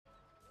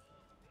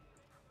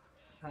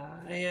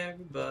Hi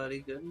everybody,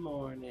 good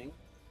morning.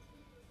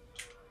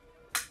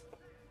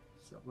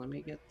 So let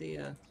me get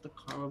the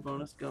karma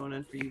bonus going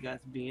in for you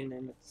guys being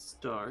in at the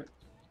start.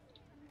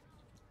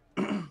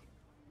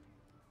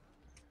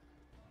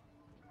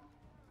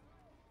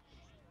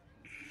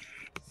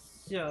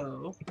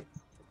 So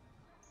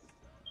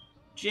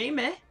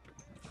Jamie.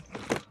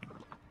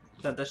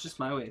 That's just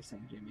my way of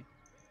saying Jamie.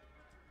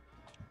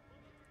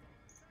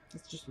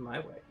 It's just my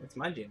way. It's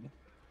my Jamie.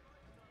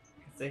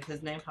 I can say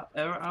his name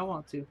however I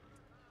want to.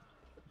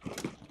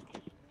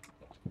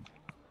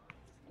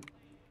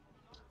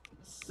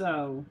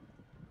 So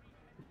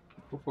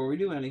before we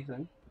do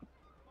anything,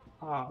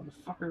 oh, the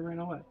fucker ran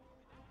away.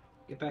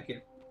 Get back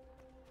here.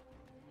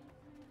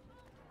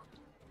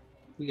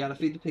 We gotta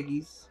feed the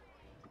piggies.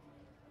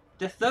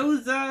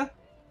 DeSouza!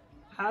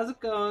 How's it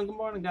going? Good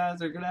morning,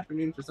 guys, or good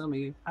afternoon for some of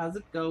you. How's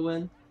it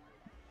going?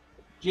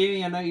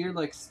 Jamie, I know you're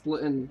like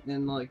splitting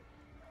in like,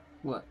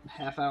 what,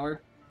 half hour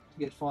to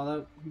get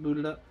Fallout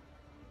booted up?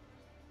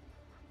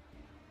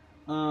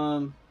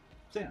 So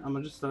yeah, I'm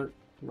gonna just start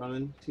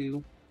running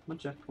to my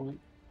checkpoint.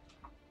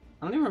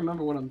 I don't even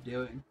remember what I'm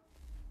doing.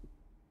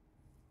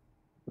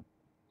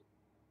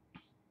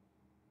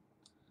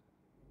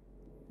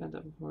 Got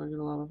that before I get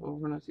a lot of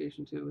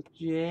overpronunciation too with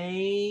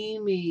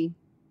Jamie.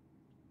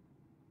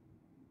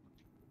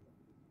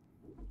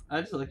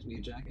 I just like to be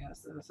a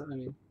jackass, though, so I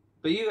mean.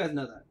 But you guys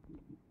know that.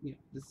 Yeah,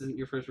 this isn't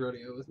your first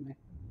rodeo with me.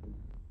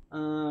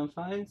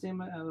 Find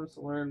Sam Adams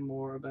to learn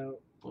more about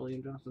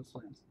William Johnson's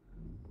plans.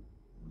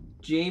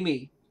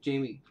 Jamie, do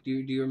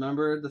you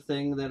remember the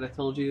thing that I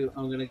told you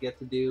I'm gonna get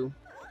to do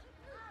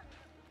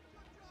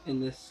in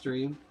this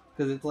stream?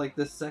 Because it's like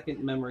the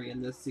second memory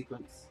in this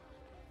sequence.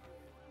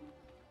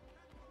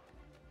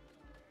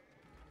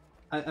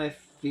 I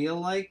feel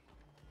like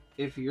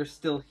if you're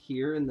still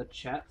here in the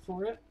chat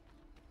for it,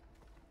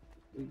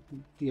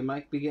 you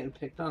might be getting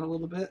picked on a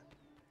little bit.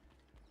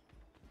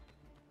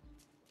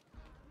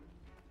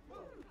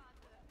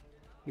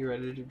 You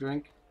ready to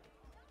drink?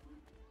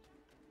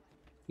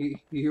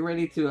 You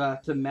ready to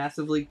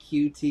massively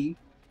QT?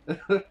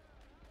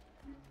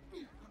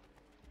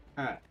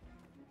 Alright.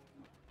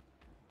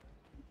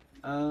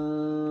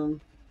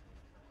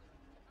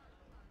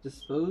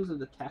 Dispose of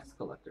the tax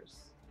collectors.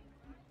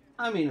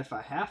 I mean, if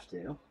I have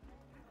to.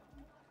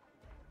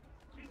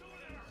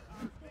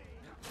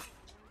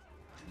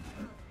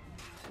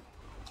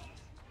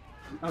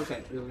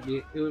 Okay,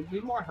 it would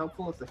be more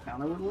helpful if the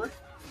counter would work.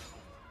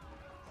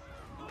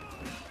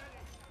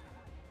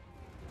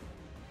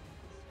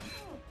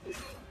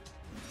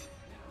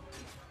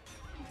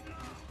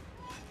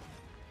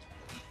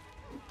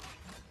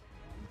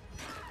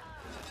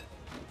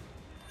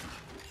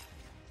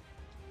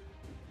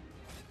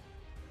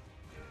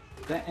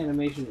 That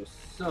animation was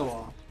so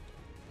off.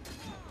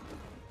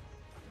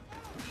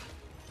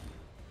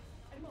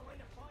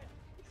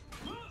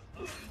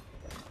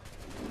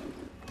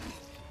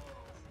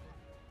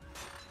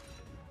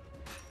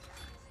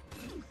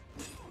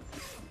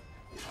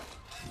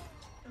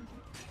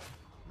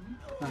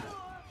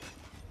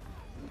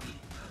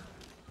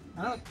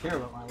 I don't care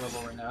about my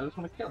level right now. I just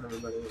want to kill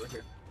everybody over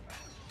here.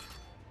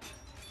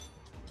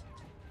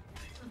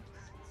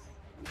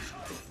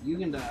 You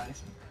can die.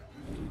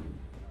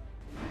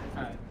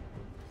 Alright.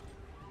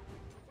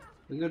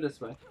 We go this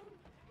way.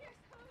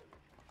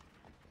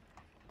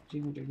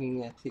 Jimmy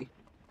drinking that tea.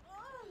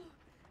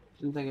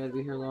 Didn't think I'd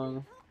be here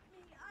long.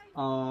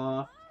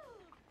 Aww.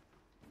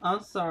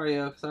 I'm sorry,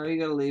 Oak. Sorry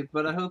you gotta leave,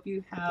 but I hope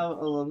you have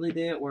a lovely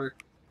day at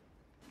work.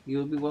 You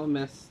will be well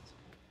missed.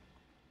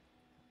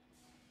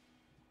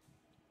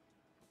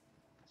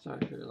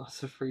 Sorry for your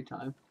loss of free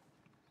time.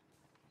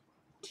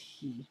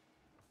 Tea.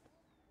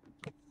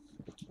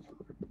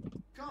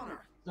 Connor,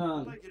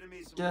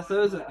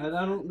 DeSouza, I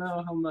don't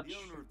know how much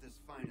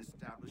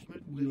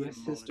U.S.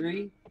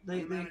 history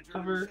they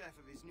cover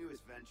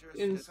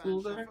in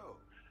school there.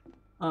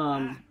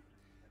 Connor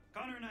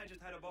and I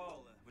just had a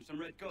ball with some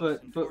red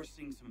ghosts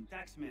enforcing some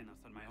taxmen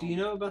outside my home. Do you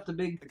know about the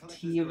big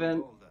tea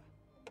event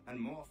and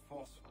more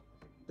forceful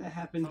that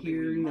happened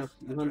here, you know, a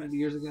few hundred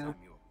years ago?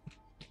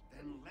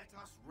 Then let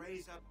us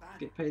raise a banner.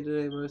 Get paid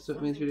today, bro. So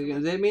it means video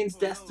games. It means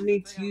Destiny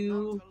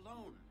 2.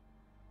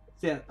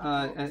 So yeah,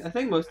 I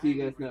think most of you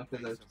guys know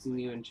because I've seen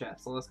you in chat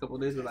the last couple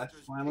of days, but I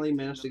finally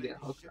managed to get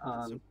hooked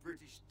on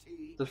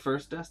the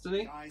first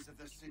Destiny.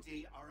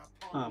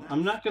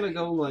 I'm not gonna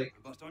go like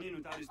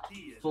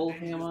full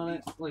ham on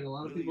it like a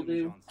lot of people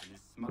do,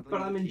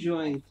 but I'm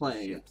enjoying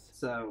playing it.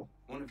 So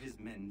one of his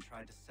men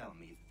tried to sell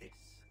me this.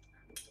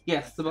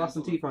 Yes, the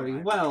Boston Tea Party.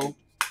 Well,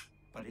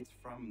 but it's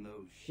from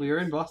those we are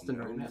in Boston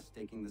right now.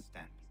 Taking the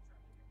stamp.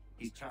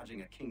 He's charging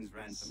a king's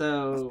ransom.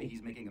 So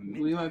he's making a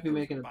we might be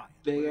making a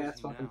big ass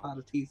fucking pot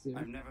of tea soon.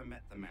 I've never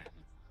met the man.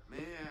 May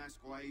I ask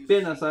why you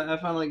Goodness, I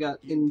finally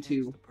got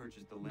into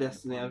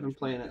Destiny. I've been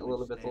playing it a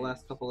little bit the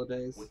last couple of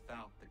days.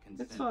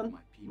 It's fun.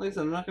 Like I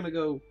said, I'm not gonna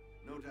go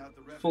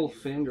full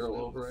fangirl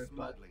over it,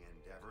 but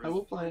I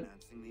will play it.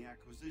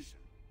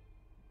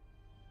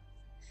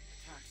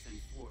 Tax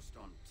enforced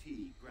on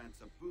tea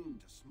grants a boon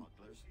to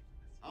smugglers.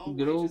 I'll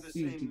Good wager old the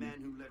same CT.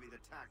 men who levy the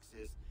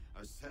taxes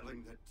are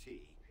selling the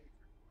tea.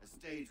 A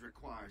stage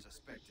requires a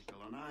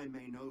spectacle, and I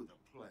may know the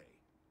play.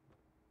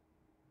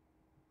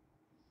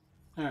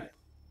 Alright.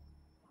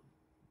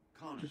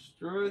 Connor,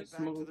 Destroy head back to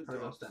smuggled the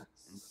cargo docks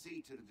stacks. and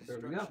see to the There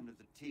we go. destruction of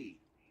the tea.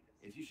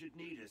 If you should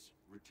need us,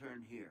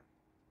 return here.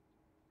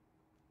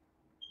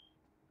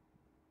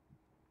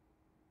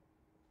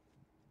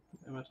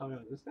 Am I talking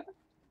to this guy?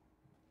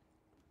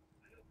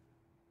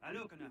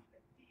 Hello, Connor.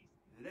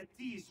 That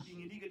tea is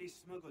being illegally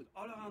smuggled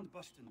all around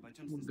Boston by We're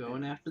Johnson's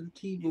going Bay. after the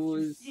tea If you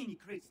boys. see any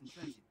crates in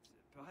transit,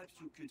 perhaps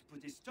you could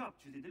put a stop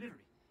to the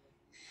delivery.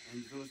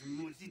 And those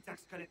moody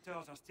tax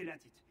collectors are still at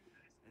it.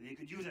 They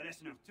could use a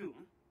lesson or two,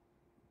 huh?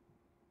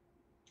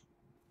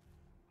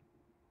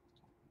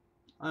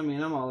 I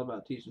mean, I'm all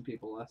about teaching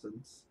people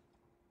lessons.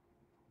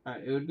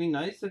 Alright, it would be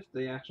nice if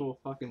the actual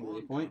fucking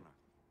waypoint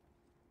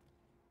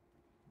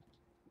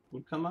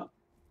would come up.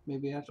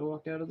 Maybe I have to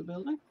walk out of the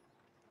building?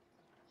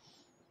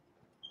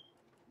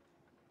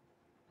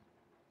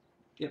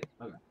 Yep,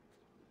 okay.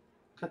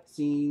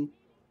 Cutscene.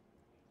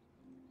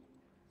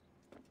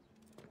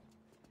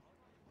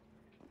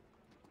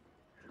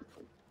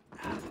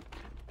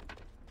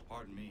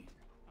 Pardon me.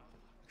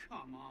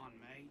 Come on,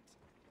 mate.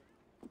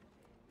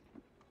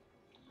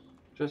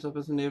 Dress up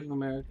as a Native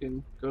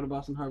American, go to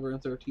Boston Harbor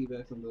and throw tea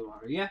bags into the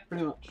water. Yeah,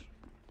 pretty much.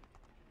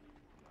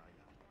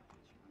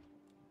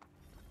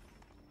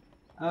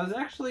 I was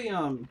actually,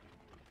 I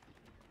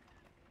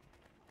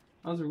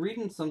was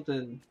reading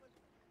something.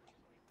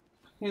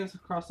 I came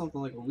across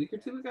something like a week or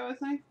two ago, I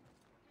think.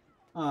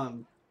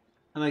 And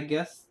I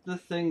guess the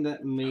thing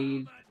that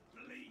made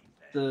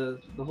the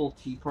whole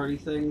Tea Party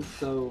thing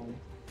so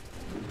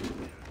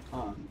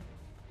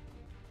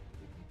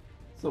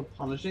so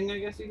punishing, I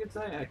guess you could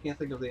say. I can't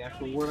think of the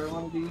actual word I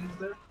wanted to use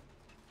there.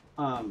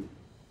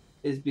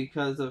 Is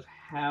because of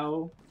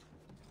how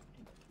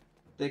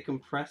they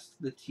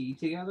compressed the tea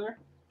together.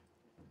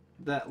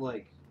 That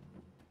like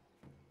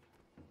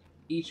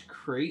each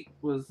crate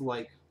was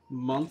like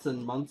months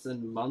and months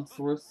and months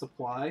worth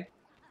supply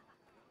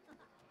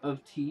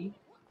of tea.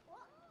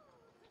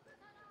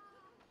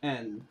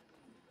 And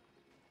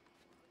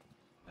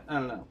I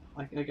don't know.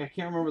 Like I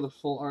can't remember the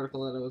full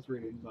article that I was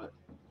reading, but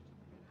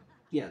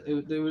yeah,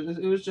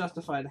 it was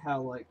justified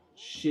how like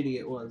shitty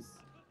it was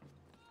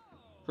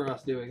for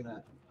us doing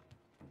that.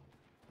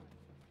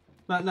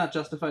 Not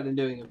justified in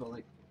doing it, but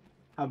like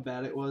how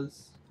bad it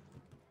was.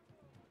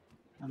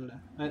 I don't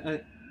know.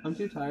 I'm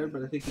too tired,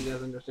 but I think you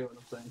guys understand what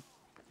I'm saying.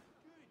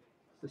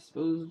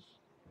 Dispose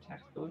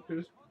tax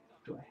collectors.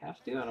 Do I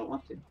have to? I don't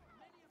want to.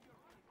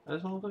 I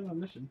just want to play my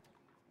mission.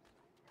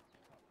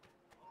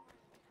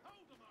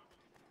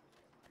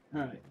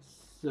 Alright,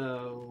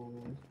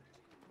 so...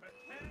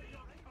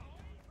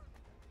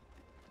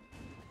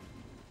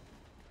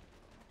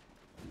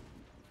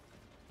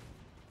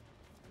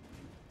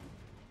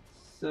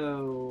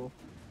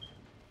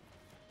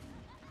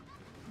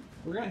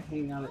 we're gonna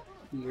hang out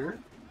here.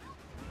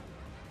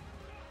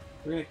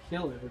 We're gonna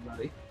kill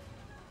everybody.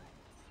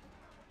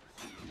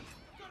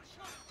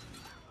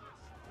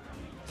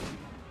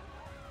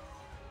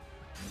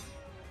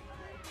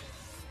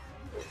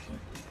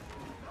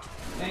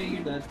 Hey,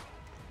 you're dead.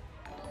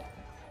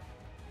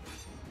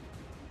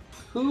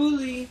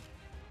 Cooley!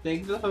 Thank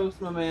you for the host,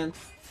 my man.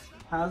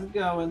 How's it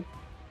going?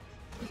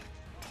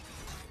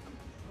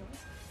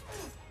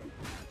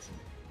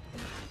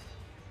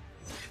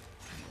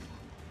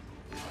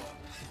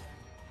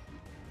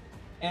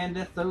 And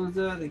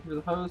Dethoza, thank you for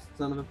the host.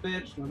 Son of a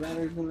bitch, my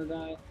battery's gonna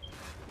die.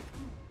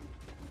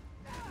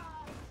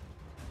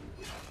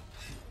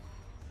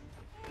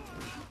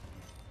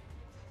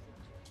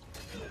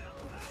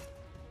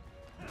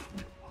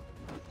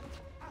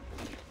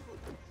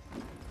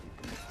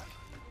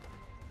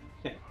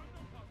 Okay.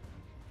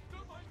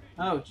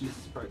 Oh,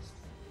 Jesus Christ.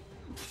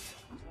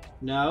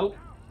 No.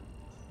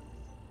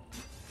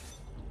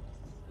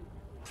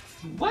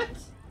 What?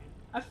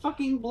 I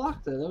fucking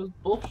blocked it. That was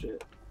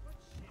bullshit.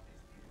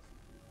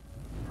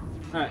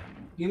 Alright,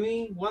 give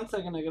me 1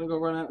 second. I gotta go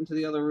run out into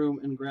the other room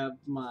and grab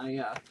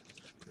my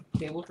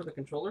cable for the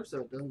controller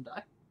so it doesn't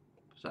die.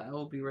 So I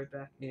will be right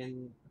back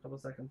in a couple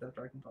seconds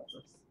after I can pause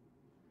this.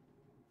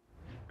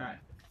 Alright,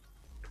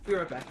 be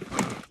right back.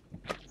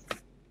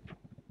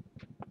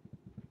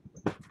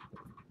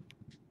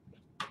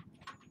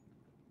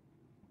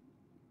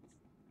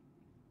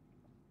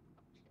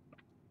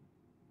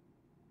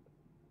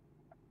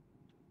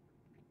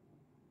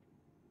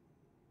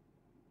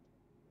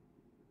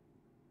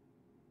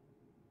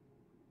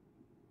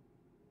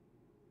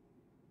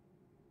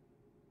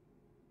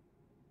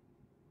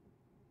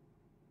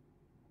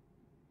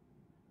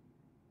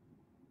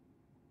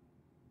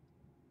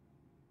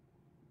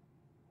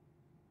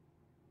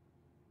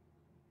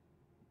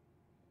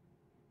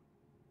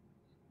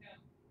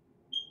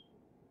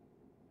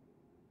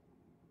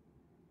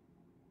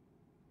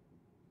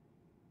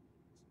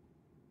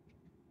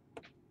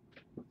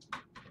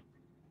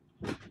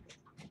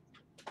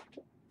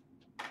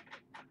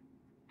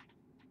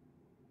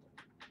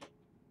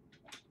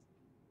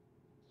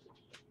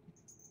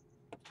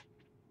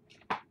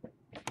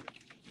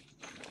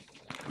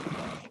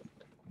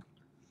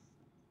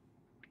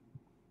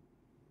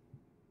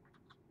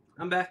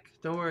 I'm back.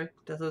 Don't worry.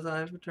 Deathless I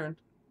have returned.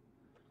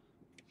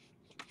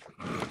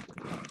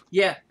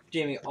 Yeah,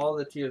 Jamie, all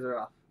the tears are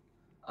off.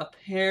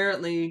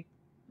 Apparently,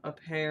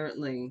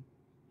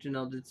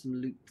 Janelle did some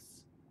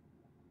loops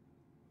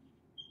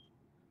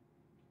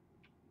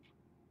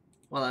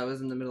while I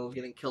was in the middle of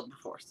getting killed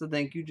before. So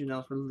thank you,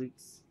 Janelle, for the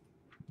loops.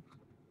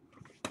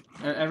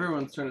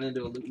 Everyone's turning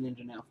into a loot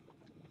ninja now.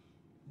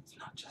 It's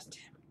not just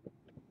him.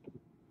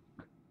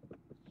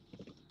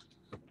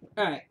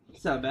 Alright,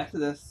 so back to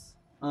this.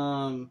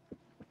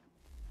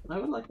 I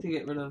would like to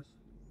get rid of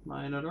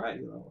my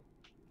notoriety level.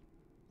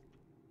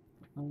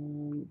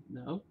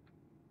 No.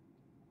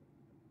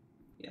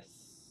 Yes.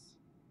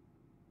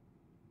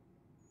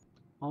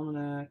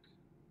 Almanac.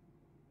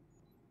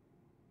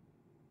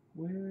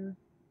 Where?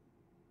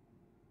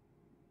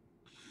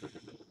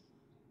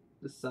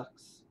 This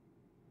sucks.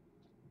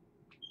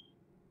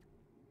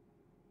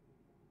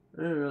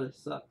 It really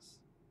sucks.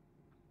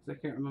 Because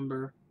I can't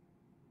remember.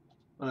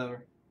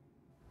 Whatever.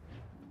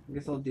 I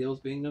guess I'll deal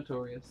with being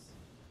notorious.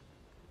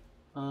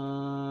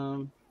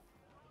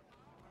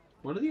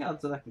 What are the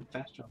odds that I can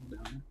fast travel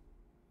down there?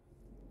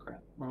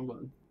 Crap, wrong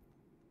button.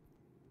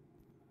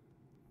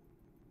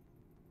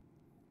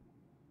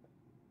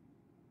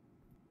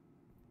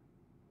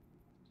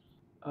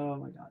 Oh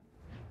my god.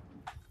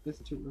 This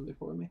is too early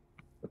for me.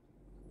 Let's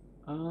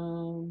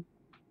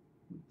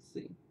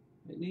see.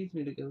 It needs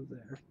me to go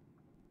there.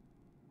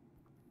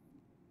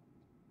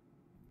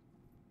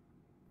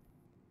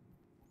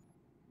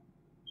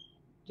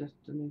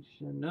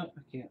 Destination. Nope,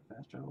 I can't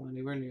fast travel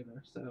anywhere near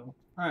there. So,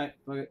 alright,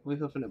 okay, we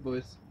hoofing it,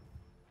 boys.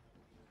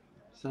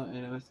 So,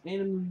 anyways,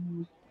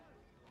 enemies.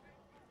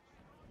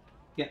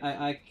 Yeah,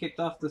 I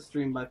kicked off the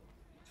stream by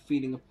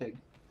feeding a pig.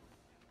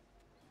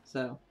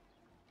 So,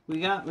 we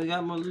got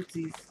more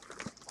lootsies.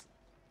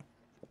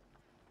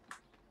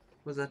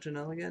 Was that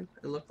Janelle again?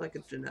 It looked like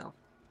it's Janelle.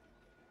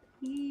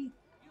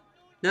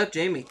 No,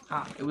 Jamie.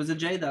 Ah, it was a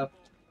J though.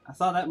 I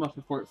saw that much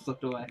before it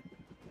slipped away.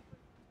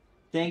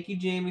 Thank you,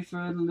 Jamie, for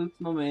the loots,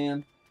 my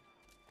man.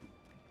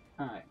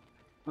 Alright.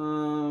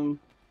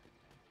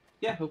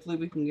 Yeah, hopefully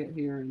we can get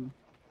here and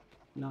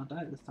not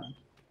die this time.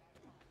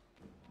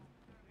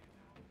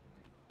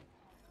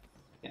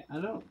 Yeah, I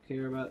don't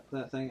care about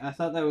that thing. I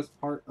thought that was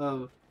part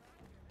of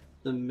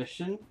the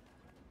mission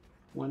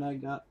when I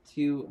got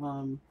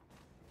to,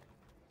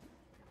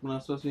 when I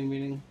was supposed to be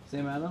meeting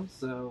Sam Adams,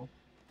 so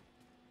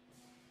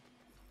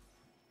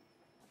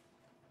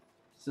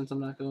since I'm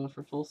not going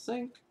for full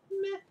sync,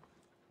 meh.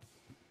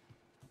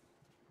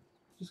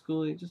 Just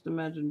cool. Just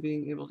imagine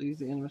being able to use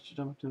the animus to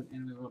jump into an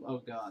anime world. Oh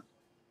god.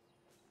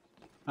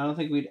 I don't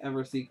think we'd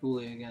ever see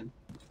Cooley again.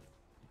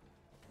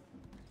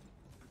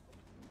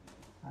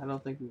 I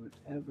don't think we would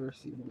ever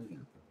see him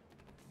again.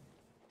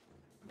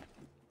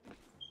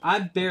 I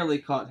barely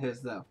caught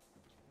his, though.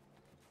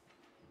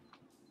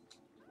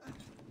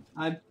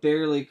 I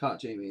barely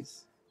caught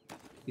Jamie's.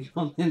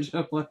 Evil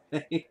Ninja one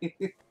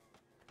day.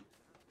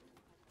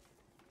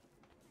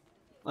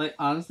 Like,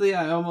 honestly,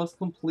 I almost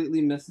completely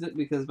missed it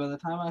because by the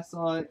time I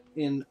saw it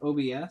in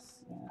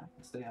OBS... Yeah, I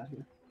can stay out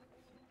here.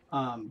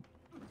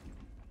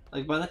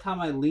 Like, by the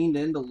time I leaned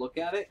in to look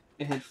at it,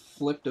 it had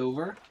flipped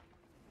over.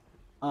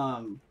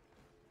 And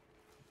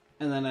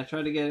then I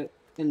tried to get it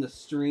in the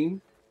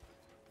stream,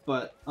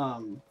 but,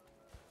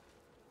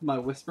 my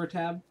whisper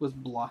tab was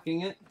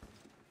blocking it,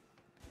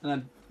 and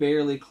I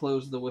barely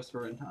closed the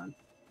whisper in time.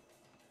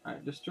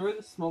 Alright, destroy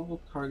the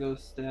smuggled cargo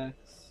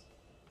stacks.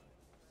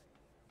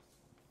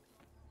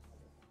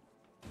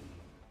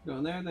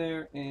 Going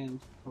there, and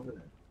over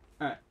there.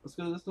 Alright, let's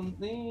go to this one.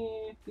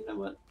 You know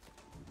what?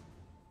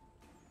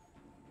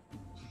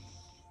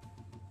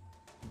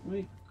 Let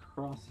me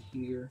cross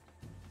here.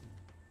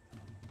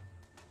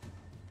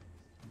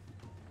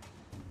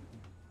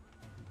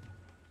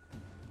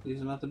 These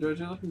are not the droids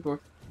you're looking for.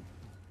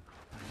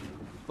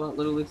 Well, it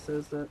literally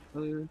says that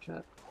earlier in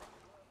chat.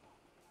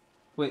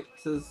 Wait,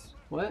 it says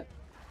what?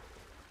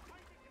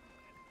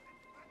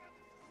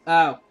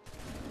 Oh.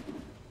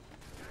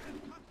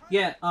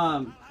 Yeah,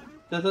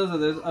 there's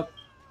a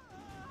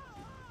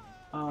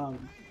I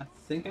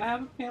think I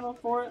have a panel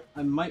for it.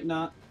 I might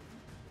not.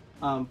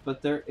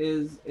 But there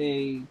is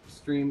a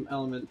stream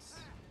elements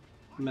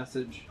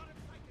message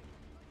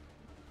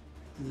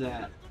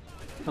that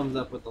comes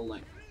up with the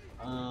link.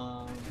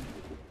 Oh,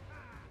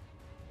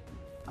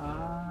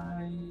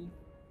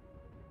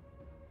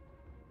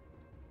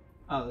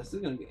 this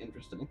is gonna be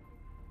interesting.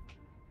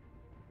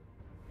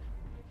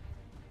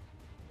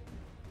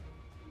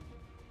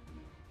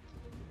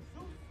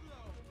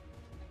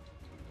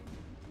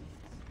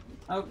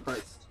 Oh,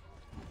 Christ.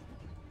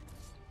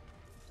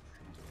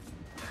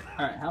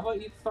 Alright, how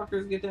about you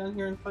fuckers get down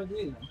here and fight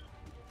me then?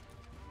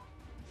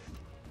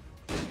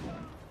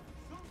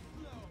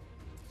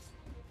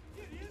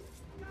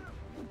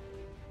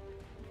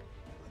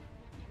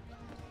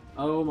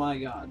 Oh my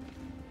god.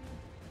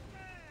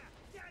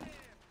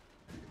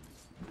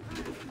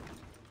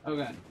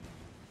 Okay.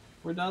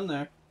 We're done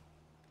there.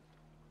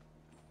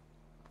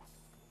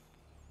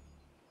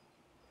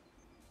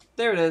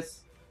 There it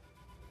is.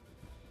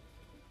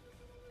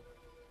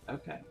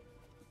 Okay.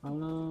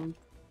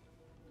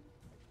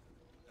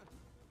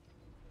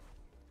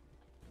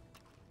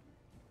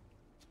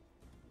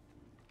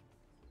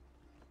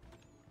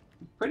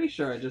 Pretty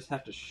sure I just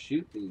have to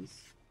shoot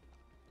these.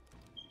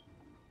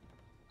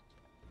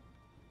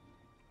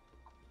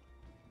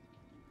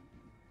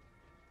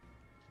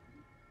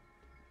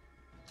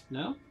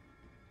 No?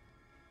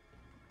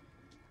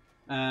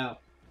 Oh.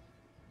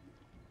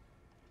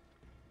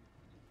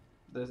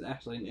 There's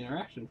actually an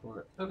interaction for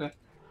it. Okay.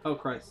 Oh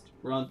Christ.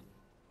 Run.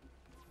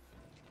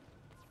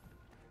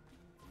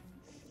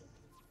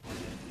 Alright,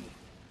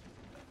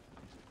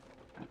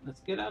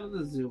 let's get out of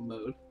the zoom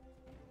mode.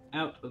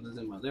 Out of the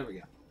zoom mode. There we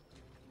go.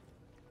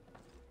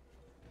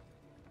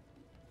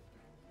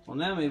 Well,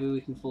 now maybe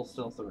we can full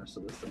stealth the rest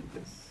of this thing,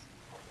 because...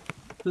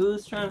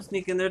 Who's trying to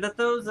sneak in there?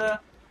 Dathoza!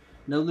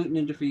 No loot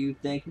ninja for you.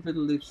 Thank you for the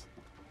loops.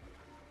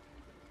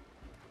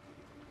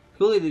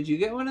 Cooley, did you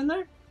get one in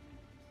there?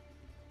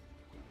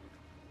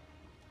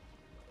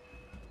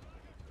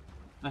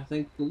 I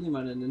think Cooley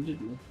might have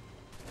ninja'd me.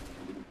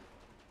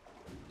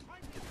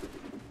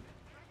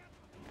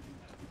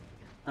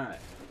 Alright.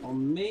 Well,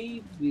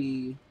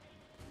 maybe...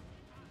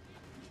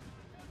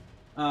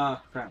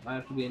 Ah, crap. I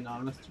have to be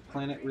anonymous to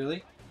plant it,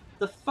 really?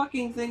 The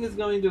fucking thing is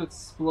going to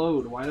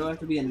explode. Why do I have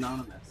to be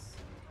anonymous?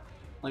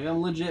 Like,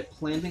 I'm legit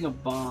planting a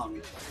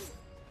bomb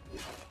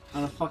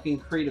on a fucking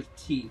crate of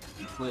tea.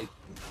 Like,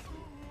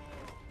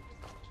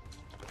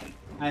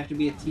 I have to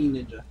be a tea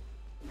ninja.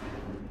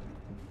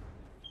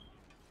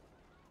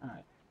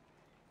 Alright.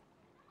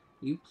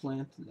 You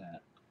plant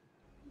that.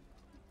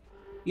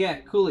 Yeah,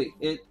 Cooley.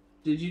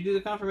 Did you do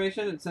the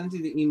confirmation? It sends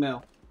you the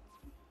email.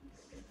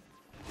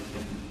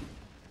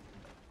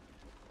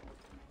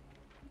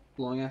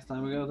 Long ass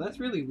time ago. That's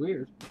really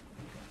weird.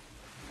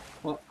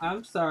 Well,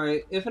 I'm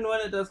sorry. If and when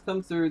it does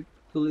come through,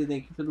 Cooley,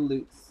 thank you for the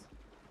loots.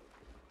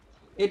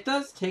 It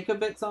does take a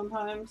bit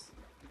sometimes.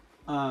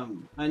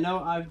 I know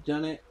I've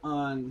done it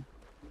on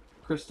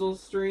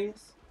Crystal's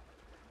streams,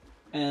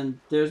 and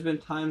there's been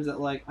times that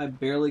like I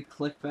barely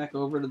click back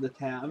over to the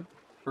tab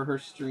for her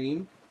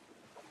stream,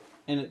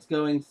 and it's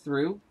going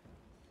through.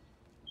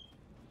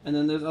 And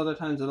then there's other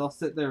times that I'll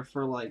sit there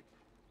for like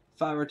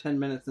 5 or 10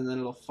 minutes, and then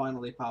it'll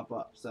finally pop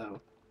up.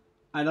 So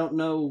I don't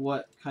know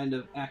what kind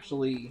of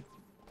actually,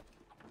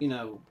 you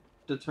know,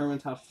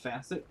 determines how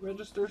fast it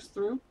registers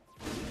through.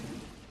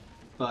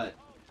 But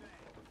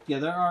yeah,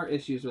 there are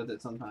issues with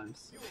it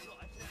sometimes.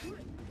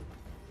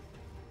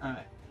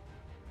 Alright.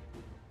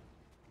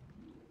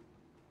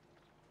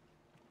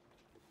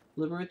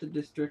 Liberate the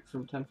district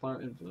from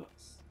Templar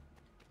influence.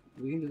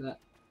 We can do that.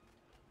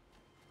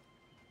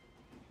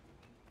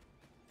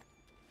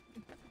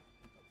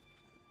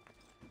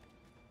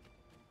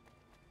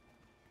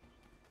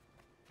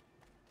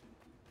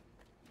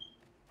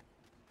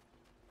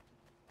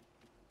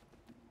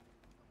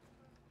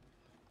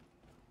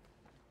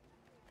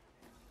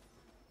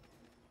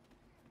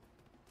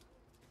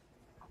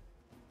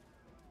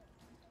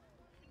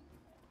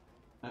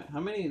 Alright,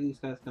 how many of these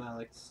guys can I,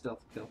 like,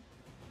 stealth kill?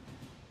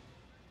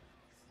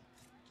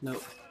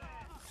 Nope.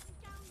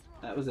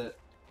 That was it.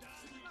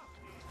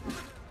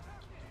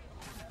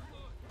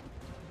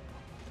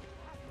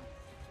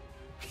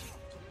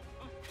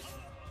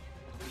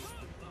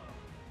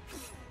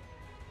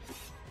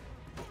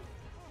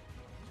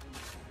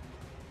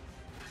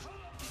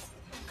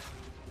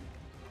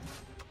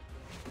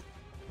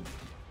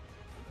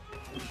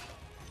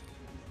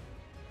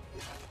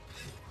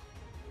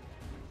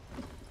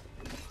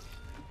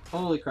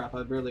 Holy crap,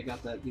 I barely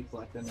got that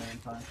deflect in there in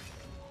time.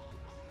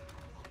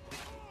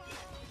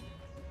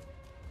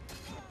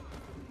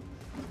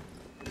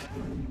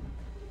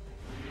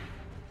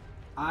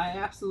 I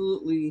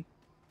absolutely...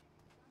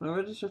 When I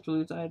registered for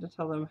loots, I had to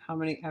tell them how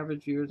many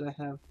average viewers I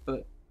have,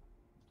 but...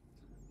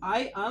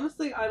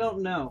 honestly, I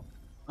don't know.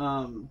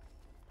 I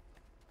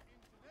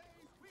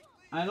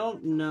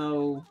don't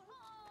know.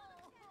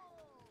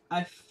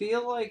 I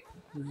feel like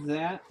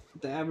that,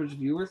 the average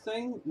viewer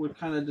thing, would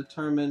kind of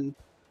determine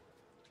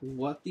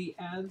what the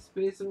ad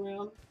space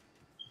around,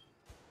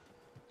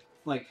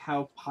 like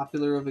how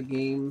popular of a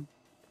game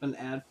an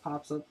ad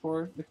pops up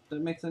for, if that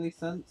makes any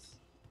sense.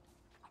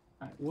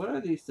 Alright, what are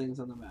these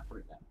things on the map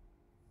right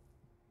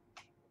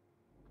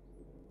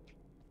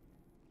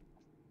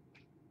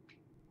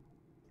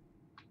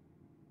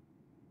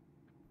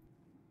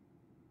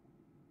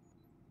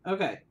now?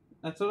 Okay,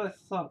 that's what I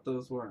thought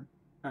those were.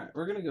 Alright,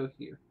 we're gonna go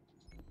here.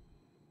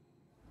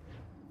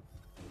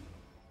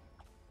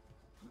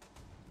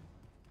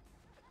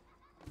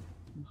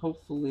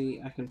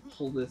 Hopefully I can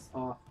pull this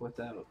off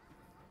without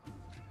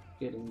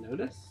getting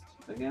noticed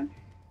again.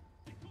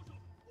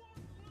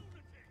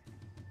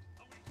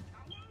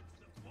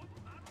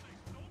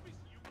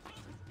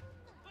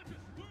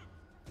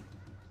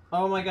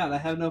 Oh my god, I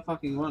have no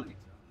fucking money.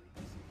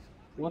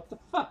 What the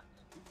fuck?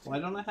 Why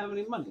don't I have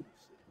any money?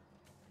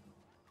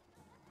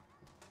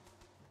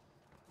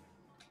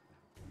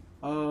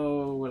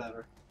 Oh,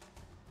 whatever.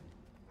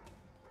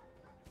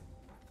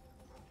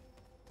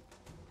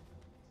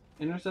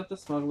 Intercept the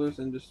smugglers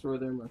and destroy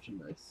their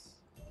merchandise.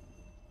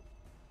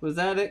 Was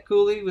that it,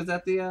 Cooley? Was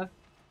that the,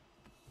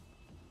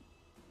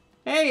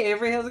 Hey,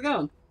 Avery, how's it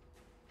going?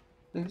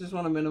 I think just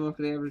want a minimum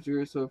for the average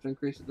viewer, so if it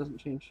increases, it doesn't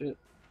change shit.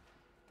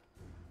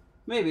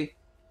 Maybe.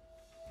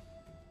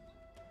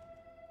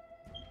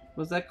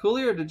 Was that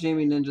Cooley, or did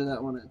Jamie Ninja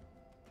that one in?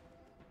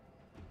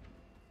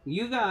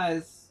 You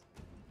guys...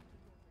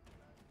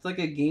 It's like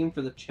a game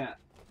for the chat.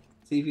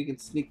 See if you can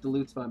sneak the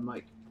loots by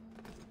Mike.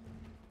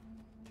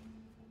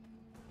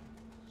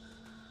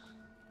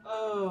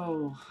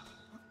 Oh...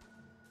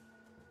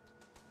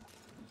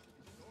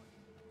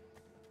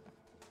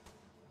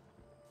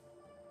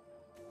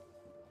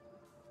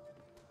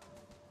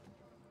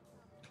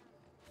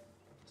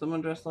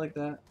 Someone dressed like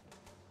that?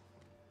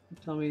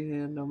 Tell me he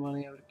had no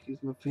money, I would accuse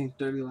him of being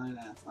dirty lying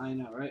ass. I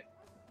know, right?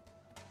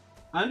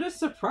 I'm just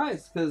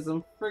surprised, because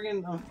I'm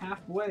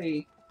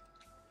halfway.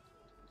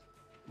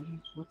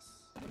 What's...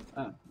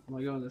 Oh, am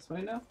I going this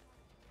way now?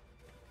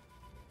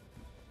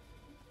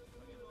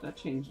 That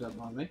changed up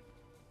on me.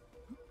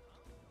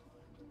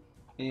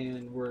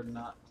 And we're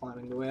not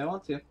climbing the way I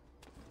want to.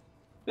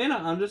 But, you know,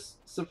 I'm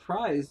just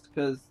surprised,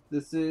 because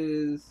this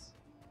is...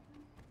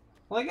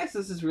 Well, I guess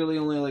this is really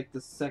only, like,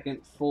 the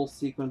second full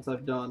sequence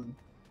I've done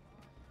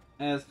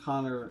as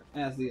Connor,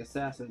 as the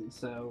assassin,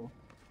 so...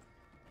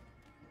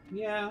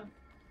 Yeah.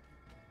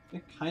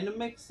 It kind of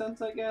makes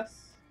sense, I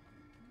guess.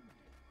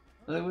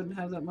 But I wouldn't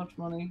have that much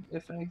money,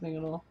 if anything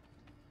at all.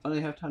 I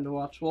only have time to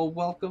watch. Well,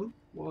 welcome.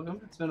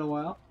 Welcome. It's been a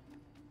while.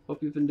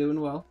 Hope you've been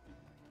doing well.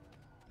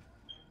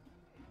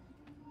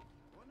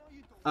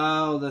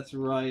 Oh, that's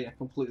right. I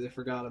completely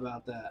forgot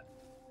about that.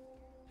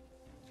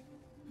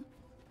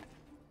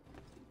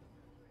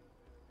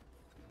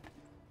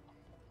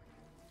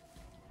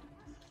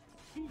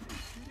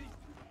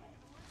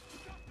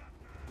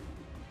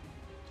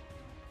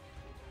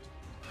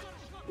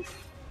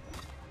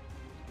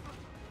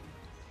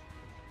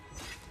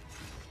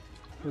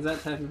 Was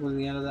that technically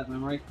the end of that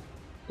memory?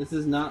 This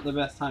is not the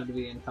best time to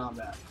be in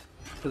combat.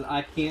 Because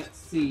I can't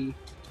see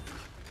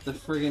the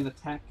friggin'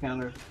 attack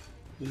counter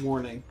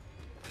warning.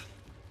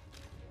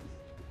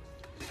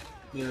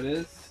 There it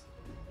is.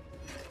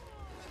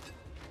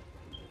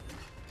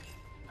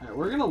 Alright,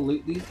 we're gonna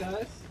loot these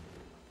guys.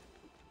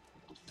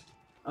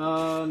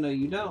 Oh, no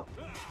you don't.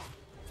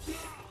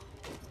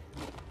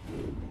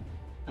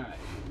 Alright.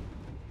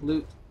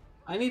 Loot.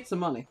 I need some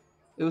money.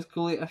 It was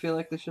cool. I feel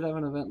like they should have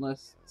an event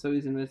list so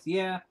easy to miss.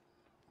 Yeah.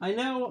 I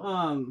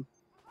know,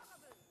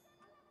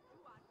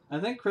 I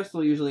think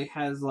Crystal usually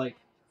has, like,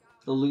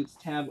 the loots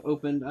tab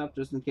opened up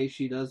just in case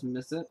she does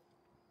miss it.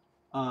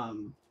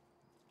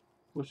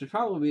 Which would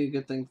probably be a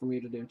good thing for me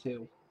to do,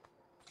 too.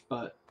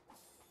 But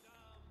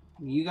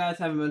you guys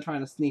haven't been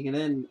trying to sneak it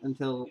in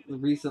until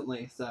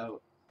recently,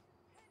 so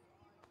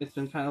it's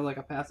been kind of like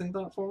a passing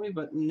thought for me.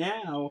 But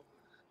now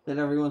that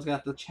everyone's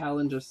got the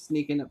challenge of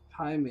sneaking it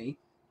by me,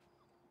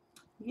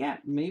 yeah,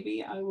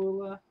 maybe I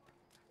will,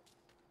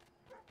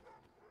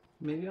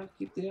 maybe I'll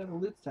keep the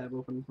loots tab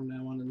open from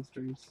now on in the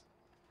streams.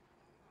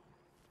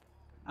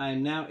 I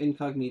am now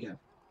incognito.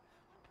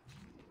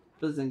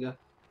 Bazinga.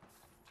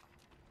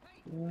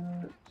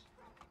 What?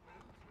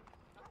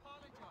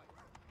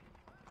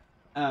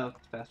 Oh,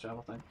 it's a fast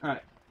travel thing.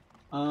 Alright.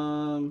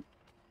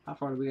 How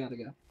far do we gotta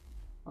go?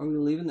 Are we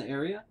leaving the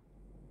area?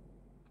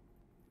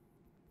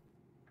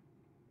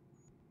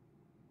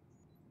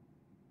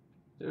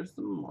 There's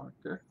the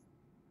marker.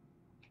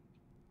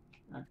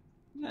 Alright.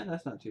 Yeah,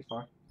 that's not too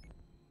far.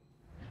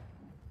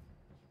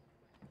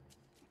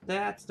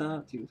 That's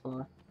not too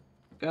far.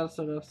 Gotta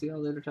start off, see y'all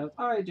later, tab.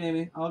 Alright,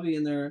 Jamie. I'll be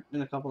in there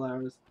in a couple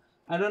hours.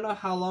 I don't know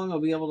how long I'll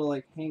be able to,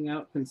 like, hang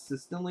out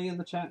consistently in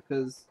the chat,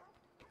 because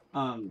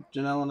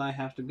Janelle and I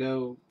have to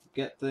go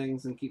get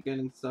things and keep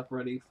getting stuff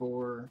ready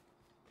for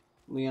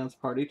Leon's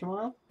party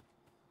tomorrow.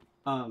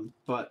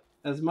 But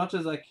as much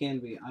as I can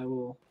be, I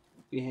will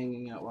be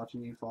hanging out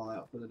watching you fall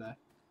out for the day.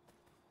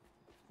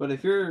 But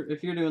if you're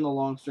doing the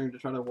long stream to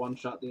try to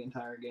one-shot the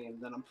entire game,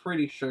 then I'm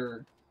pretty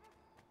sure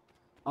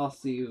I'll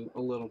see you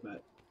a little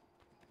bit.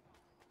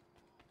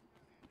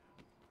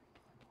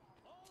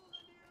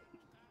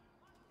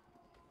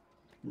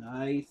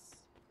 Nice.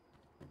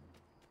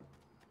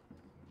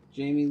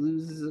 Jamie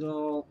loses it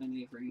all, and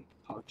Avery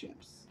hog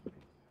champs.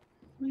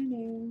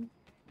 Winning.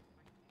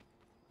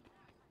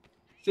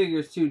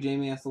 Figures too,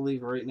 Jamie has to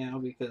leave right now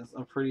because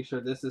I'm pretty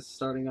sure this is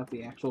starting up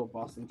the actual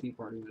Boston Tea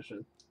Party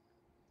mission.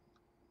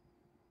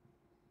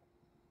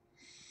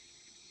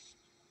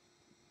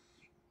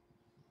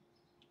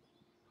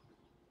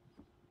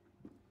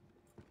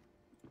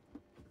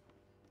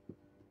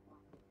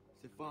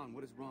 Stefan,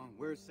 what is wrong?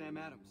 Where's Sam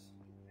Adams?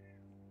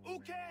 Who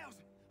cares?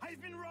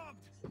 I've been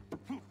robbed.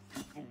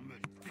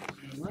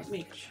 Let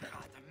me check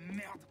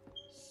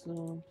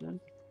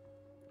something.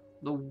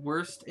 The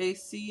worst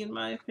AC, in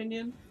my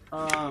opinion.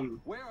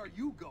 Where are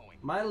you going?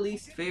 My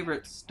least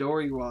favorite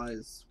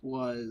story-wise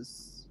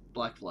was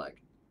Black Flag.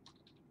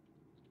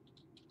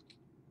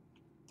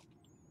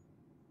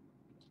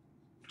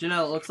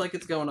 Janelle, it looks like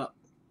it's going up.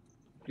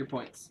 Your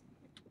points.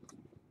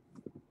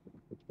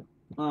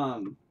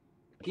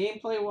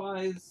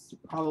 Gameplay-wise,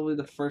 probably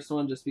the first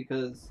one, just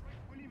because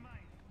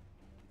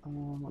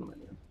What am I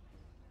doing?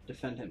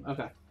 Defend him.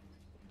 Okay.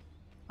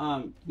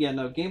 Yeah,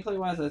 no,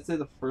 gameplay-wise, I'd say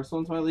the first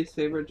one's my least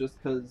favorite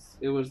just because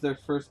it was their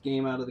first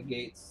game out of the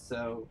gates,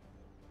 so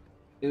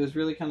it was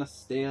really kind of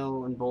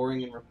stale and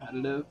boring and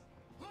repetitive.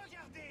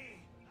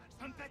 Regardez!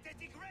 Some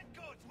pathetic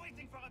redcoats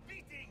waiting for a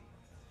beating!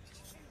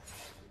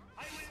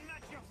 I will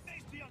match your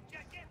face to your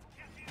jacket,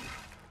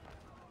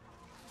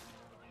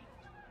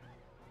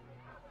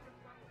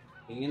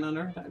 He ain't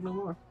under attack no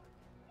more.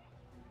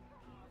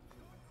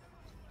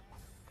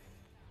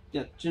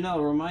 Yeah,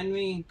 Janelle, remind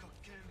me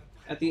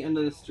at the end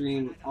of the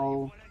stream,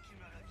 I'll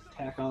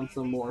tack on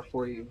some more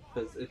for you,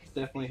 because it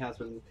definitely has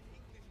been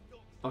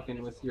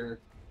fucking with your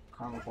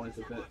karma points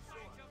a bit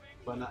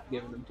by not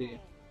giving them to you.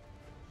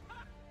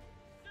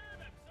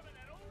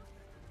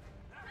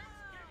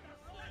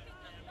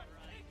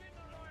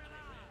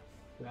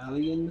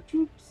 Rallying the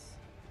troops.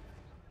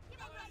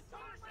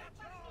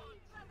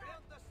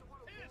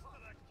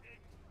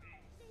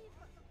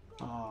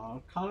 Aw,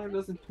 Connor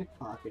doesn't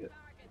pickpocket.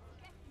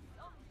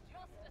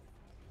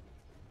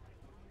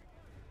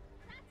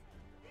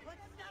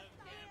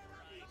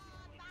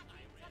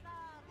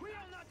 We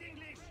are not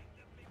English!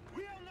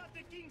 We are not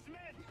the king's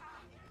men!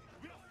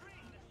 We are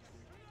free!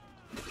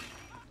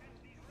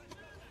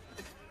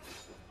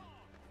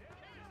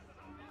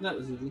 That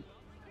was easy.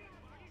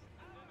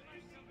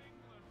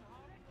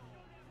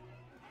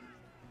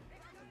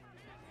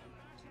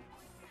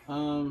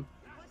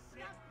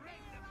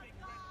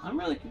 I'm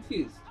really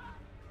confused.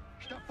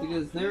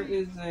 Because there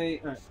is a...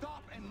 Alright,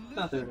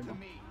 not there anymore.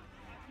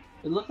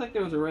 It looked like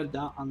there was a red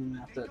dot on the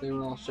map that they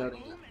were all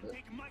shouting at, but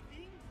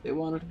they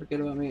wanted to forget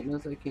about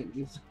maintenance. I can't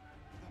use them.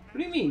 What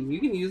do you mean? You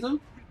can use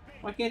them?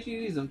 Why can't you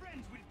use them?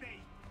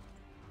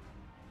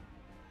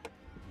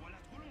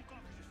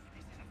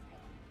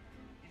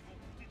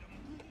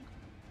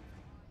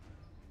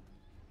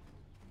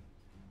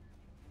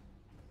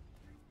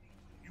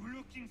 You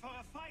looking for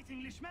a fight,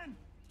 Englishman?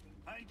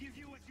 I'll give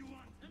you what you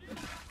want.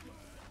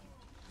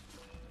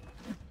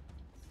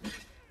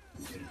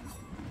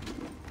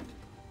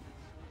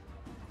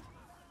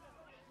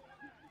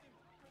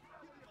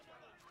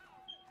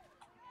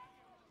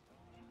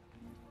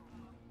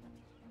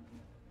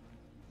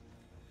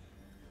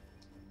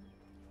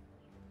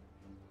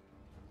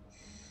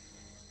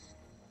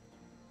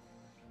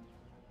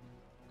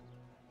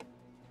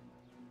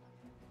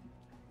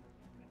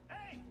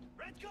 Hey,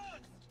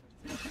 redcoats!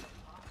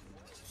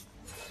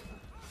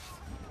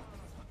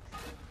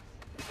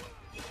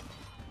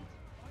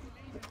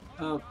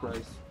 Oh,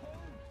 Christ.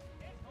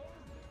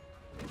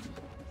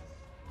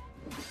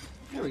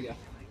 There we go.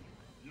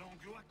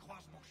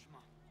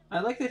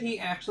 I like that he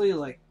actually,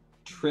 like,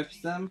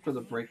 trips them for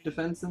the break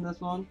defense in this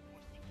one.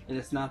 And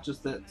it's not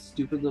just that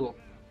stupid little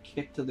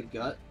kick to the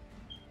gut.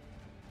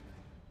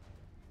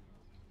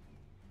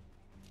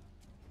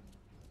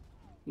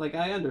 Like,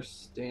 I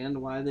understand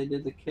why they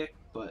did the kick,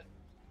 but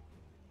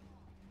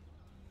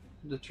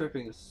the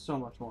tripping is so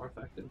much more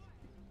effective.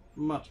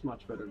 Much,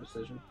 much better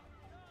decision.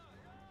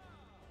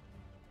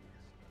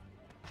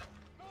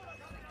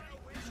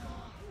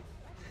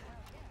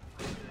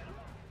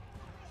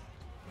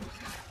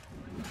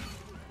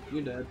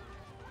 You're dead.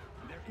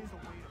 There is a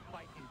way to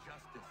fight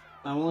injustice.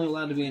 I'm only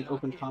allowed to be in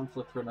open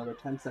conflict for another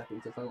 10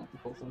 seconds if I want to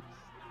pull some.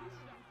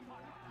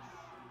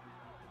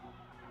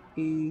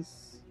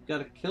 He's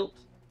got a kilt.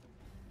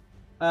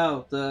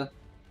 Oh, the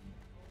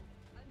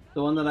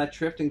one that I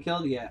tripped and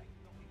killed? Yeah.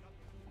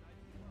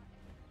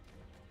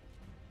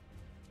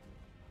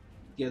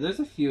 Yeah, there's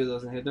a few of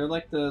those in here. They're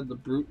like the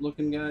brute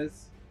looking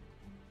guys.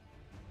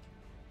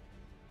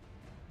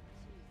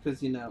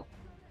 Because, you know,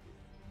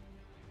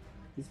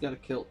 he's got a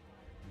kilt.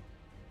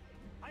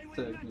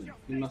 So, you know,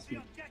 he must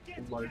be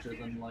larger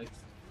than life.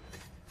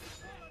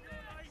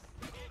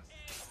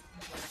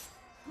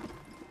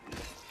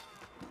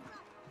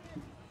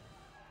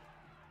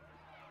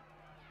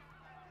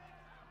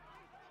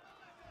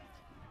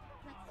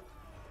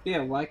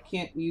 Yeah, why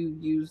can't you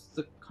use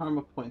the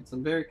karma points?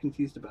 I'm very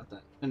confused about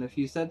that. And if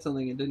you said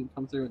something, it didn't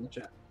come through in the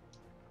chat.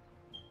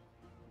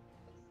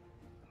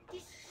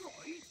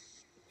 Destroyed?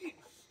 You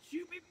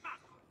stupid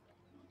muckle.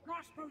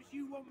 I suppose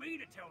you want me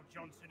to tell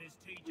Johnson his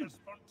tea just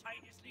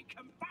spontaneously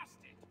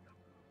combusted?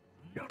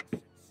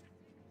 Nonsense.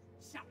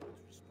 Someone's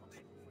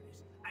responsible for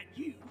this, and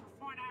you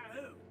find out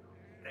who.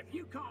 And if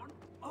you can't,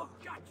 I'll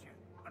gut you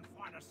and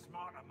find a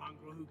smarter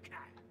mongrel who can.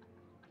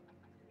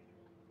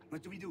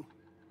 What do we do?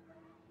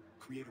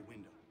 Create a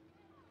window.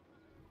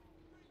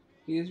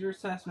 Use your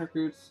assassin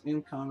recruits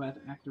in combat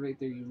to activate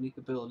their unique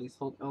abilities.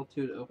 Hold L2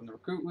 to open the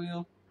recruit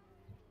wheel.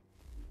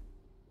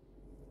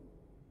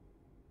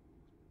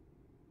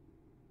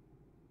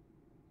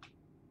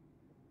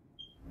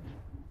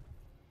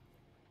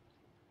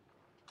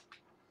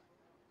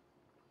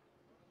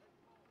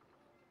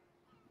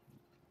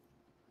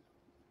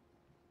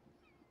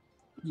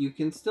 You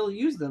can still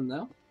use them,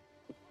 though.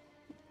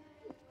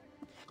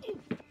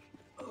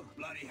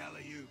 Bloody hell are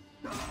you?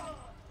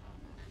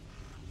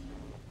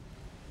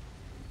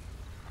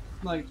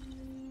 Like,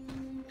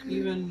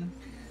 even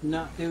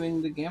not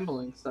doing the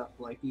gambling stuff,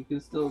 like, you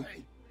can still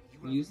Why? You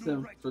use have no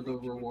them right for to the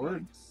rob your rewards.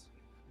 clients.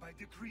 By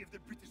decree of the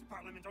British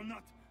Parliament or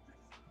not.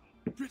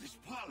 British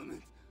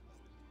Parliament?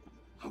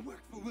 I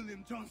work for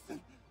William Johnson.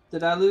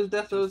 Did I lose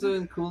Death Ozo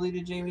and Cooley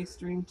to Jamie's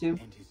stream too?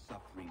 And his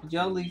suffering. Did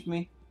y'all leave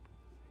me?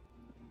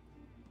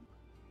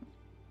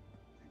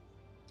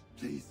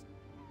 Please.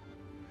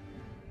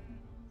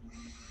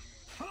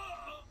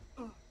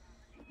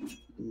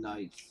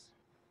 Nice.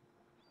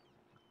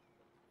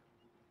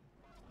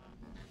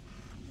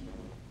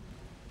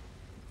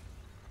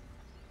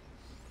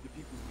 The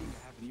people seem to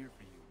have an ear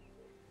for you.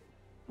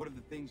 What are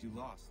the things you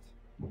lost?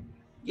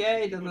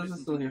 Yay, Death People Ozo's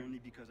listen still to me here.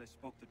 only because I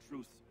spoke the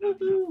truth,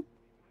 Woohoo!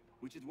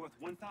 which is worth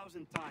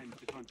 1,000 times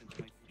the contents of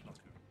my food locker.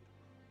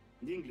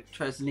 In English.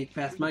 Try to sneak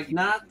past Mike.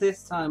 Not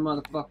this time,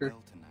 motherfucker.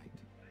 Well tonight.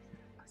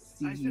 I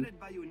See said you. I'd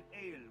buy you an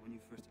ale when you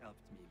first helped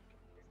me.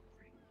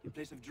 In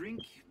place of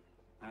drink,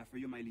 I offer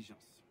you my allegiance.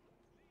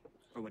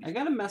 For what I is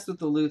gotta mess with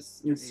the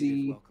loots Your and aid is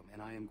see, welcome,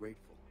 and I am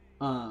grateful.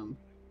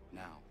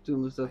 Now,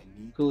 doing loot stuff.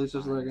 I need Cooley's to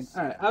just find lurking.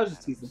 Sam Alright, I was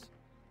just Adams. teasing.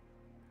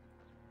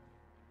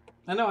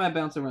 I know I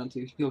bounce around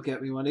too. You'll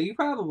get me one day. You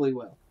probably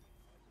will.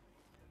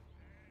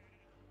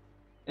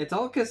 It's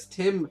all because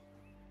Tim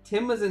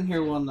was in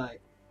here one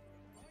night.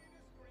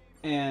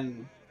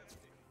 And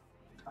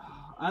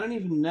I don't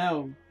even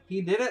know.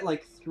 He did it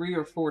like 3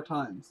 or 4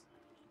 times.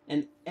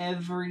 And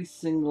every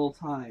single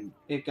time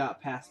it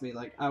got past me.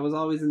 Like I was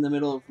always in the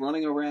middle of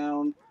running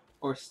around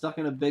or stuck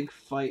in a big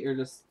fight or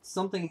just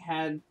something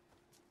had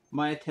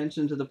my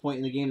attention to the point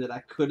in the game that I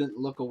couldn't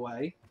look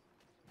away.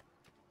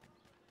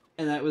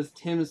 And that was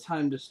Tim's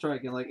time to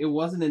strike, and like it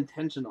wasn't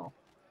intentional.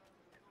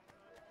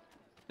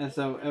 And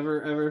so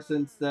ever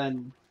since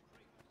then,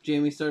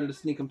 Jamie started to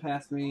sneak him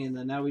past me, and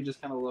then now we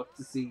just kind of look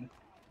to see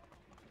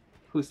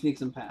who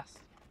sneaks him past.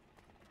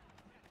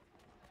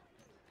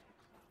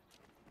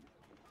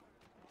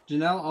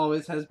 Janelle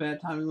always has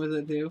bad timing with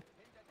it too.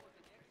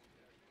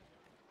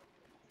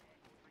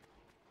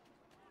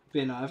 But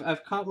you know,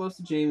 I've caught most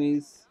of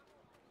Jamie's.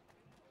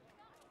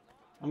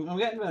 I'm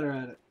getting better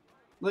at it.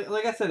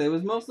 Like I said, it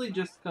was mostly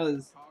just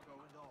because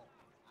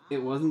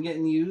it wasn't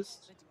getting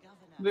used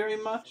very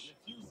much.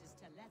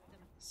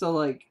 So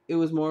like it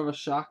was more of a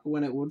shock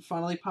when it would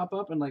finally pop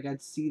up, and like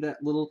I'd see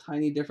that little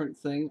tiny different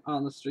thing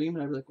on the stream,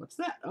 and I'd be like, "What's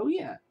that? Oh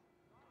yeah."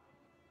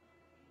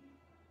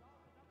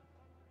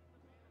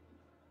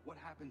 What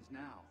happens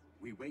now?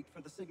 We wait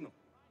for the signal.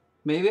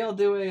 Maybe I'll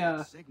do a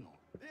What signal?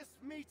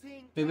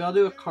 maybe I'll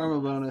do a karma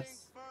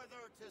bonus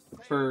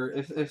for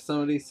if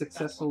somebody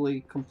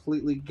successfully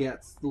completely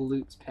gets the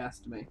loots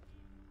past me,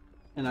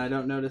 and I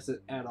don't notice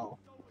it at all.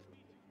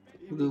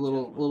 We'll do a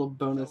little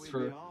bonus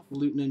for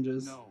loot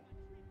ninjas. No.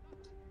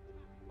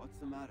 What's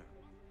the matter?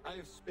 I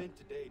have spent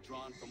today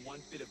drawn from one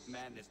bit of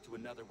madness to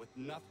another with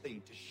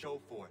nothing to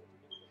show for it.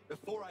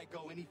 Before I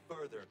go any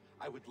further,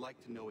 I would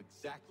like to know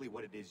exactly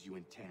what it is you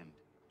intend.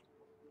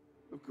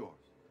 Of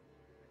course.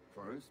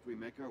 First, we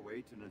make our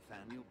way to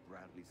Nathaniel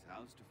Bradley's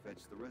house to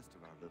fetch the rest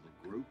of our little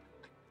group.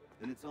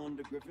 Then it's on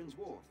to Griffin's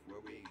Wharf,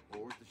 where we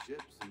board the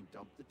ships and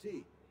dump the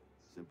tea.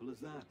 Simple as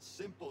that.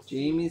 Simple.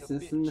 Jamie seems a bit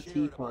Simpson, the Tea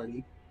charitable.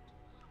 Party.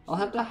 I'll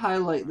have to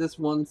highlight this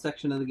one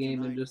section of the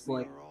game and Tonight just we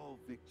like are all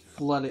victors.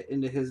 flood it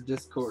into his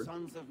Discord.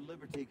 Sons of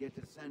Liberty get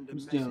to send a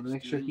Just, you know, to message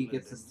make sure he England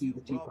gets to and see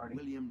the Tea rob Party.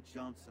 William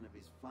Johnson of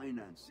his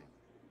financing.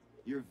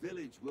 Your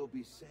village will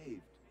be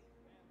saved.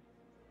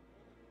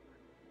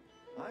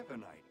 I've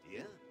an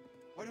idea.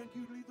 Why don't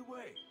you lead the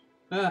way?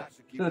 Ah, That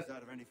should keep us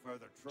out of any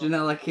further trouble.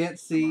 Janelle, I can't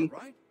see. Am I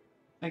right?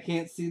 I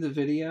can't see the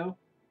video,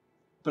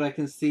 but I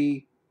can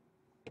see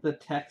the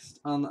text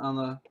on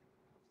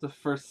the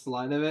first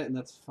slide of it, and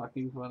that's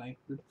fucking funny.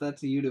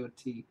 That's you to a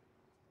T.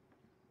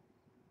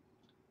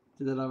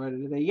 Did that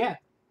already today? Yeah,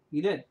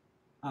 you did.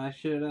 I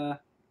should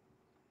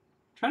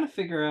trying to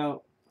figure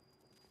out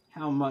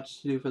how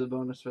much to do for the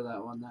bonus for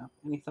that one now.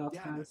 Any thoughts,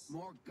 Damn it, guys?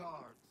 more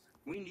guards.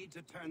 We need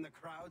to turn the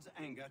crowd's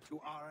anger to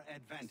our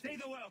advantage. Say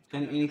the word,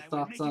 Any Colonel, and I will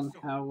thoughts make on it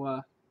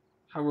so.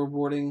 how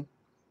rewarding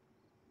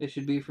it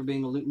should be for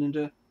being a loot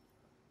ninja?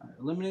 Alright,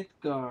 eliminate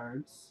the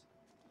guards.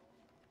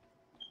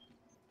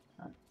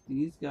 Alright,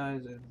 these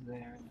guys are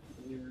there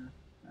and here.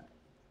 Alright.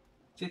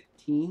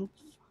 15?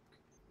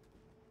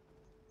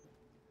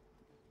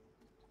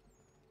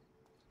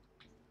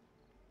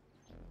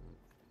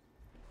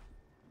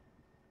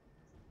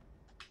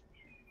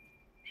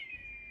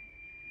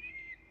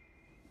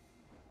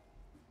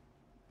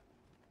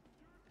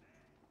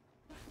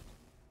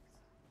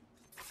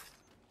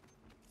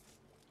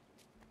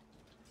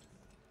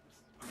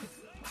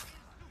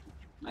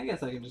 I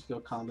guess I can just go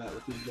combat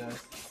with these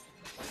guys.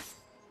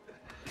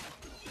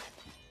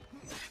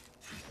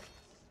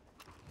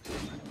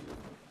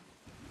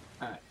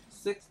 Alright,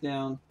 6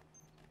 down.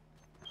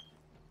 I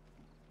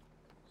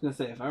was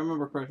gonna say, if I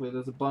remember correctly,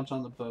 there's a bunch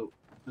on the boat,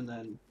 and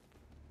then...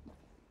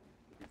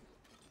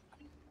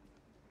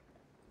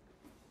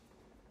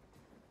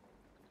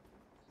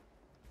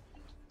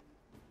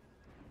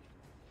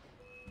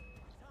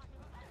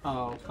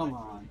 Oh, come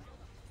on.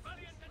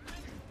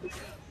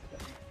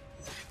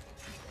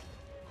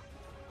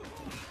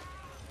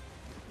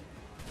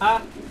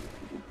 Ah!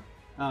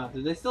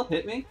 Did they still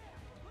hit me?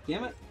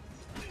 Damn it.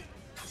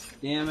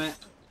 Damn it.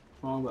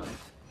 Wrong button.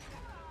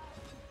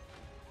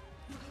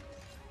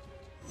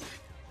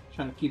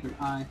 Trying to keep an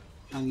eye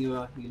on you,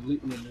 you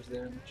loot ninjas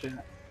there in the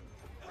chat.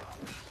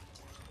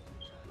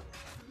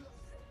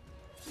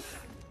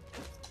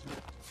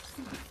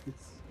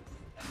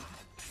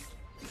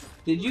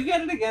 Did you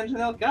get it again,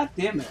 Janelle? God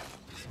damn it.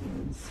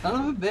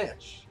 Son of a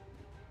bitch.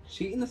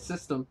 Cheating the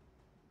system.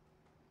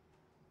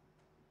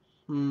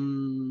 I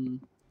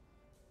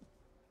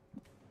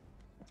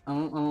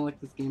don't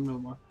like this game no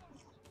more.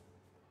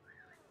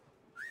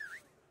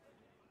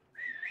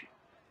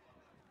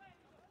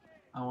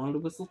 I wanted to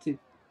whistle too.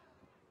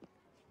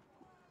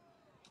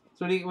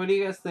 So what do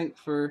you guys think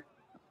for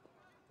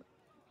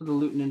the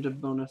Loot Ninja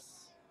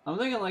bonus? I'm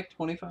thinking like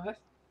 25.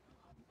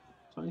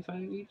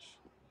 25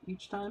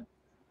 each time.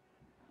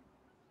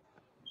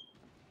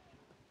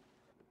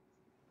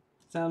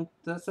 Does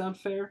that sound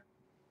fair?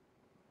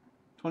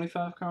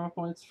 25 karma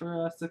points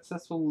for a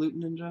successful Loot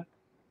Ninja.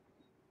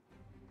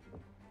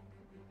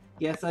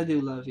 Yes, I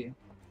do love you.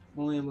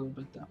 Only a little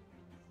bit though.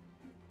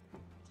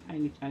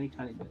 Tiny, tiny,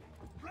 tiny bit.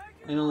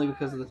 And only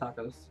because of the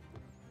tacos.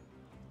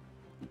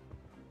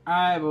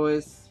 Alright,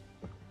 boys.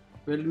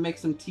 Ready to make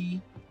some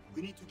tea?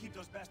 We need to keep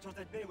those bastards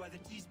at bay while the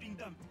tea is being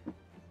dumped.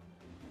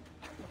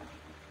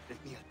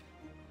 Let me help.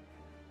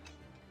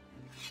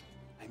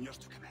 I'm yours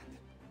to command.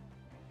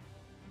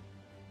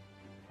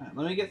 Alright,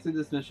 let me get through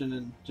this mission,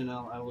 and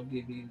Janelle, I will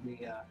give you the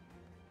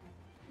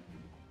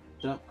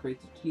dump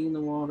crates of tea in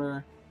the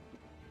water.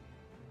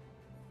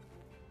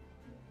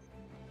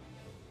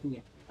 Yeah.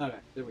 Okay,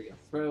 there we go.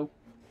 Throw.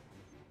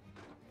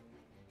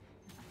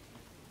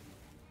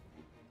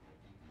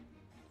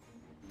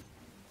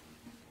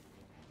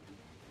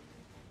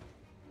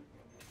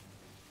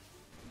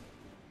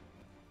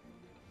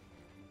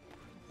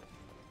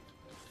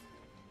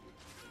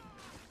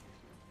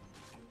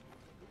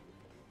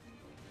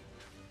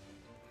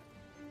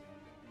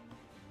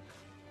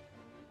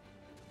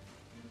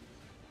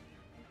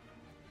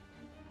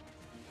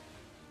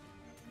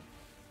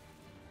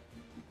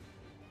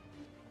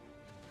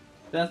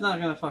 That's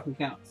not gonna fucking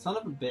count. Son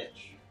of a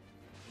bitch.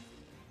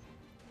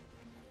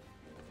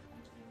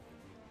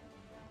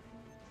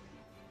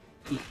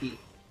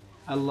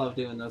 I love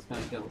doing those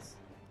kind of kills.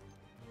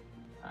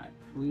 Alright,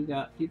 we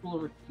got people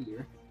over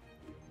here.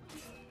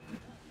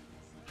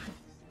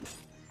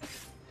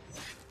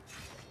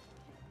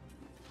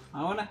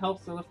 I want to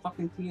help throw the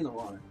fucking tea in the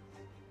water.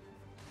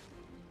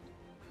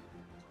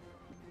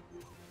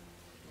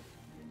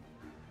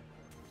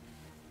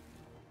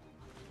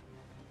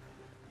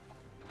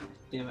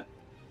 Damn it.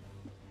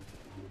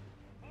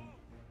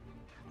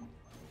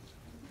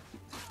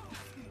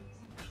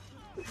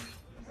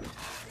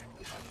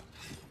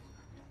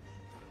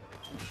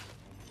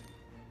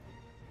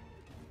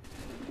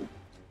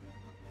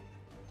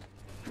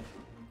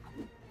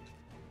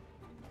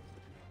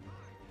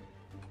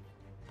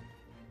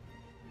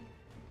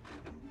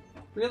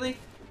 Really?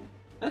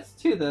 That's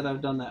two that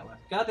I've done that with.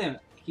 God damn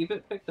it. Keep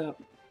it picked up.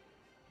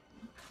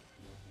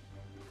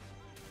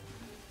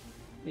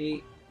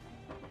 8,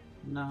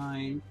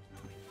 9,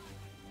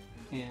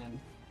 and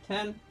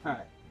 10.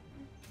 Alright.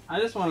 I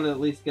just wanted to at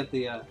least get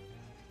the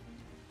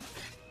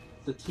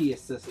T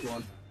assist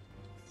one.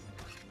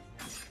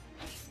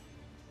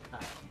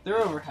 Alright. They're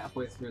over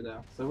halfway through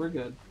though, so we're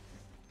good.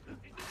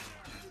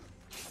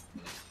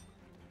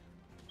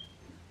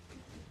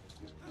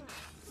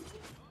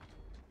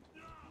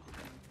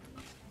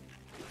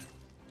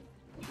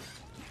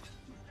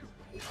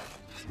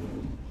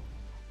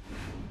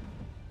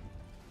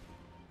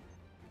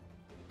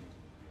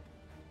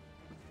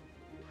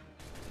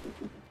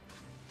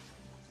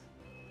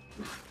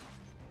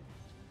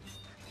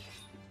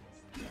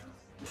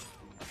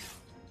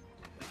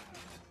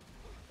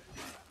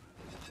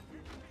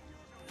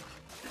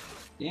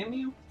 Damn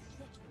you.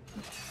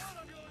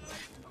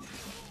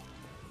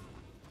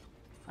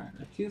 Alright,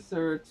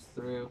 2/3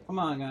 through. Come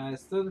on,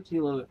 guys. Throw the tea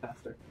a little bit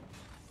faster.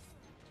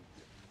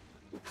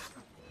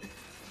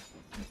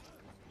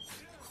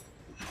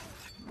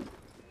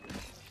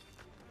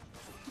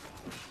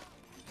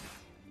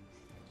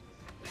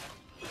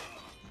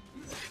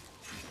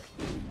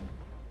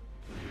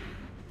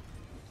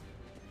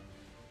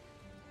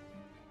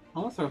 I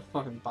almost throw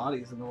fucking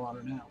bodies in the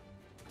water now.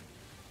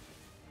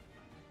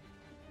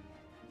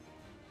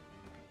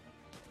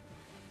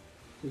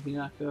 Did he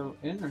not go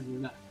in, or did he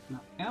not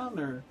count,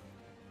 or...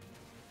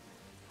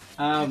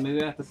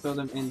 maybe I have to throw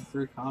them in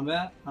through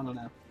combat? I don't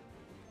know.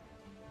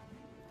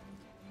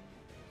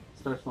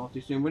 Start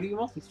multi-stream. What are you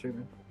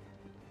multi-streaming?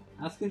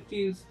 I was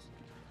confused.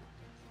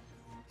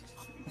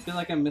 I feel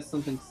like I missed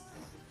something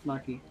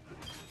snarky.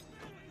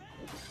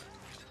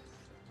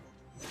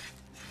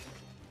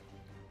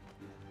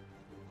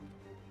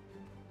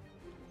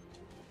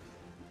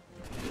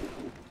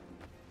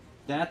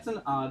 That's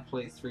an odd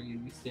place for you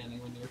to be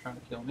standing when you're trying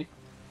to kill me.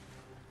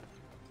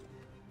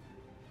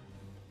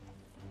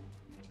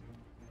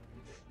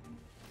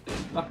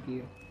 Fuck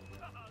you.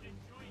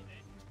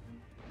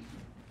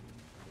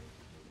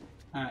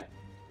 Alright.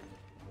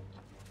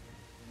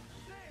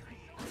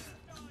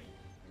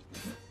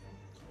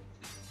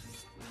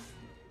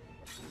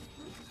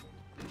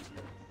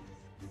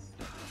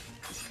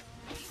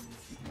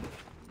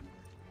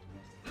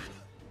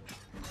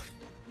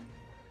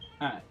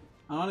 Alright.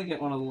 I want to get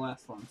one of the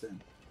last ones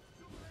in.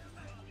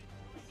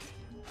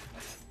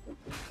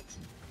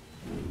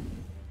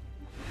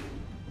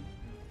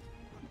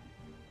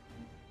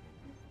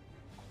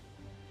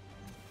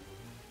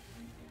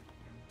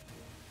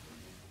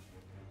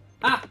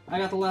 Ah! I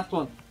got the last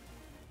one.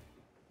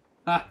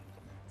 Ah!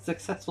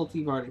 Successful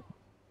tea party.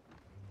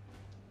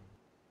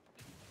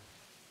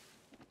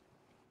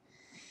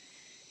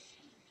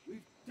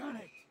 We've done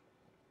it!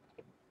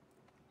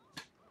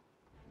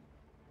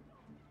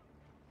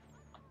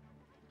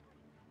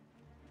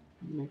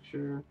 Make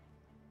sure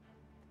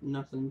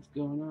nothing's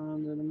going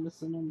on that I'm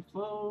missing on the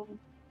phone.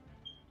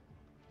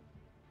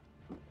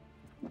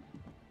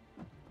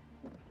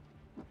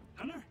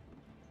 Hunter?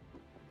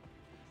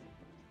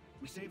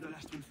 We saved the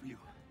last one for you.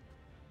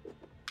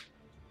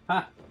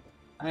 Ha!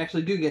 I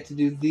actually do get to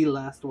do the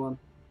last one.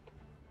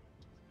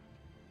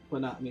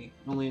 But not me.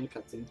 Only in a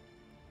cutscene.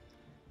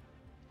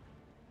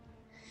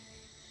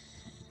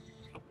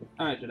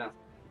 Alright, Janelle.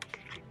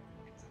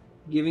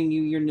 Giving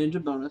you your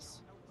ninja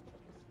bonus.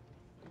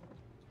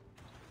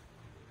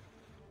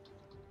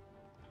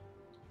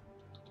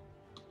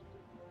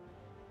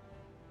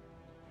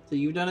 So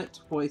you've done it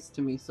twice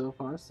to me so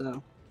far,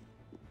 so...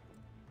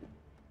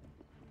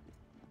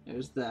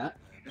 There's that.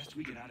 Best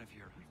we get out of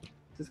here.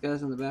 This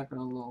guy's in the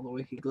background all the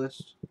way he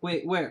glitched.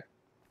 Wait, where?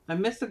 I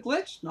missed a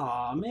glitch?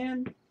 Aw,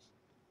 man.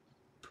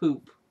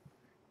 Poop.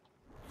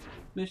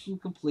 Mission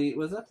complete.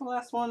 Was that the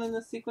last one in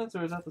this sequence,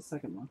 or is that the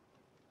second one?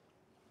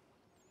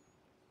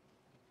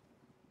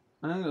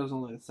 I think it was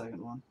only the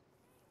second one.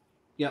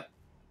 Yep.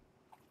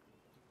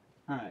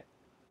 Alright.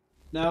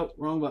 No,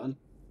 wrong button.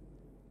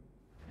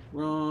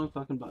 Wrong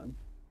fucking button.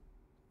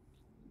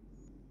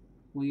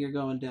 We are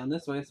going down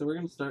this way, so we're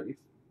going to start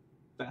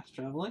fast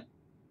traveling.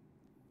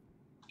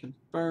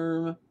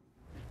 Confirm.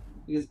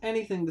 Because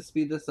anything to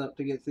speed this up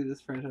to get through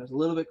this franchise a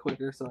little bit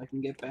quicker so I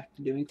can get back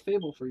to doing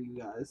Fable for you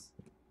guys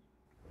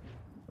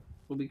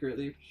will be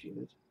greatly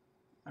appreciated.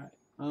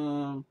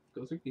 Alright,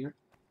 go through here.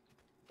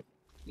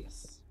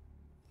 Yes.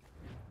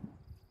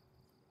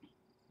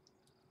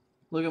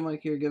 Look at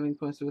Mike here giving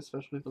points to a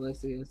special people. I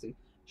see, I see.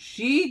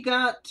 She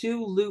got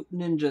 2 loot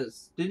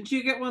ninjas. Didn't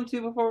you get one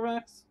too before,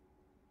 Max?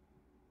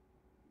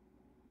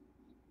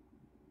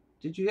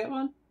 Did you get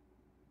one?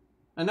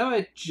 I know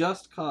I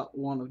just caught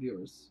one of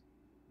yours.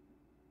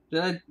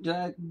 Did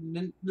I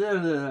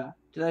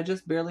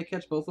just barely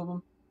catch both of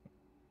them?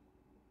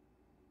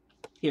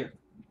 Here.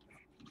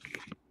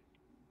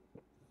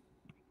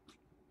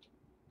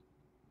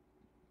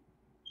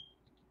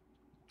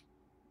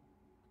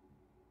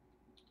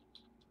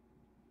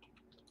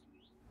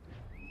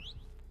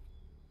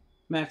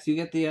 Max, you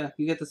get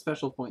the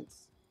special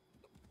points.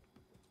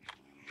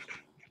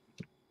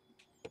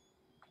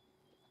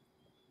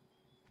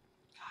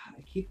 God,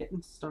 I keep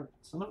hitting start.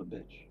 Son of a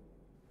bitch.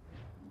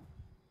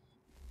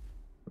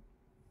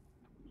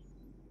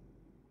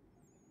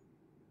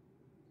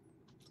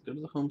 Let's go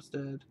to the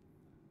homestead.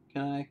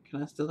 Can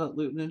I steal that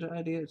loot ninja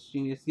idea? It's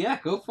genius. Yeah,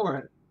 go for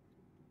it.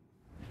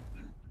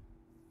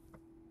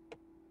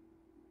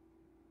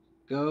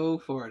 Go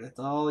for it. It's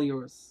all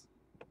yours.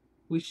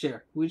 We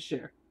share. We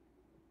share.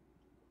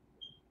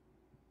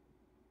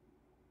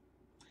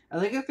 I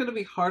think it's going to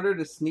be harder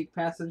to sneak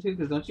past it too,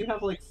 because don't you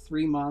have like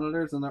 3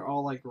 monitors and they're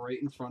all like right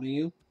in front of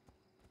you?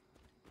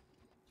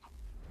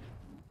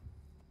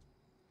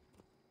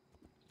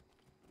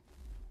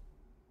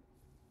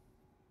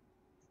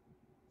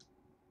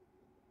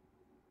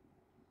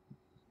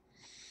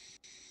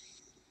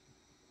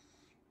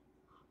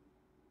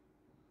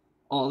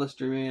 All the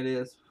streaming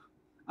ideas.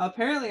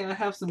 Apparently I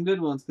have some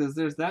good ones, because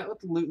there's that with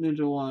the Loot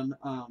Ninja one.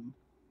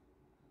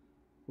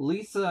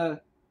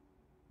 Lisa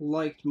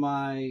liked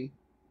my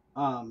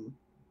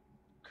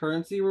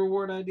currency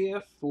reward idea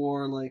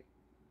for like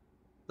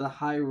the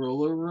high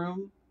roller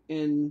room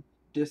in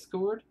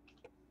Discord.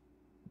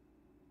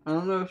 I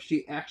don't know if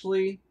she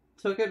actually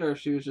took it or if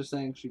she was just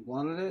saying she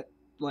wanted it.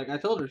 Like, I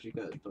told her she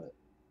could, but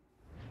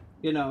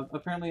you know,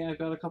 apparently I've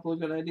got a couple of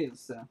good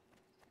ideas, so.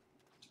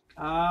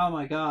 Oh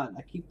my god,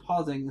 I keep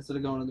pausing instead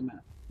of going to the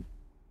map.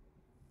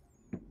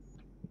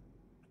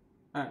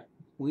 Alright,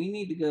 we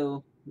need to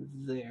go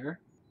there.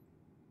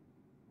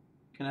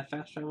 Can I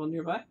fast travel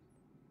nearby?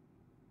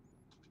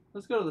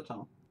 Let's go to the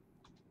tunnel.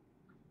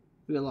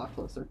 Be a lot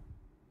closer.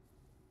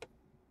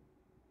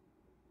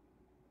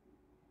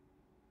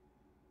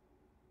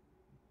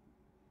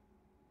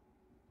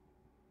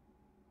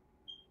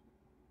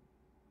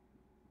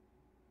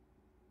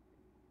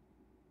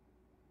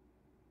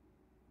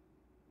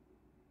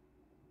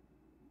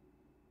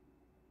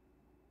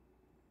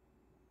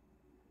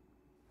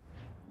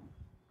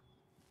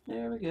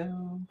 There we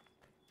go.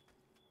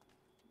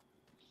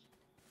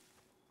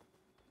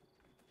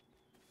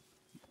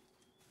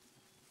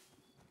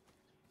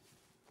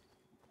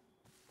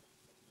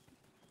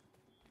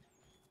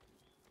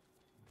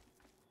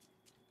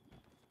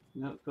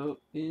 Nope, go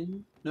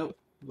in. Nope,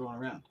 I'm going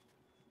around.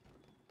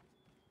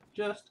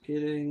 Just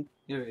kidding.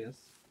 Here he is.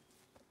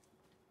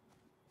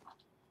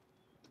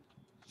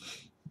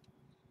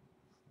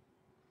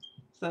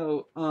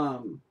 So,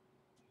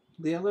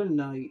 the other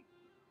night,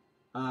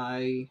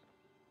 I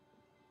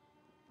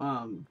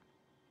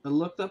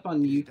looked up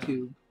on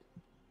YouTube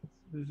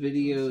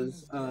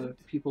videos of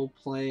people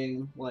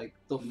playing like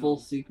the full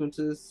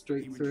sequences He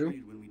straight through.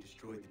 retreated when we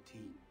destroyed the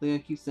team. Leon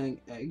keeps saying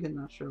egg, and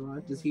not sure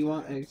why. Does he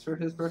want eggs for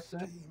his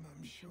birthday?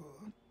 I'm sure.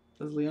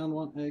 Does Leon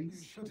want You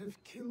eggs? should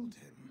have killed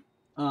him.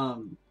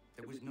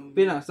 There was no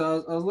But yeah,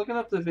 so I was looking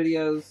up the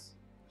videos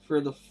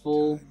for the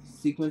full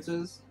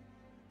sequences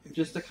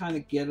just to kind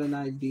of get an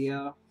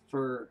idea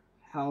for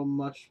how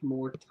much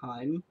more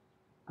time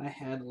I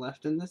had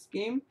left in this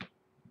game.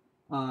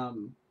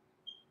 And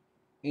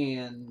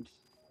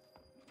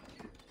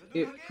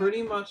it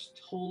pretty much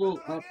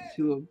totaled up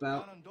to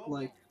about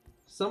like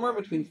somewhere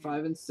between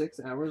 5 and 6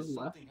 hours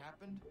left.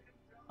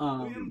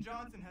 William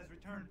Johnson has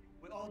returned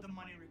with all the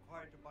money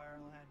required to buy our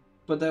land.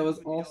 But that was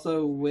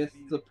also with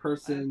the I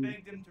person,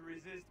 begged him to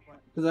resist,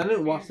 but because I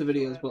didn't watch the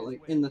videos, but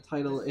like in the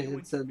title it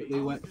had said that they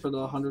went for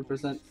the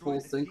 100% full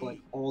sync, like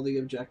all the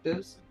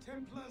objectives. The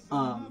Templars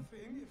are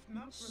nothing if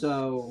not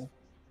So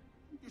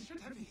you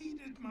should have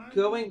heeded my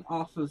going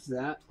off of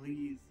that,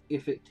 Please.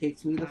 if it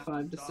takes me the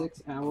 5 to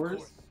 6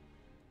 hours,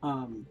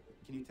 Can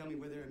you tell me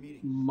where they're meeting?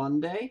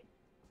 Monday,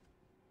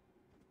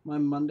 my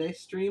Monday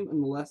stream,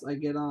 unless I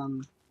get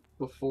on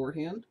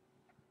beforehand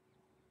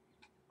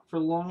for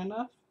long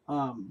enough,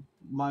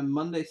 my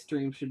Monday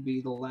stream should be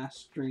the last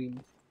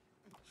stream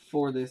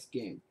for this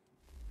game,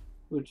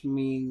 which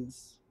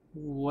means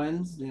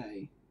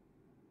Wednesday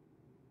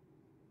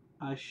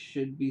I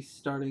should be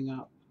starting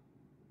up,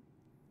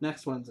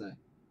 next Wednesday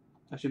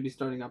I should be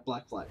starting up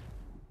Black Flag.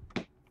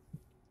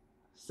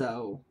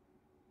 So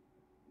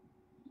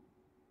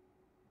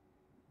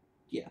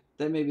yeah,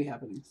 that may be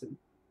happening soon.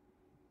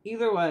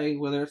 Either way,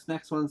 whether it's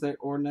next Wednesday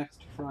or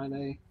next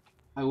Friday,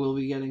 I will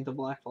be getting to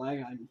Black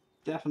Flag. I'm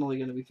definitely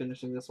going to be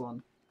finishing this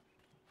one.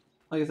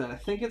 Like I said, I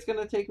think it's going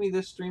to take me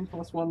this stream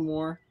plus one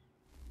more.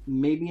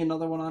 Maybe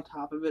another one on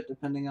top of it,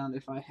 depending on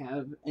if I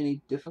have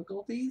any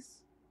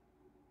difficulties.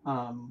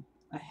 I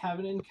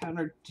haven't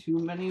encountered too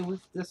many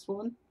with this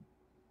one.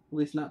 At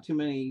least not too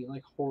many,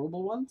 like,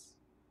 horrible ones.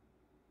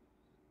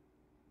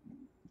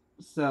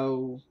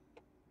 So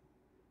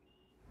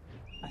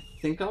I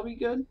think I'll be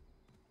good.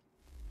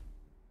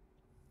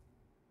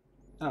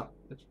 Oh,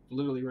 it's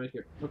literally right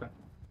here. Okay.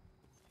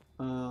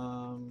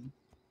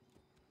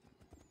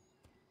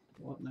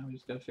 Well, now we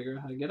just gotta figure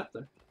out how to get up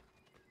there.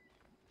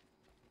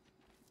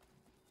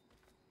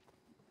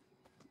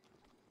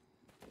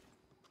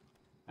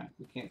 Alright,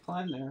 we can't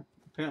climb there.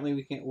 Apparently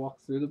we can't walk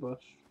through the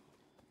bush.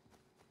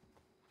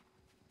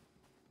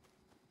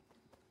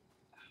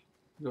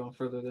 We're going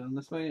further down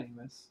this way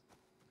anyways.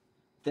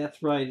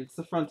 That's right, it's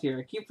the frontier.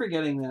 I keep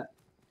forgetting that.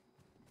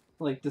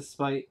 Like,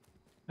 despite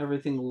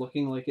everything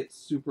looking like it's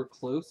super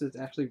close, it's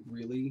actually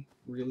really,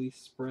 really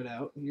spread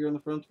out here on the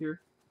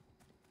frontier.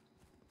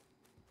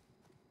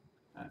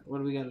 Alright, what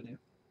do we gotta do?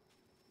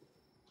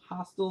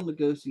 Hostile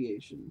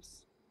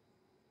negotiations.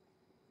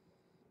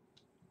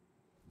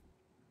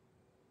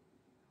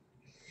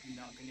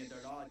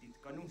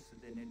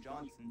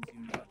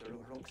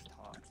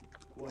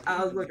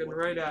 I was looking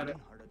right at it.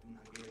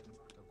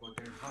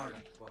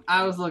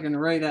 I was looking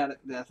right at it.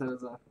 That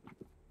was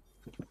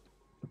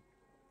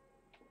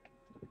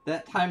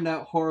that timed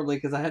out horribly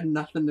because I had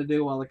nothing to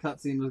do while the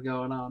cutscene was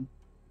going on.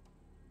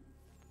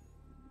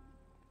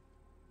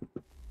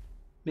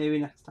 Maybe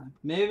next time.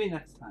 Maybe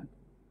next time.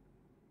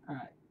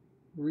 Alright.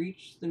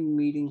 Reach the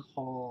meeting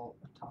hall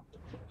atop the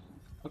cliff.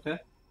 Okay.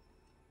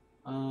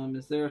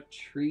 Is there a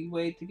tree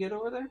way to get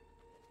over there?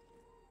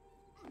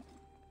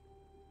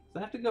 So I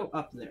have to go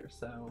up there,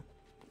 so...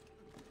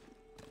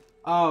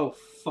 Oh,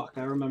 fuck.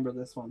 I remember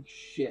this one.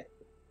 Shit.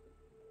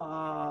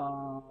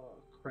 Oh,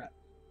 crap.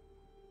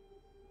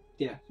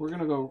 Yeah, we're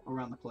gonna go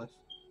around the cliff.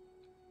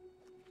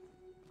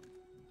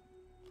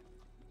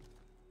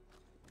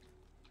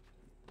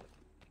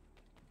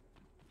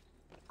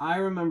 I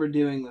remember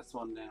doing this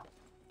one now.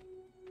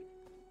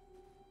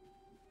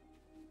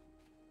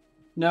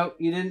 Nope,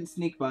 you didn't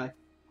sneak by.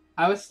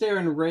 I was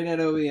staring right at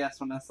OBS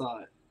when I saw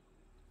it.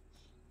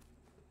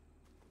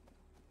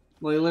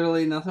 Like,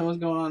 literally nothing was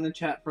going on in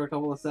chat for a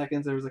couple of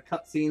seconds. There was a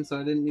cutscene, so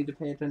I didn't need to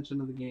pay attention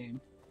to the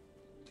game.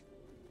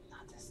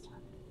 Not this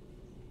time.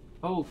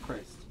 Oh,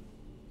 Christ.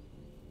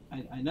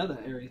 I know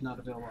that area's not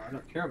available. I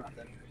don't care about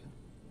that area.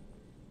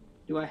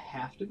 Do I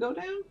have to go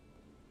down?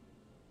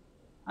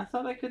 I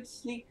thought I could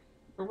sneak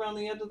around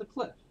the edge of the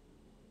cliff.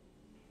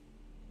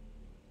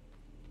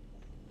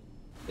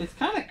 It's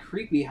kind of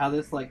creepy how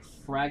this, like,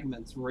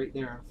 fragments right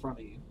there in front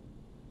of you.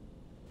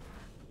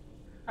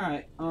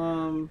 Alright,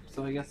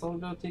 so I guess I'll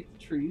go take the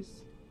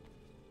trees.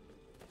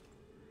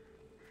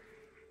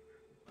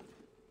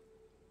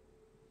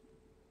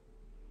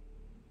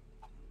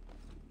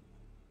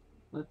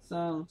 Let's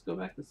go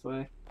back this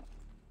way.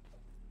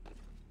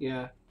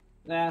 Yeah,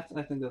 I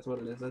think that's what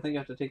it is. I think I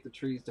have to take the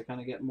trees to kind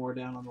of get more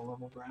down on the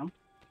level ground.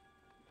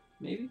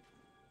 Maybe?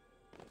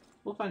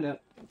 We'll find out.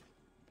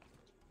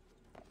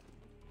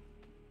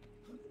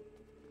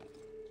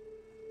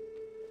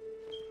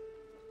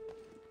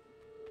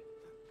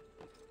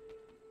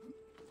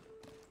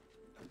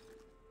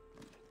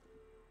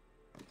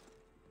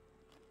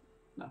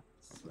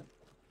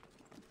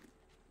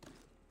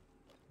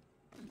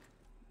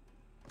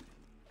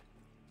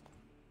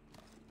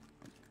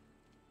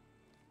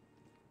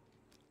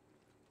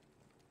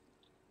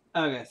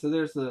 Okay, so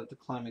there's the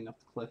climbing up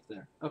the cliff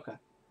there. Okay.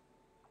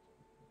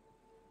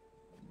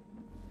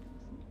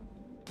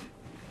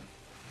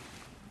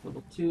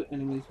 Level 2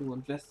 enemies will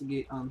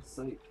investigate on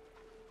site.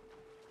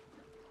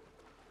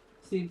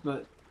 See,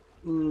 but...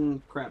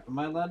 crap, am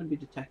I allowed to be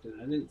detected?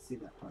 I didn't see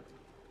that part.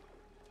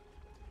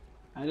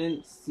 I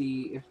didn't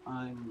see if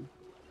I'm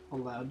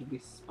allowed to be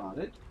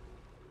spotted.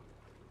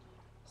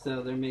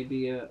 So there may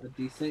be a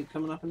descent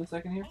coming up in a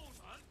second here.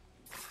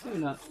 Maybe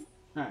not.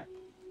 Alright.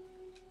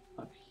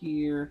 Up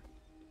here.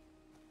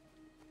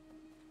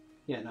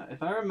 Yeah, no,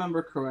 if I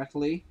remember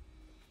correctly,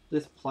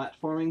 this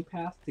platforming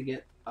path to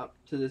get up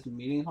to this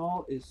meeting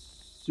hall is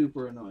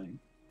super annoying.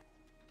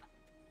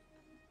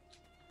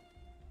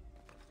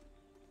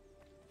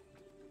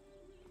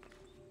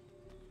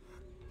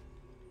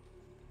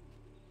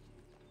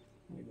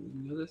 Maybe we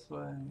can go this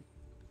way.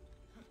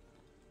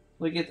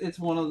 Like, it's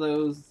one of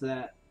those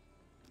that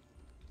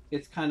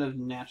it's kind of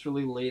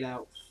naturally laid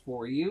out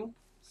for you,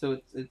 so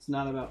it's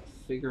not about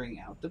figuring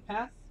out the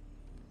path.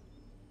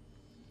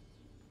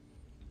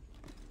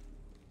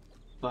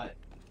 But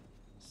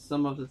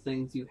some of the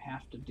things you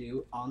have to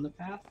do on the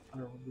path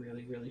are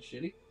really, really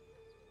shitty.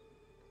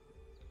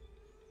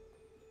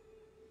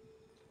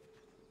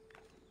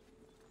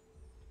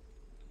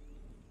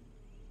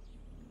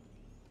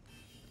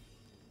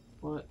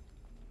 What?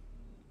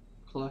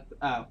 Collect...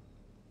 Oh.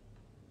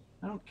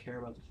 I don't care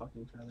about the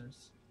fucking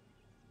feathers.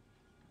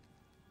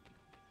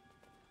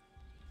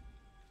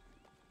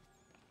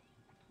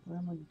 Where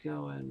am I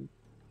going?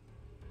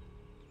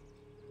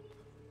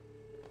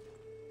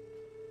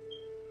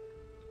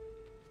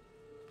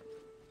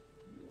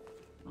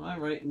 Am I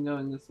right in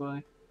going this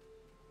way?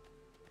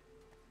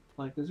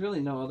 Like, there's really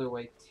no other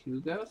way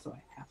to go, so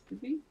I have to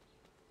be?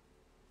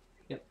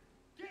 Yep.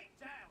 Get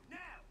down now!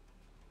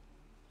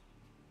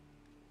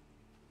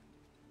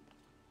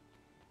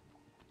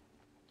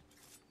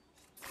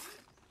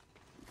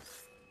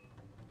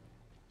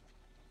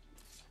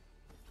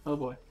 Oh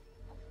boy.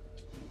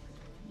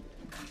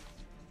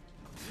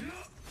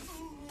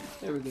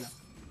 There we go.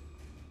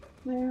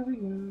 There we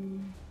go.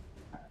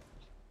 Alright.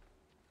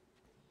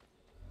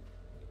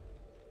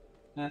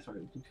 That's right,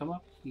 we can come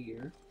up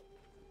here.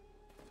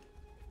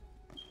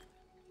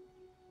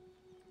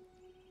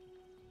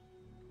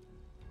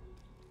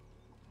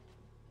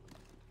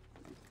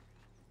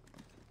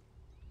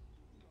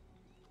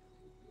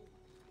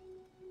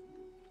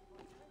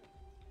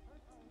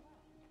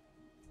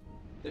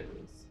 There it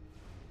is.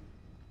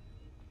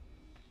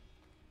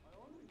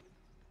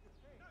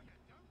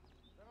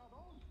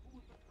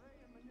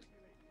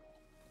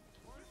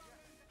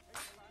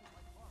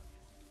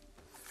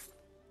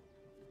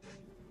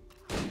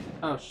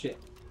 Oh shit.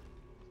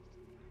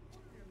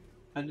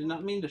 I did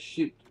not mean to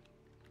shoot.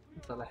 I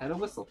thought I had a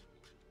whistle.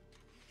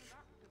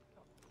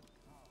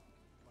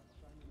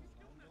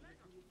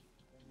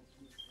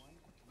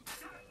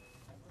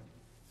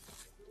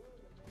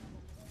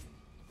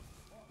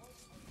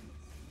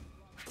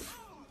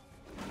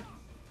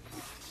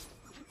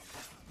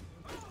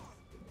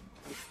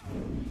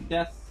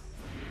 Death.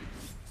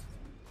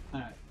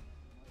 Alright.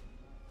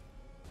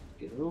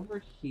 Get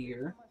over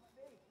here.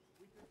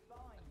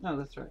 Oh,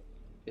 that's right.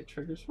 It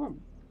triggers for me.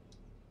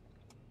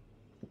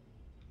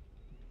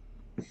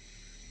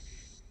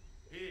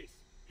 Peace,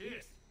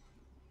 peace.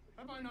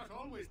 Have I not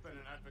always been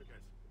an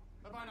advocate?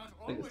 Have I not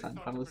I think always it's time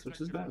sought finally to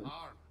switches protect you back. from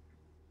harm?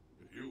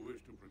 If you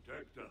wish to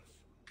protect us,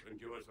 then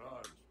give us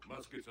arms,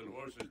 muskets, and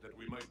horses that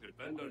we might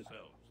defend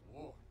ourselves.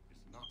 War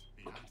is not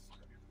the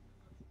answer.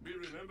 We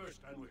remember,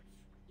 Stanwix.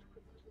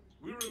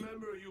 We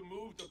remember you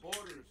moved the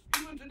borders.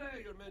 Even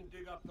today your men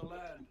dig up the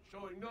land,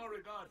 showing no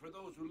regard for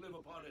those who live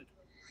upon it.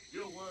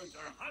 Your words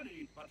are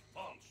honeyed but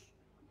false.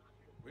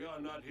 We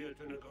are not here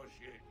to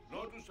negotiate,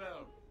 nor to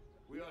sell.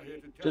 We are here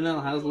to tell Janelle,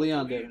 you how's what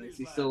Leon to leave doing? Is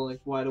these he still lands.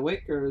 like wide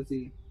awake, or is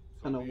he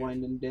So kind of be it.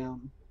 winding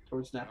down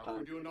towards I nap time?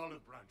 offered you an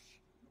olive branch,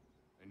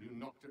 and you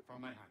knocked it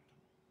from my hand.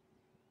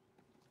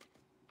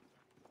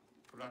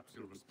 Perhaps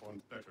you'll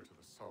respond better to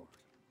the sword.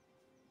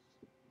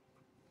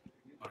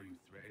 Are you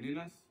threatening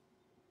us?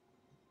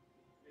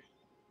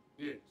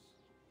 Yes.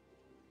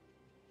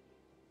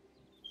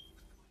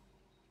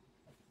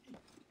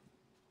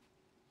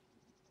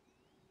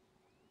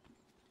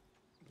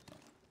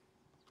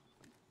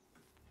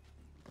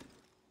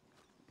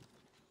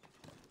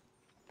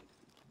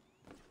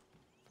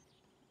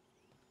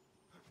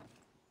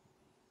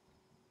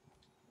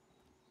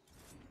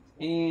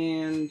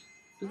 And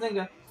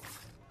Bazinga.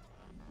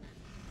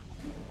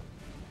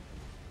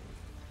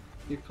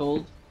 You're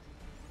cold?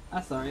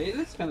 Ah, sorry, it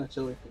is kind of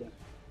chilly today.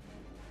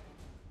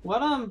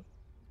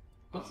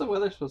 What's the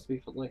weather supposed to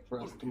be like for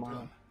us What have you tomorrow?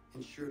 done?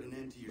 Ensured an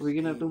end to your Are we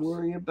gonna have to schemes.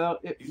 worry about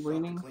it You sought to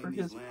raining claim for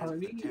these his lands for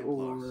party, the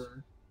Templars.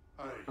 or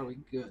Aye, are we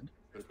good?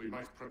 that we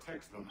might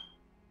protect them.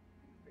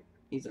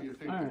 He's Do up. you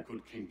think Alright. that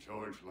good King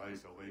George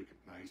lies awake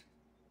at night,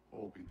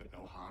 hoping that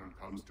no harm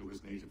comes to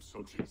his native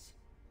subjects?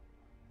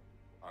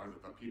 Or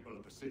that the people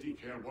of the city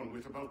care one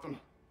whit about them?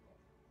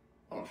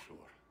 Oh, sure.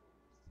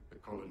 The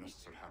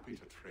colonists are happy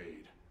to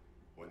trade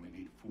when they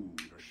need food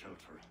or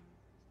shelter,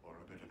 or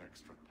a bit of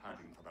extra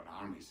padding for their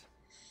armor. armies.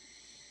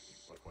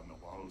 But when the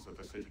walls of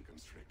the city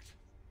constrict,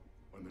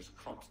 when there's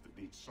crops that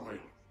need soil,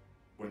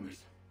 when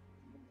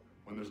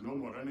there's no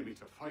more enemy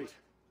to fight.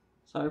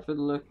 Sorry for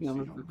the looking on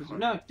the...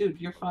 No, dude,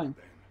 you're fine.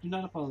 Do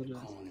not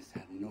apologize. Colonists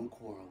have no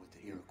quarrel with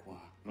the Iroquois.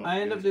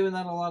 I end up doing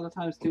that a lot of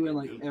times too in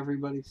like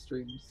everybody's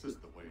streams. This is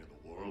the way of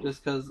the world.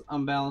 Just because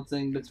I'm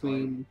balancing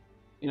between,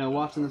 you know,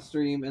 watching the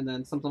stream and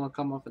then something will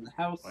come up in the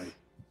house.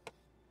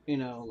 You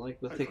know,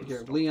 like with taking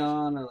care of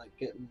Leon or like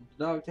getting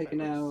the dog taken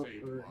out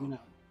or, you know,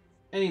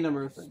 any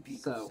number of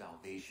things. So,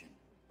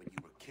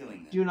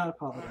 do not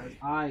apologize.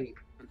 I,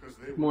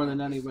 more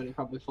than anybody,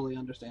 probably fully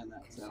understand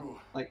that. So,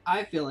 like,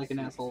 I feel like an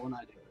asshole when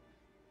I do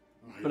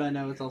it. But I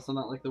know it's also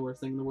not like the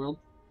worst thing in the world.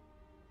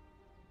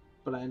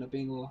 But I end up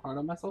being a little hard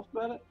on myself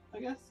about it, I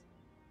guess.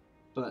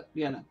 But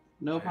yeah,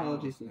 no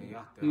apologies to you.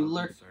 You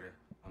lurk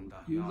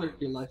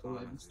your life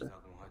away and stuff.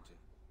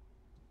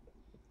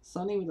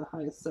 Sunny with the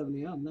highest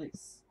 70. Oh,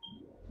 nice.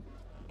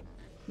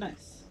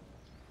 Nice.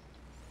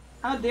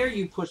 How dare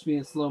you push me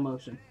in slow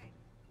motion?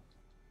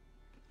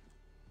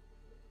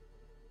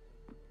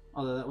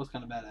 Although that was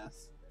kind of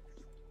badass.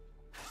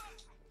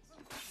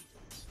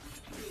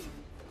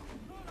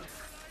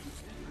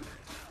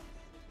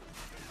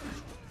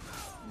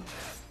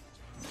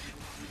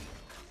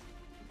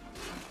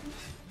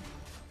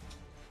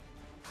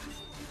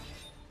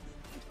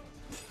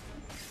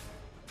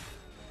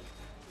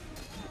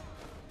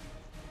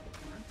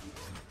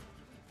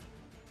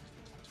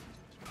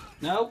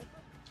 No.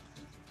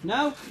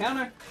 No.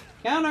 Counter.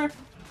 Counter.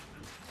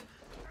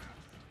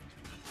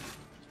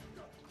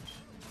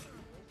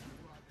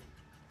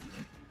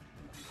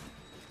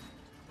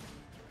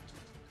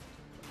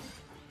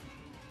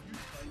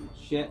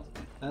 Shit.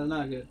 That's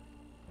not good.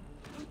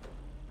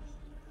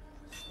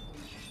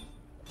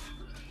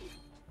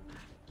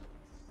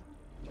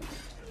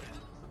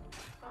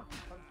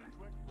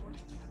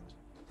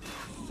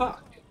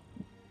 Fuck.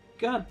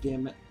 God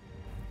damn it.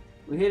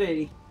 We hit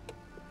 80.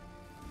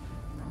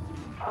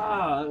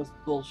 Ah, that was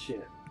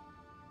bullshit.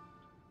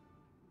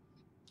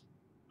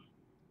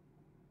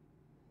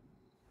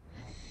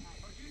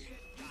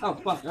 Oh,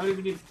 fuck. I don't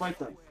even need to fight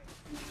them.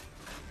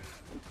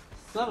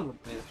 Son of a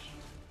bitch.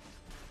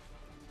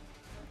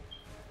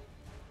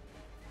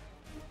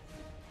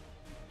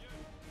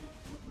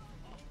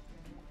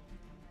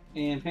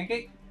 And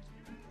pancake?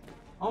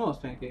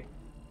 Almost pancake.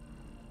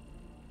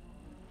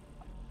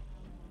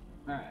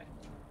 Alright.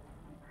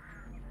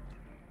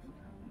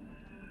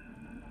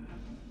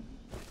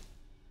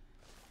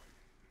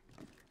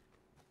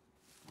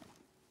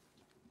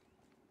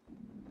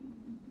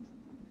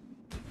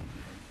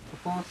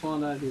 Performance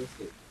one I do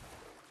escape.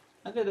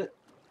 I did it.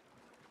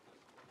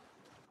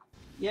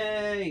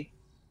 Yay!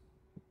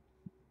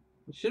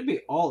 It should be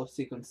all of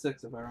sequence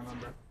 6 if I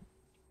remember.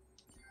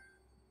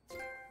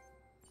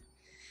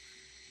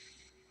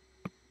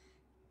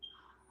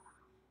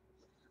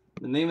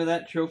 The name of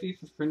that trophy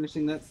for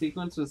finishing that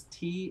sequence was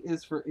T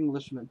is for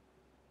Englishman.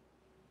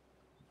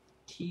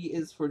 T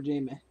is for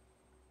Jamie.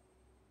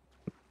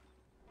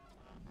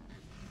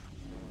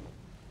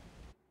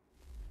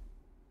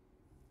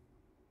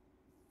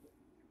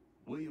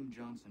 William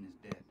Johnson is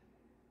dead,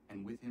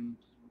 and with him,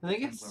 I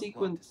think it's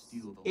sequence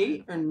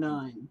 8 or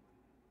 9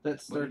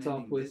 that starts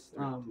off with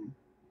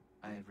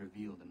I have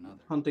revealed another.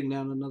 Hunting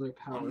down another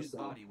power On his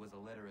cell. body was a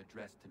letter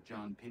addressed to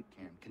John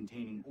Pitcairn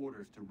containing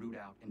orders to root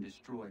out and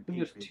destroy. I think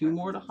there's 2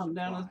 more to hunt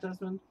down as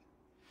Desmond.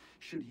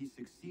 Should he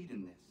succeed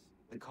in this,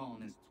 the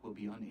colonists will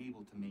be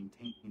unable to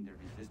maintain their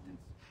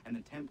resistance, and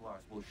the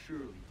Templars will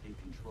surely take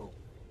control.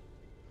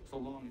 So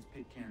long as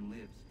Pitcairn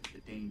lives, the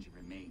danger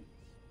remains.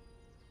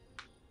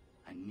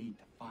 I need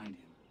to find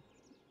him.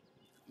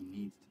 He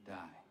needs to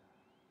die.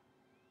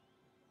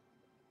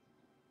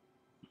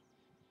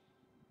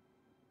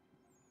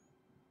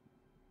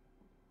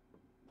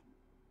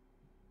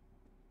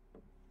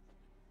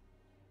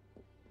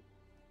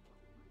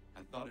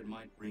 I thought it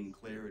might bring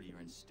clarity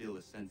or instill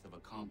a sense of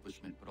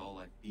accomplishment, but all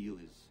I feel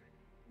is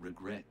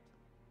regret.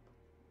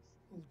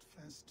 Hold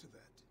fast to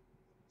that.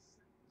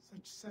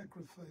 Such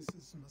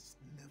sacrifices must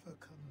never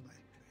come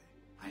lightly.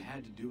 I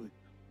had to do it.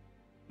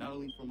 Not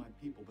only for my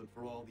people, but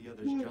for all the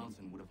others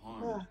Johnson would have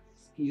harmed.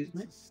 Excuse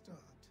me? It's a start.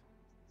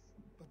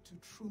 But to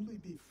truly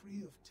be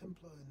free of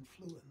Templar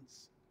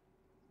influence,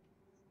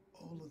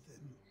 all of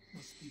them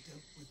must be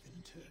dealt with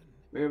in turn.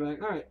 We're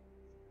back. Alright.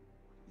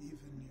 Even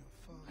your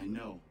father. I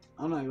know.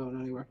 I'm not going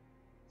anywhere.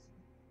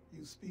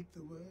 You speak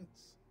the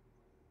words,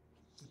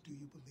 but do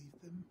you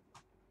believe them?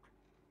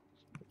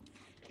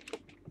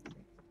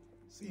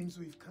 Seems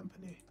we've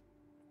company.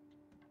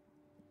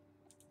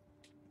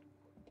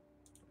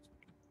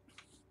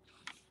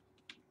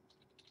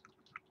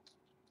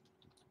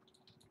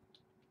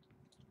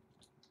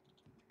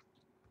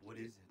 What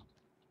is it?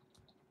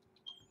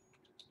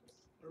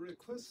 A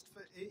request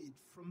for aid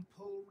from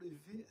Paul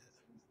Revere.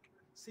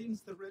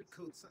 Seems the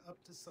Redcoats are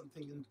up to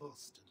something in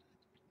Boston.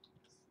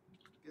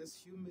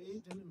 Guess you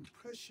made an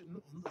impression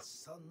on the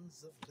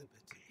Sons of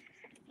Liberty.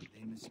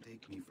 They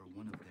mistake me for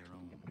one of their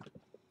own.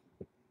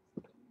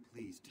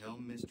 Please tell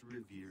Mr.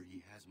 Revere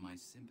he has my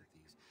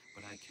sympathies,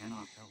 but I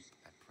cannot help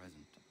at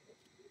present.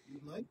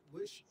 You might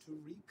wish to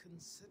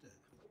reconsider.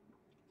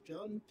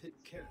 John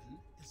Pitcairn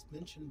is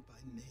mentioned by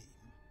name.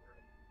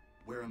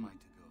 Where am I to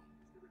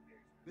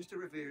go?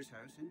 Mr. Revere's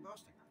house in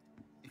Boston.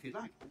 If you'd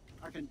like,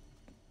 I can...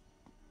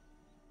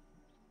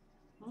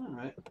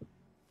 Alright.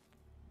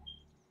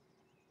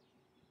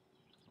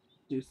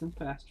 Do some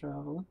fast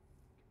traveling.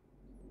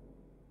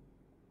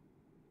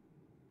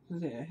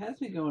 Yeah, it has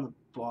me going to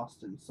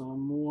Boston, so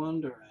I'm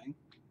wondering,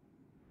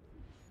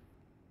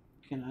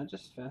 can I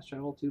just fast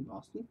travel to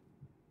Boston?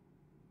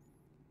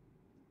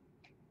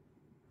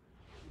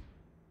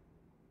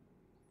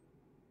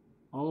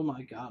 Oh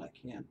my god, I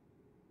can.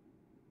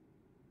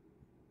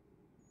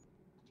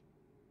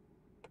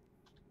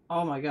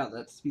 Oh my god,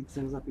 that speeds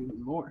things up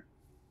even more.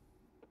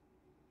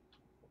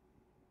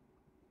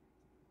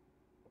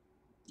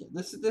 Yeah,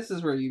 this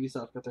is where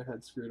Ubisoft got their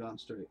head screwed on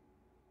straight.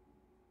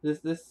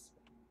 This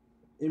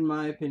in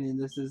my opinion,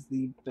 this is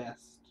the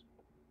best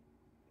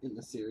in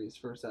the series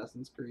for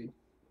Assassin's Creed.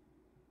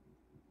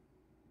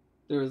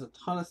 There was a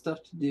ton of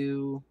stuff to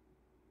do,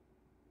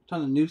 a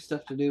ton of new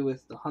stuff to do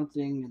with the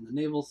hunting and the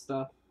naval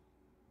stuff.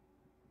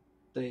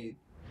 They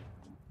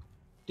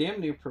damn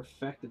near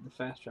perfected the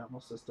fast travel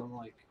system.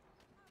 Like,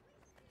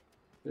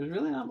 there's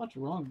really not much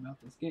wrong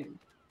about this game.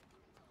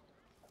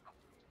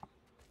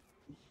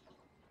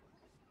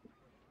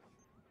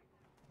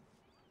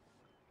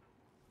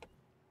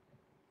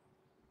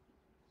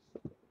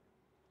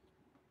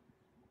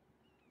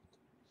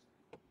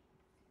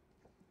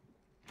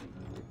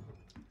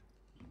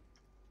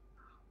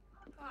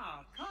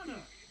 Ah,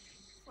 Connor!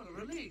 What a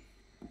relief.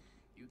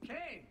 You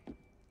came.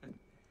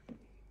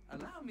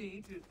 Allow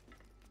me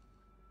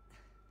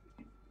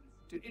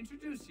to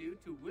introduce you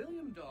to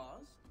William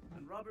Dawes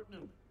and Robert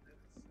Newman.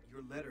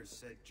 Your letter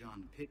said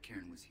John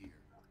Pitcairn was here.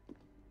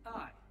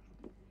 Aye.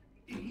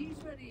 He's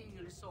readying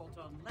an assault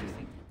on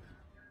Lexington,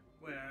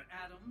 where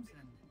Adams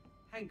and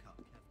Hancock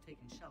have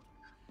taken shelter.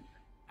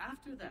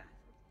 After that,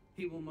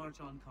 he will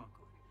march on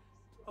Concord,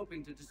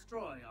 hoping to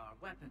destroy our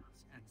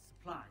weapons and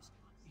supplies.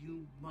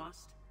 You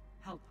must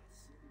help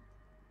us.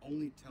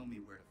 Only tell me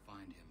where to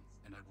find him,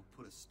 and I will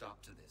put a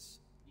stop to this.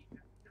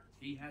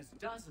 He has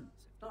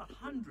dozens, if not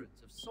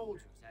hundreds, of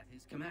soldiers at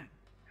his command.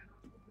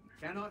 You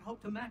cannot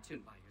hope to match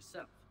him by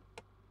yourself.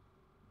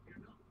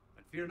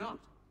 But fear not,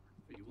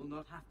 for you will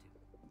not have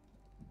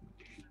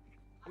to.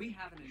 We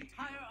have an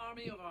entire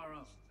army of our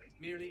own,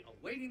 merely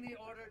awaiting the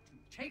order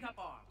to take up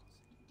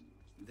arms.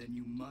 Then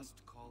you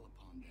must call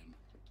upon them.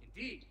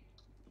 Indeed.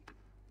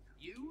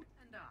 You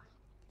and I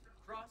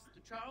cross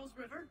the Charles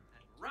River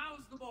and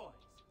rouse the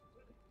boys.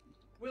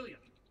 William,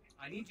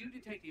 I need you to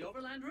take the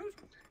overland route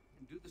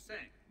and do the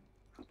same.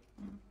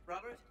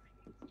 Robert,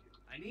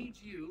 I need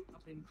you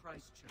up in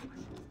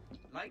Christchurch.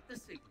 Light the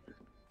signal.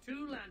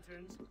 2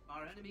 lanterns,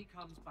 our enemy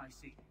comes by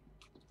sea.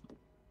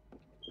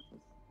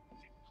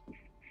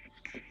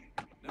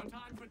 No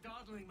time for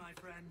dawdling, my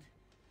friend.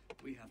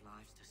 We have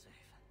lives to save.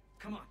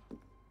 Come on.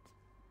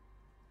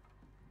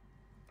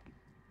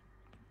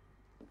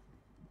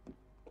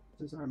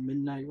 This is our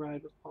midnight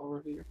ride with Paul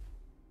Revere.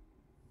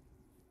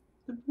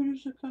 The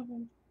British are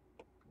coming.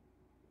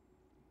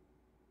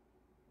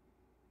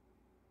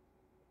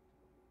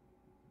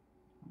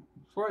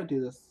 Before I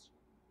do this,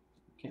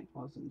 can't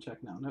pause it and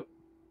check now. Nope.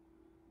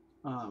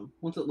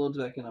 Once it loads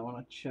back in, I want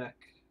to check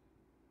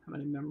how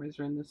many memories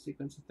are in this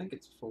sequence. I think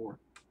it's 4.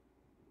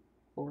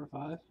 4 or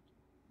 5.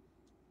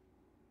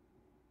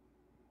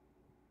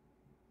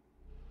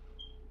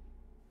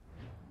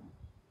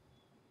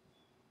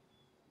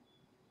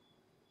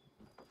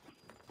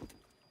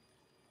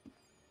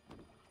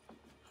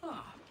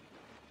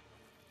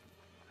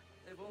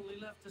 They've only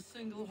left a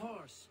single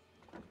horse.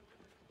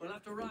 We'll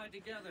have to ride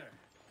together.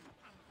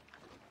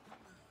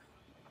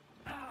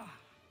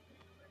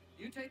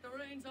 You take the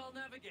reins, I'll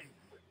navigate.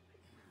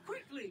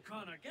 Quickly,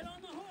 Connor, get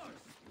on the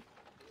horse.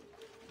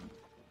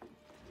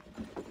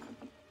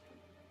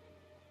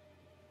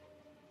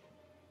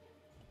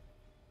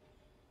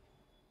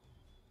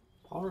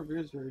 Paul Revere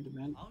is very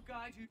demanding. I'll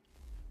guide you.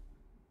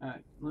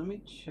 Alright, let me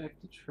check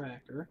the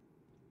tracker.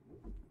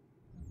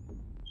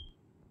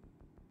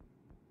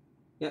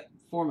 Yep,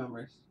 4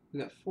 memories. We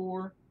got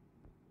 4.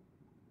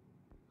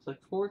 It's like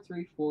 4,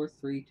 3, 4,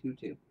 3, 2,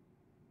 2.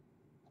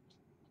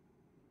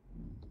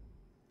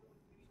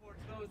 Towards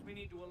those we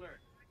need to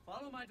alert.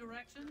 Follow my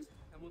directions,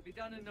 and we'll be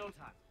done in no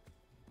time.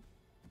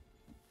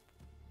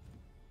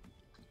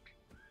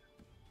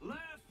 Left!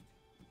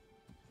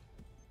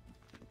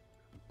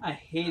 I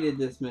hated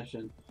this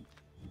mission.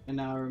 And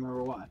now I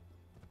remember why.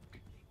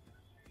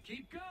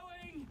 Keep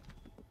going!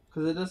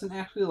 Because it doesn't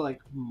actually, like,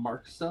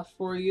 mark stuff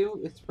for you.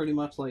 It's pretty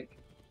much like,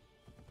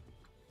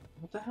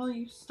 what the hell are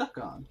you stuck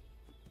on?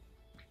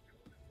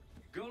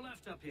 Go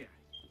left up here.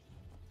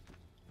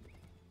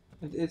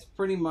 It's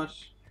pretty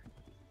much,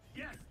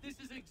 Yes, this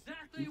is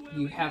exactly where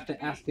you we have need to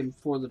be. ask him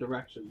for the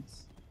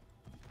directions.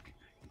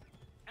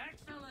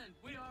 Excellent!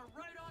 We are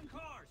right on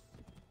course!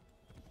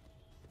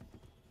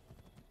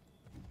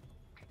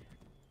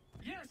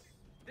 Yes!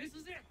 This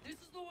is it! This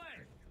is the way!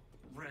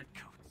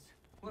 redcoats.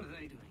 What are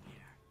they doing here?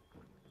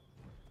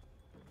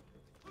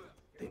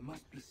 They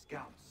must be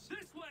scouts.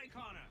 This way,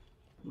 Connor!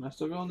 Am I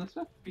still going this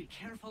way? Be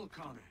careful,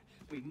 Connor.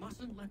 We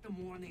mustn't let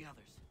them warn the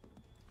others.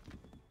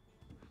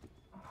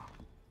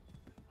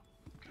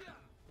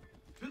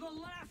 To the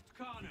left,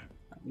 Connor!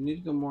 We need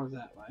to go more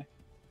that way.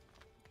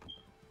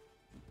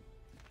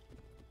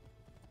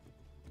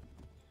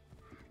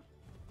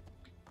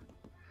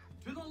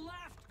 To the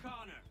left,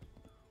 Connor!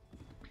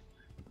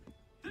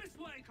 This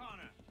way,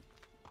 Connor!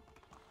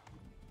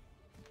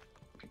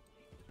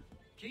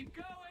 Keep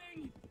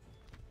going!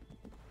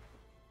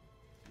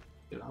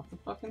 Get off the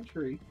fucking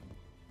tree.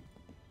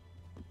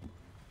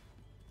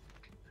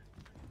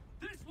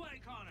 This way,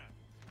 Connor!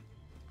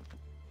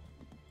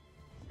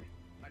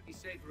 Might be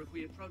safer if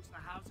we approach the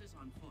houses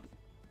on foot.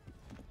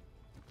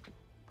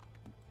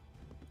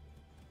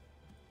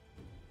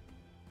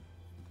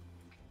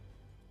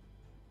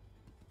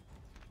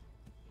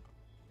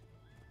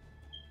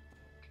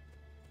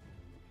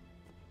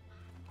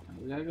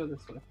 We gotta go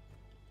this way.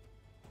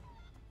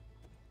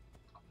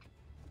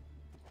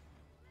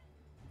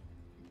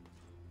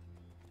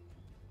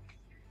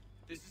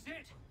 This is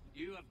it!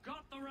 You have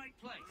got the right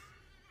place!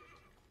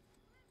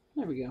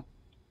 There we go.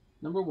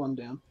 Number 1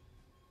 down.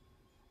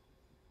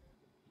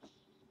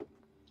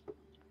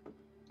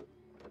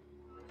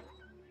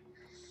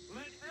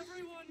 Let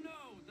everyone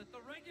know that the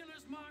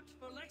regulars marched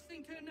for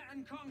Lexington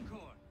and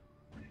Concord.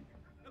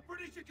 The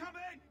British are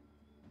coming!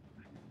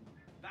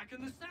 Back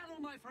in the saddle,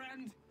 my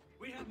friend!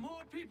 We have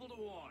more people to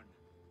warn!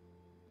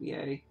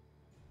 Yay.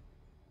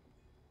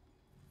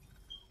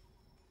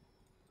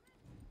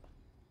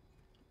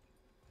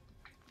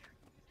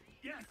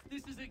 Yes,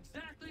 this is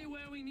exactly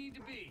where we need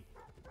to be.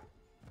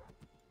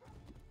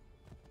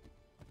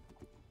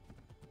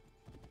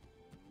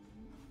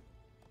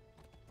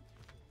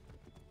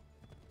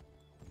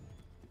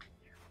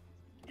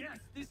 Yes,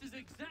 this is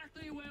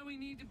exactly where we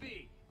need to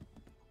be.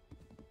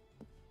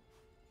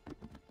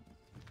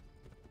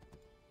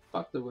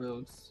 Fuck the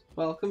roads.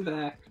 Welcome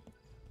back.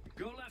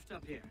 Go left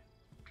up here.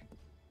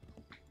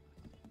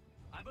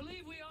 I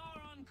believe we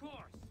are on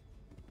course.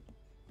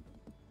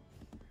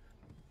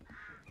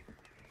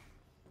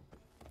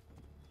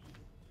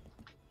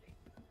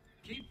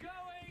 Keep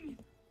going!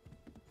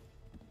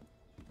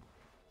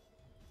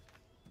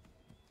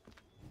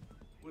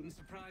 Wouldn't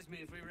surprise me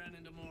if we ran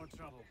into more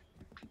trouble.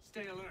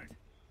 Stay alert.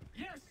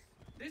 Yes!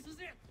 This is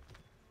it!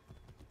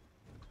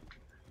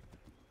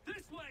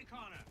 This way,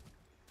 Connor!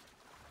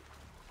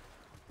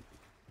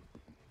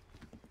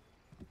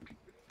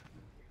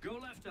 Go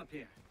left up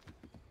here.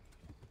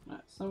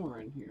 Alright,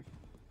 somewhere in here.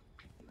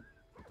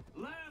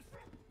 Left!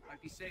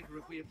 Might be safer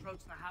if we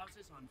approach the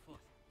houses on foot.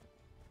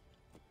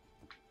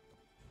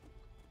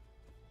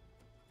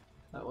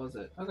 That was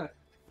it. Okay.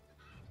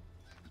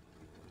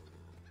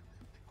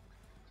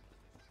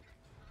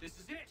 This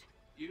is it!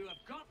 You have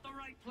got the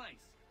right place.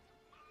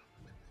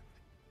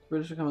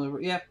 British are coming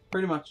over. Yeah,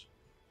 pretty much.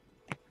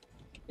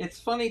 It's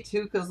funny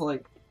too, because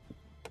like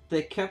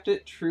they kept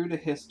it true to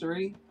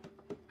history,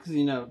 because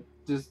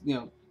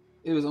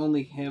it was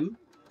only him.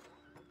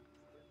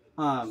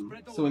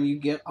 So when you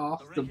get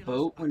off the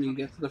boat, when you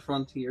get to the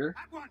frontier,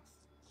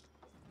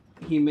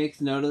 he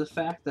makes note of the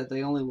fact that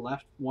they only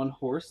left one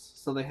horse,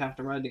 so they have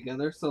to ride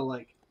together. So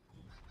like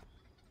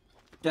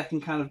that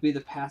can kind of be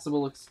the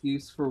passable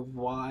excuse for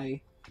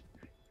why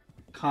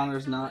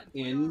Connor's not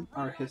in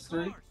our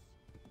history.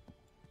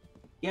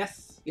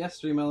 Yes,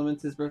 Stream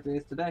Elements, his birthday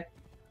is today.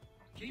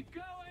 Keep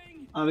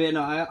going. Yeah,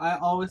 no, I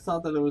always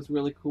thought that it was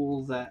really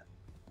cool that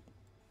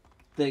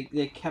they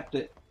kept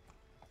it,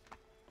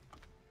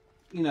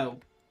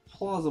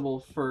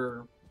 plausible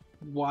for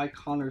why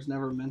Connor's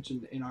never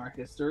mentioned in our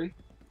history.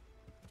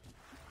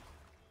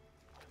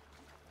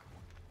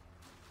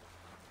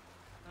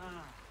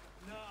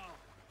 No.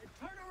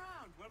 Turn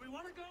around. Where we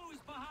want to go is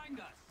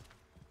behind us.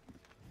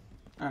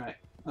 Alright.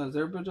 Oh, is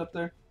there a bridge up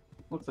there?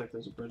 Looks like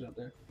there's a bridge up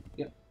there.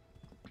 Yep.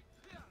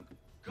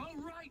 Go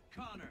right,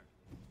 Connor.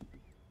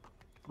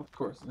 Of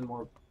course, and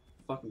more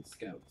fucking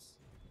scouts.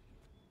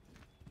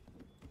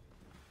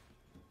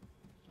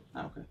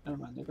 Oh, okay, never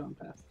mind, they're going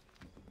past.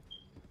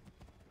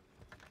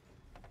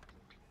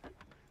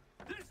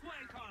 This way,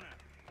 Connor.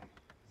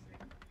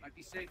 Might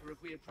be safer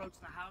if we approach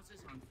the houses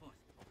on foot.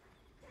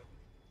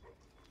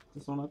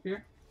 This one up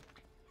here?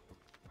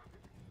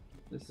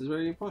 This is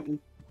where you're pointing.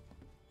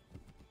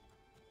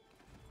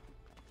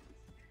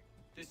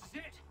 This is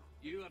it.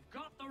 You have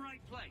got the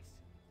right place.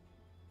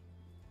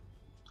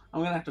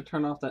 I'm gonna have to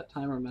turn off that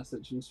timer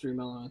message in Stream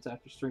Elements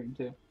after stream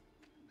too.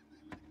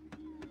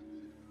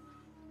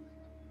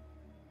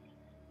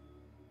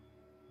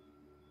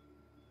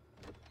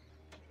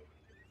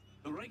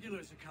 The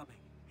regulars are coming.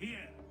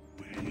 Here.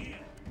 We're here.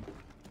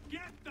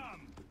 Get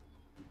them!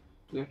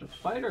 Do we have to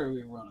fight or are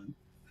we running?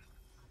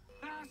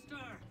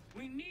 Faster!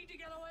 We need to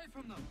get away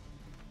from them.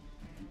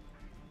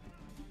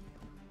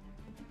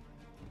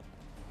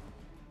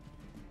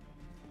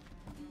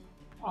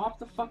 Off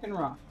the fucking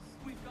rocks.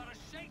 We've got to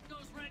shake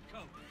those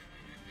redcoats.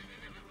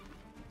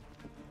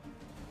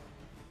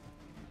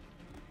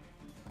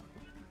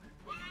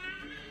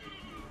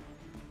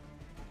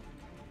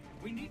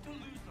 We need to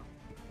lose them.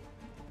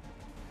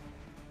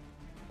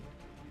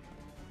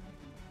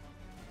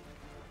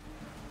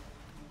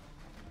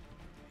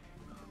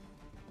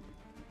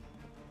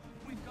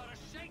 We've got to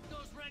shake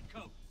those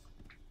redcoats.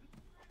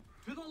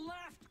 To the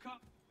left,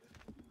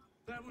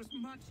 That was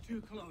much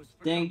too close.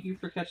 Thank you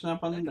for catching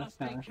up on the Let death us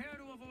take counter. care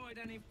to avoid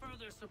any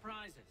further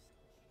surprises.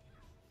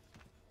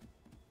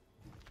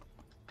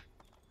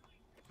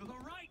 To the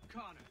right,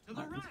 Connor. To the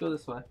Alright, right. let's go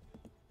this way.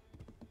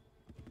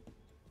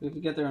 We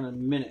can get there in a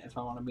minute if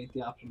I want to meet the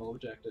optimal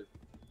objective.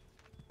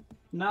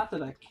 Not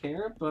that I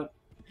care, but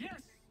Yes,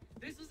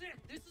 this is it.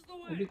 This is the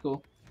way. it'd be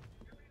cool.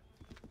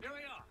 Here we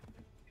are.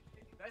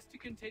 Best to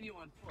continue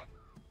on foot.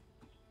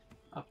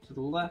 Up to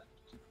the left.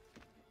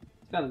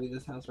 It's gotta be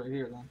this house right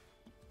here then.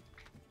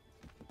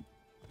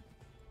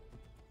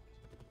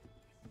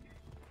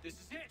 This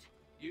is it.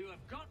 You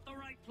have got the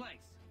right place.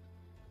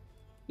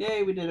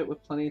 Yay, we did it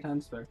with plenty of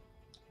time spare.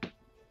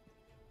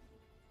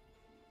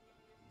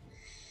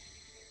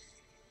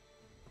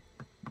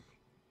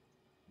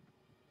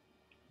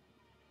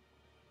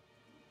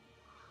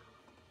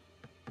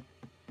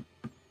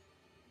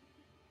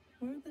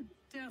 Where the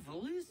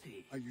devil is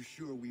he? Are you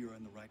sure we are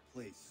in the right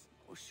place?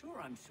 Oh,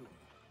 sure, I'm sure.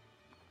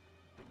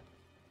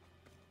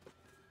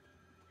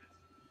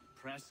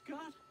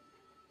 Prescott?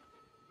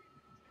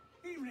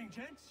 Evening,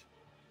 gents.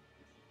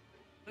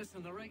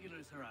 Listen, the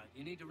regulars are out.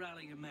 You need to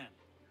rally your men.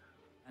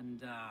 And,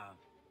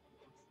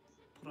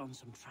 put on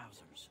some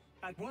trousers.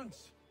 At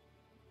once.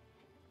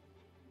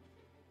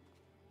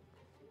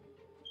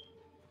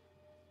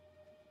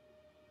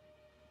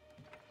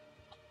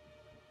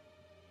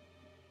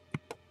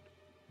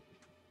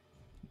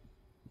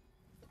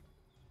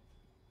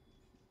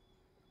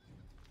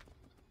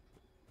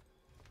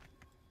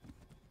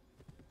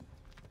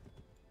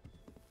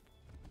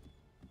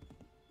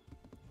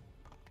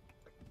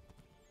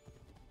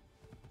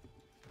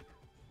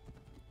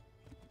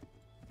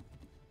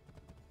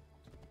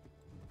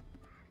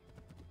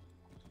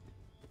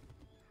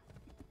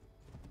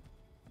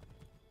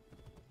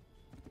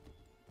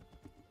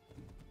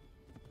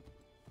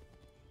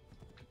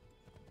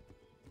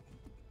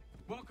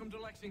 Welcome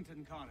to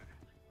Lexington, Connor.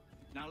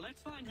 Now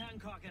let's find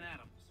Hancock and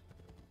Adams.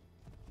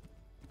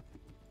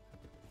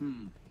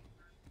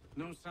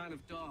 No sign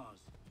of Dawes.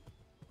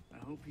 I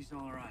hope he's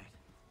all right.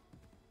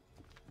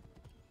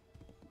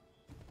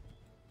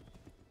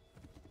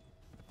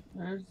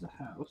 There's the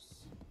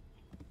house.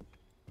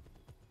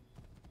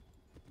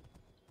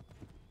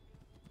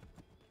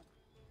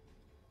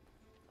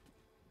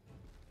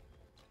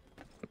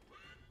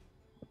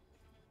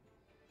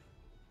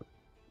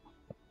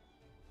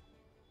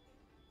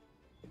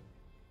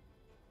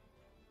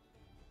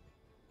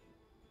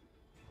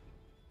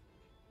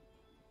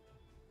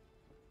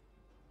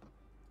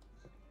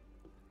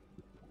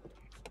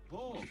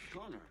 Paul,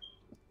 Connor.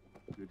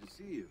 Good to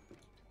see you.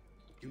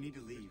 You need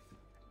to leave.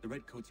 The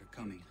redcoats are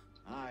coming.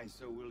 Aye,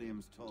 so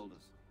Williams told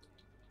us.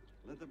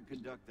 Let them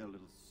conduct their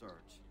little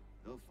search.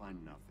 They'll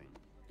find nothing.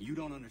 You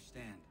don't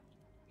understand.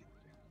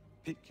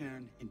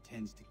 Pitcairn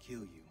intends to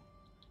kill you.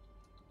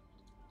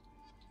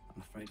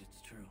 I'm afraid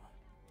it's true.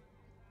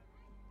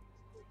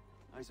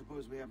 I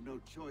suppose we have no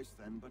choice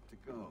then but to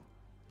go.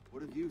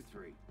 What of you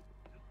three?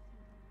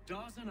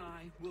 Dawes and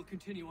I will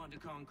continue on to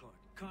Concord.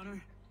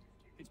 Connor,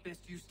 it's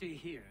best you stay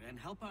here and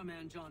help our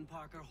man John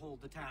Parker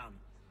hold the town.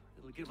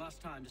 It'll give us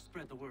time to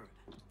spread the word.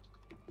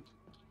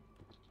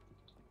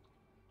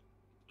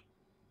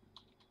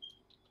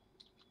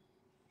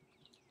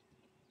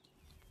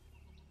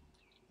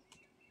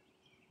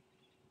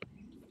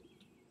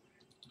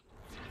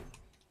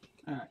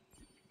 Alright.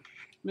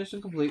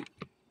 Mission complete.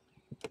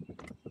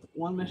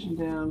 1 mission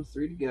down,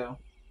 3 to go.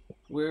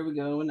 Where are we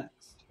going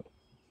next?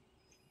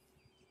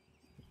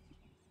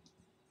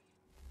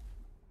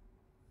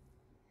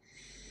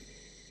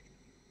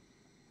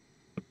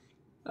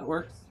 That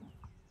works.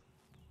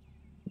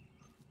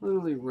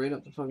 Literally right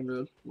up the fucking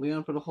road.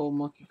 Leon put a whole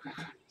monkey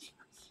cracker in his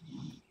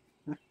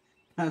mouth.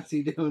 How's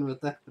he doing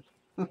with that?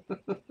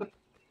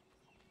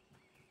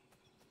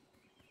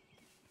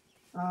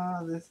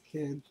 Ah, this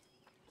kid.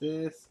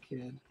 This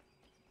kid.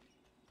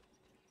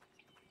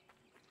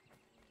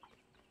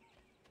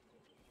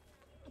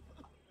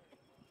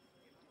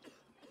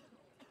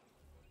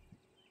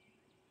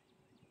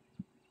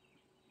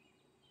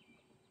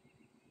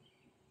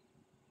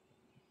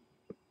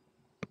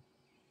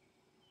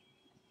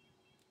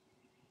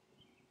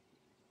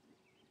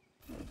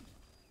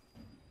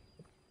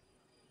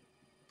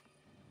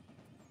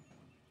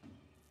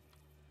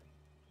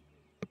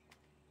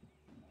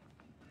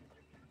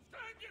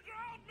 Stand your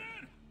ground,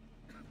 men!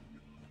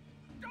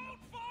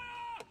 Don't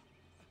fire!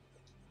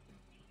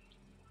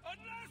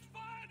 Unless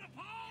fired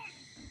upon!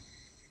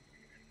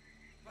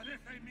 But if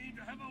they mean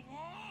to have a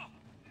war,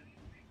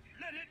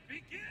 let it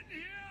begin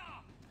here!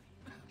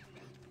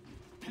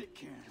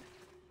 Pitcairn.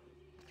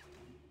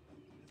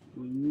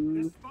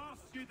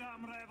 Disperse, you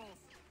damn rebels!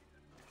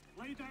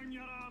 Lay down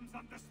your arms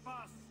and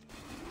disperse!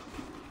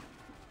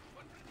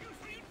 What the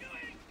deuce are you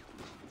doing?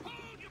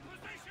 Hold your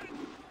position!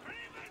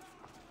 Ravens!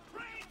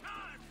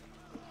 Traitors!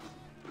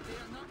 They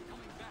are not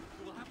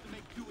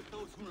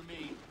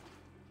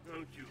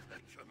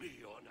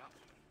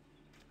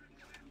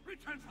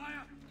Return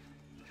fire!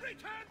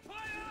 Return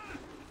fire!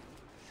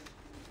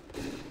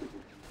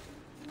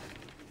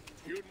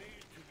 You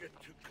need to get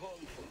to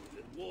Concord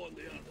and warn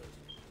the others.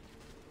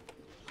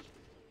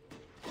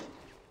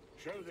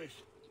 Show this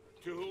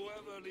to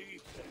whoever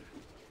leads there.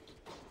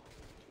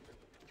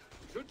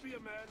 Should be a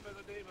man by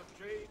the name of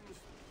James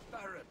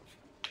Barrett.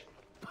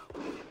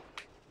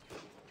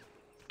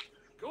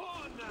 Go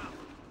on now!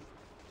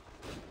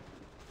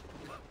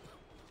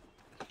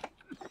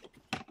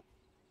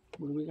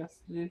 What do we got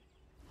to do?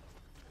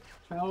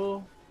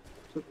 Travel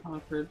to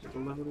Concord to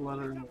deliver the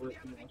letter and work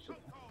in Washington.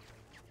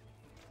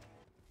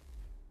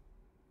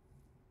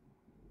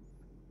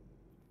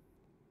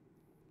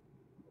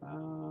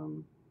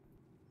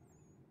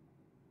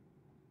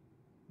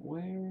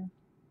 Where?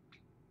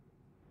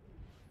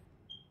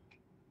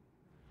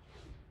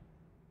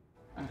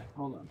 Alright,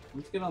 hold on.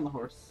 Let's get on the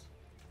horse.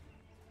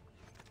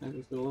 And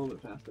just go a little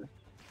bit faster.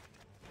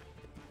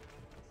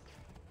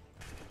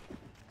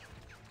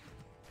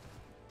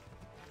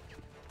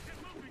 Get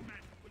moving, men,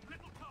 with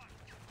little time.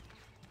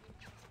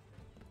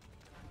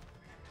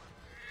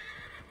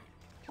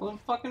 Well, then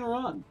fucking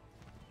run.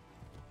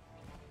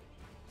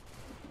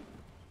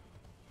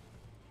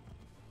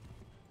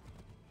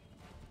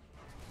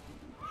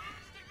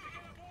 Stick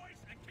together, boys,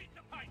 and keep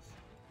the pace.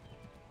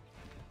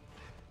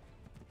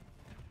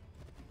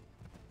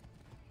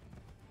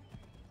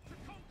 To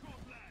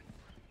Concord, lads.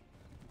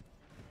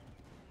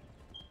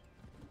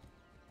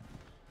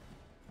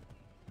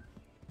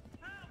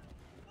 Help!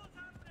 What's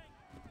happening?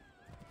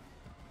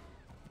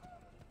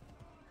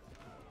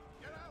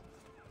 Get out!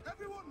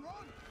 Everyone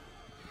run!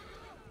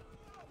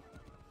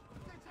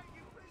 They're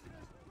taking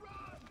prisoners!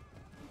 Run!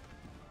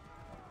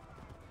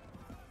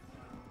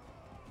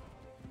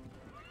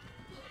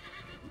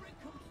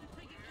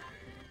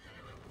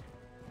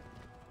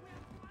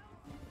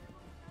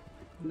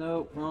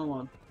 No, wrong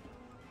one.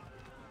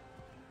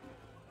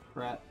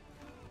 Rat.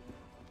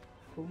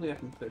 Hopefully I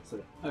can fix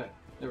it. Alright,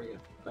 there we go.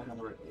 Back on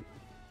the right way.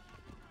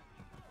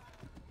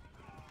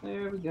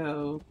 There we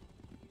go.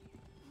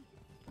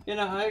 You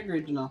know, I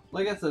agree, Janelle.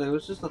 Like I said, it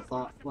was just a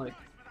thought. Like,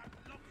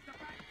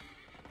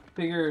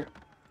 figure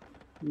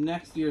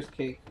next year's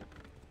cake.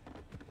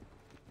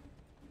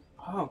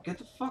 Oh, get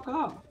the fuck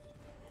off.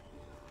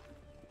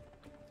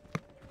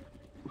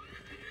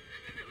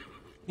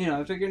 You know,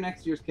 I figure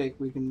next year's cake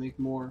we can make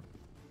more,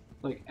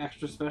 like,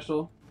 extra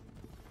special.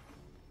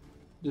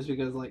 Just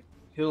because, like,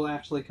 he'll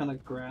actually kind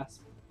of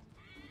grasp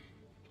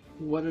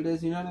what it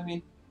is, you know what I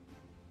mean?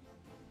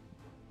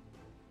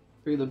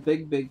 For the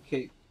big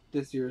cake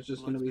this year is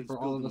just going to be for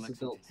all of us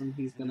adults, and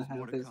he's going to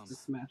have his to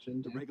smash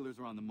into. The regulars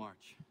are on the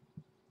march.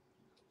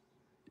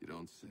 You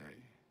don't say.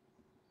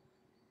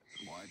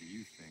 Why do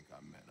you think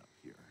I'm men up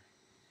here?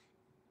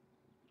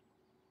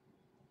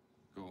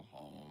 Go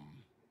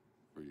home,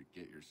 or you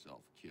get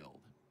yourself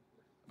killed.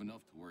 I've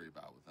enough to worry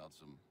about without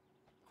some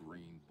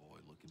green boy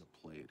looking to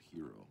play it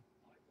hero.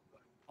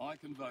 I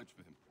can vouch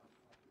for him.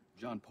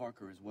 John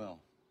Parker as well.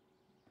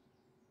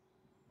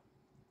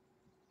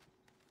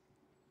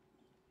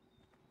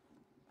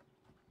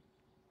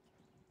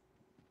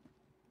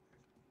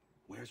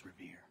 Where's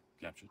Revere?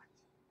 Captured?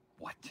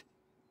 What?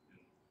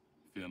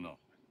 Fear not.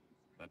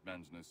 That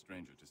man's no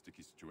stranger to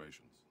sticky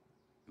situations.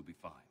 He'll be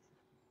fine.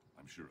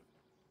 I'm sure of it.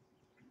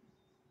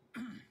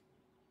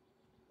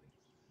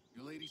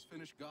 You ladies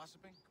finished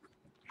gossiping?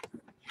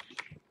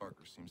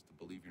 Parker seems to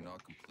believe you're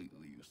not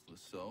completely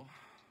useless, so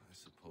I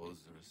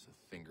suppose there's a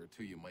thing or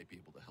two you might be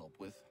able to help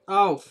with.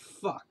 Oh,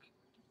 fuck.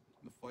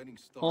 The fighting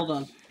starts. Hold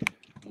on.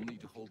 We'll need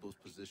to hold those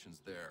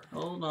positions there.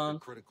 Hold on. They're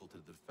critical to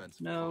the defense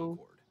of No.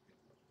 Concord.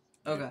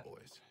 Okay. You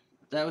boys,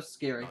 That was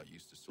scary. not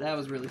used to That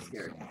was soldiers, really need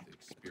scary. someone with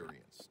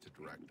experience to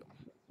direct them.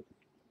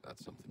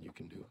 That's something you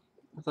can do.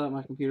 I thought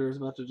my computer was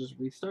about to just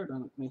restart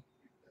on me.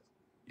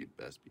 You'd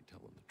best be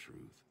telling the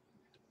truth.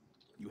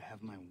 You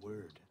have my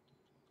word.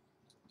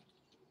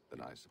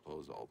 Then I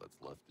suppose all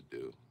that's left to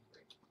do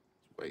is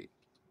wait.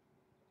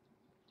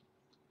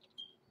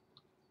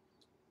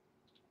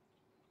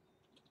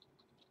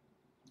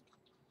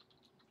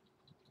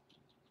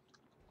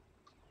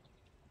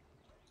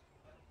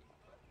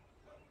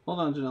 Hold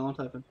on, Janelle, I'm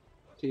typing.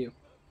 To you.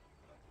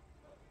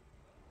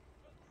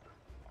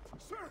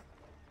 Sir!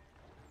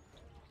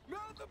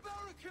 Mount the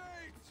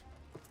barricades!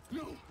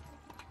 No!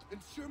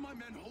 Ensure my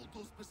men hold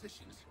those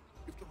positions.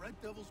 If the Red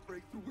Devils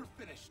break through, we're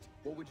finished.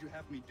 What would you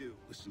have me do?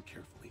 Listen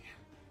carefully.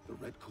 The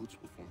Redcoats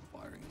will form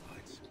firing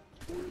lines.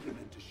 Order the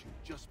men to shoot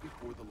just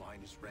before the line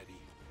is ready.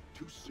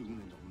 Too soon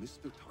and they'll miss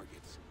their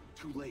targets.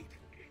 Too late,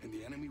 and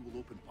the enemy will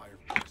open fire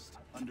first.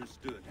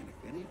 Understood. And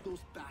if any of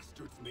those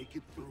bastards make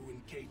it through,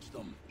 engage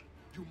them.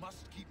 You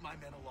must keep my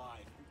men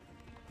alive.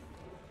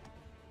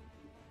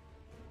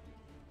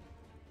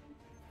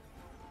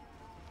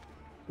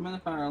 Command the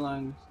fire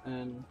lines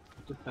and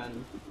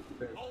defend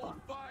Bear's Hold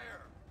Farm. fire!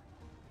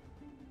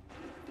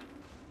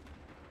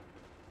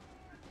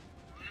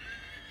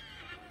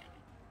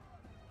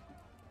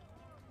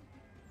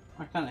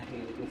 I kind of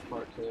hated this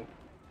part too.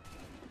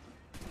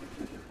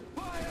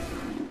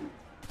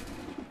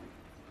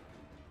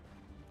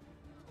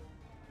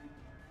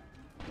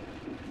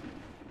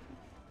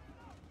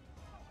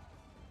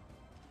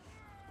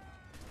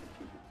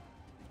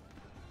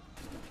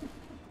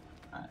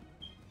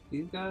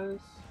 These guys?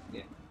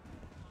 Yeah.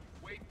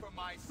 Wait for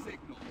my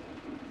signal.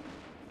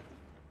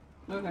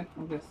 Okay,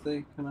 I guess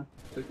they kind of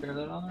took care of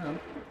that on their own.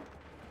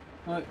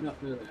 Oh, no,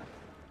 there they are.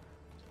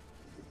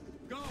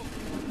 Go!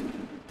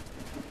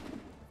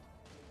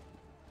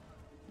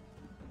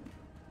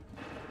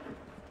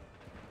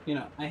 You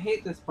know, I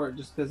hate this part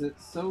just because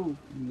it's so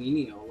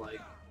menial. Like,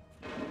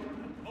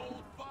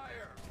 Hold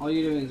fire! all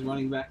you're doing is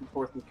running back and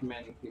forth and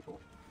commanding people.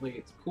 Like,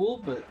 it's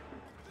cool, but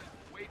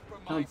Wait for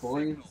my kind of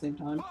boring signal. at the same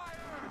time. Fire!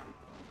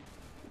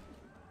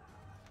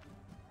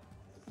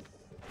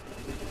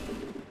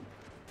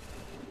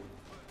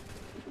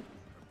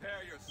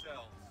 Prepare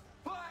yourselves.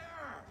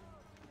 Fire!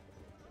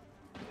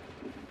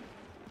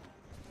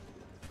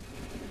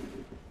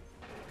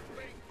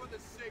 Wait for the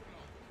signal.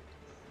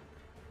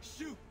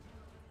 Shoot!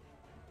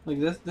 Like,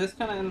 this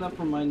kind of ended up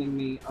reminding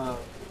me of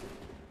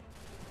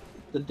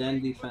the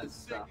den Wait for the defense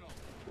stuff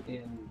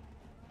signal. in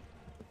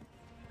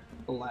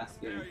the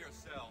last game. Prepare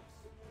yourselves.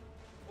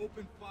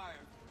 Open fire.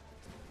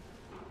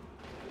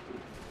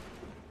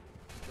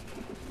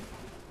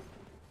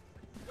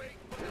 Wait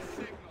for the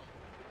signal.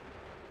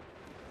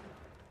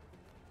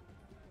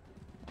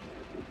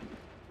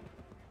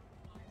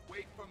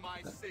 Wait for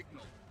my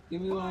signal.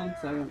 Give me 1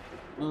 second.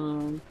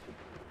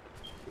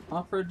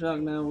 Off for a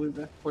jog now. We'll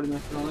be back 40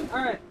 minutes from all.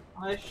 Alright,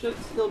 I should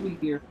still be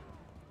here.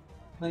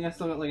 I think I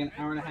still got like an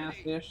hour and a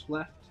half-ish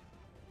left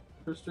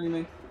for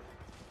streaming.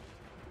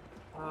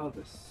 Oh,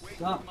 this Wait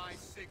sucks. for my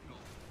signal.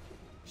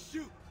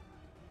 Shoot!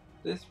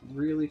 This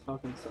really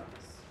fucking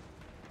sucks.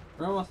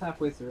 We're almost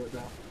halfway through it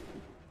though.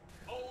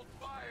 Hold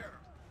fire!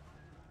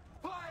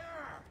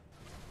 Fire!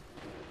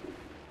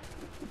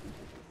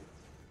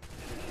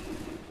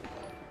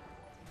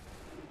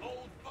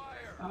 Hold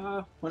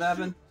fire! What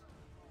happened?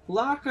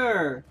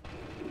 Locker!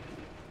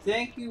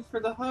 Thank you for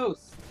the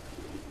host.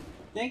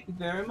 Thank you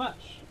very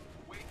much.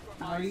 Wait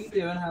for How my are you signal.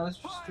 doing? How was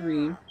your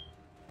stream?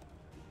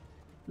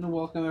 And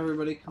welcome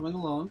everybody coming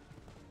along.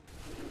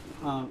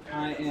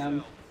 I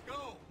am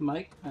Go!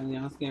 Mike. I'm the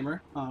Honest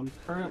Gamer. I'm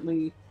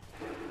currently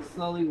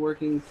slowly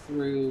working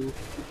through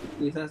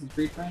the Assassin's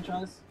Creed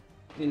franchise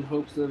in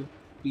hopes of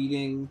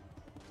beating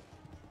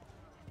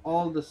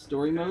all of the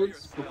story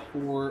modes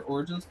before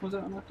Origins comes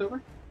out in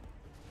October.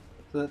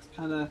 So that's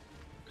kind of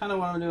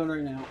what I'm doing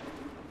right now.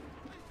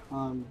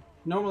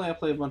 Normally I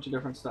play a bunch of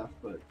different stuff,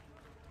 but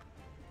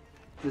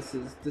this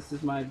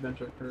is my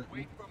adventure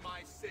currently. Wait for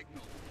my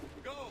signal.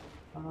 Go!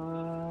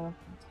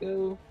 Let's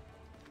go.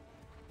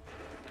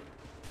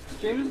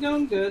 Stream is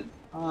going good.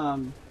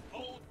 Hold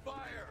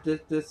fire!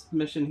 This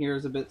mission here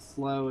is a bit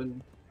slow,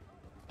 and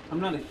I'm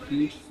not a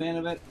huge fan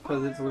of it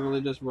because it's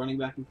literally just running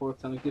back and forth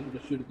telling people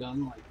to shoot a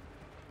gun. Like,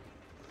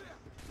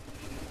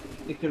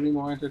 it could be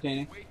more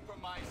entertaining. Wait for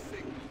my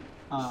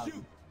signal.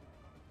 Shoot!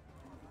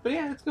 But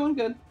yeah, it's going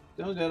good.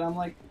 Going good.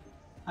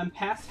 I'm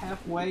past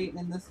halfway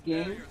in this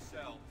Prepare game,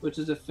 yourselves. which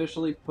has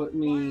officially put Fire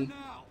me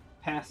now!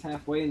 past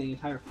halfway in the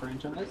entire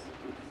franchise.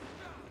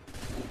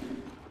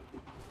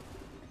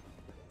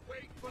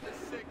 Wait for the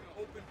signal.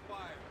 Open fire.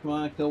 Come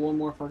on, kill one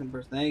more fucking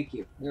person. Thank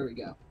you. There we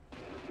go.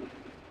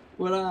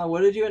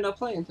 What did you end up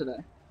playing today?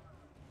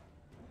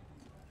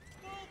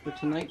 For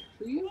tonight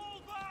for you?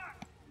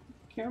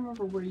 Can't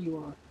remember where you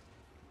are.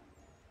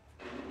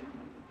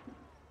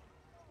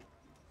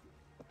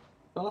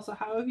 But also,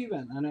 how have you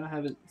been? I know I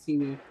haven't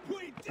seen you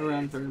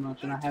around very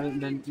much, and I haven't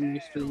been in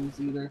your streams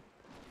either.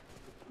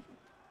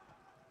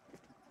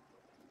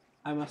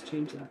 I must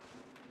change that.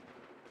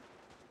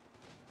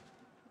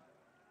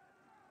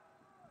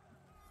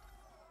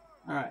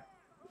 Alright.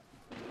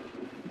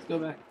 Let's go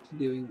back to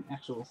doing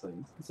actual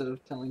things instead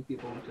of telling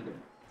people what to do.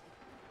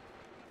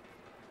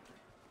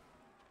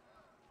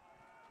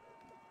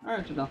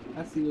 Alright, Janelle,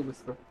 I see you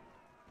whisper.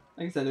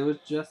 Like I said, it was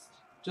just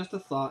a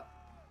thought.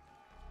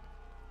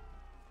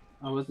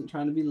 I wasn't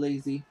trying to be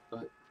lazy,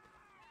 but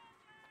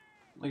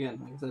again,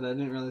 like I said, I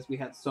didn't realize we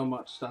had so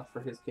much stuff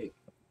for his cake.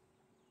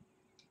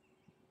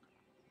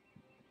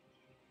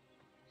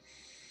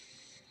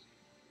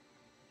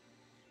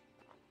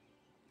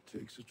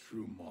 Takes a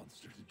true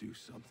monster to do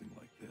something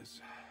like this.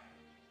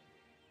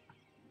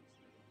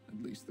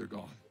 At least they're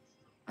gone.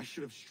 I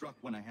should have struck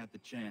when I had the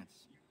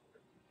chance.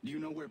 Do you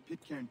know where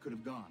Pitcairn could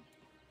have gone?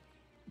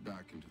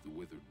 Back into the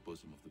withered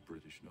bosom of the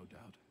British, no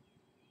doubt.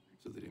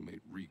 So that he may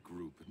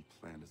regroup and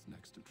plan his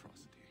next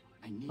atrocity.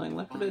 I need Playing to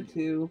Left 4 find Dead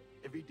him. 2.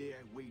 Every day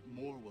I wait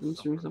more will New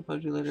streams suffer. and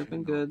Pudgy later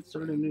been good.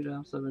 Started a new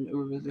job, so I've been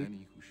uber busy.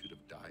 Many who should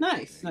have died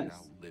Nice, today nice.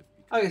 now live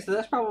because Okay, so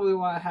that's probably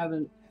why I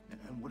haven't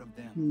And what of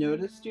them?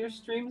 noticed your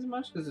streams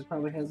much, because it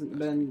probably hasn't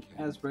been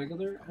as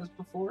regular as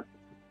before.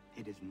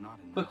 It is not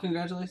enough. But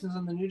congratulations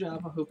on the new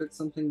job. I hope it's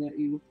something that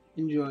you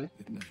enjoy.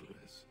 it never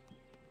is.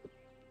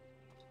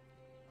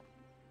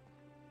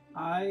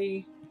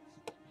 I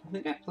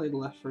think I played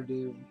Left 4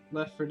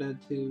 Dead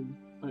 2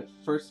 when it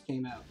first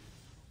came out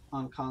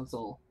on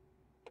console.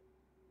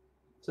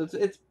 So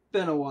it's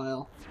been a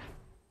while.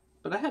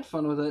 But I had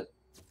fun with it.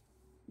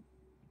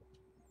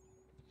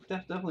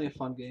 Definitely a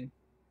fun game.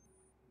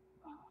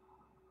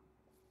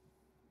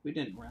 We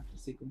didn't wrap the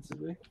sequence,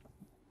 did we?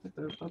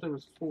 I thought there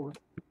was 4.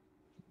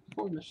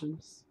 4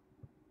 missions.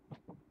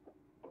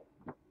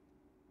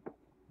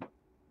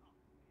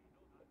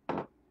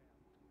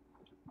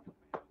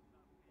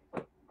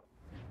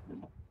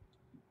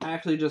 I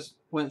actually just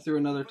went through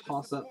another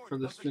toss-up for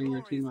the stream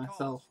routine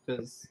myself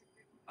because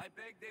I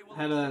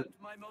had a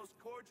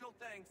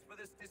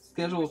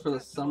schedule for the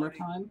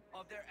summertime,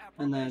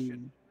 and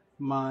then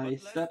my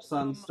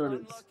stepson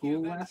started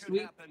school last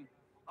week,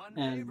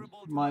 and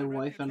my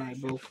wife and I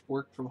both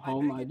work from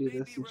home. I do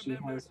this, and she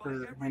has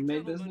her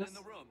handmade business.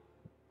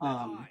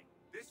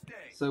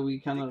 So we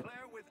kind of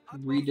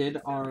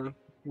redid our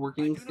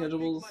working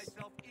schedules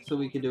so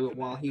we could do it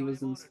while he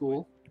was in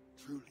school.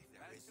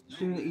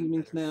 During the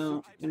evenings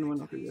now, in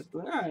one of years.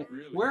 But alright,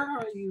 where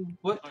are you?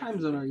 What time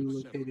zone are you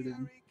located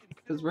in?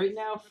 Because right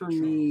now, for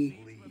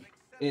me,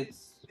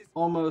 it's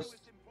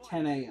almost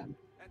 10 a.m.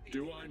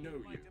 Do I know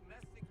you?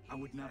 I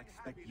would not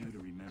expect you to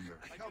remember.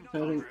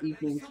 So I think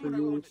evenings for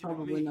you is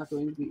probably not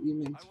going to be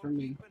evenings for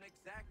me.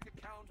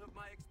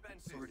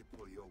 Sorry to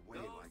pull you away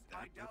like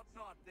that,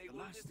 but the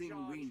last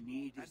thing we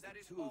need is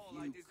the two of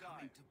you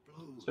coming to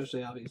blows.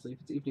 Especially, obviously,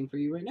 if it's evening for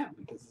you right now,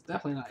 because it's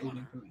definitely not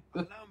evening for me.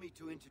 Allow me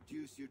to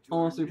introduce you to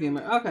Almost 3 p.m.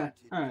 Okay,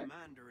 alright.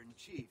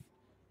 Commander-in-Chief,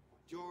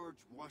 George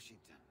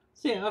Washington.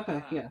 So yeah,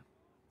 okay, yeah.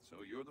 So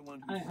you're the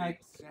one who I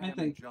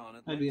think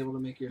I'd be able to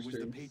make your It was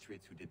the streams.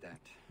 Patriots who did that.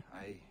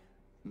 I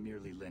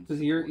merely lent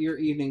Because your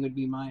evening would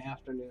be my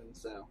afternoon,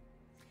 so.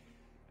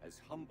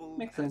 As humble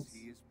Makes as sense.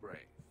 he is brave.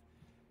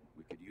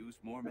 We could use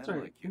more men That's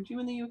right. like you. Aren't you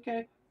in the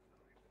UK?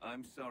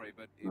 I'm sorry,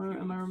 but if Or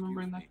you'll am I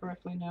remembering excuse that me,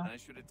 correctly now? I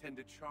should attend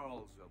to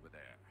Charles over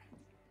there.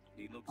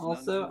 He looks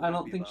Also, none too I don't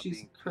happy think about she's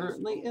being passed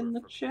currently in over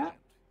the for chat, Grant.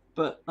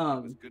 but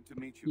It was good to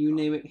meet you, You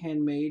Colin. Name It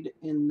Handmade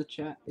in the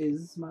chat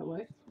is my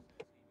wife.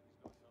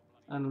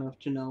 I don't know if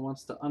Janelle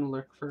wants to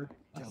unlurk for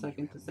a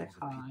second to say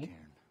hi.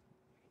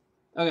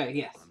 Okay,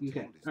 yes, you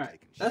can. Alright,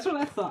 that's what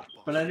I thought,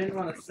 but I didn't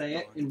want to say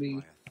it and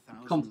be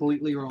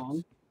completely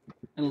wrong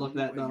and look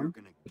that The only way dumb.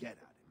 you're gonna get at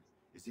him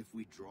is if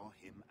we draw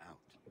him out.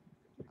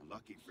 And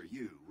lucky for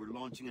you, we're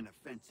launching an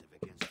offensive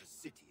against the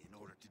city in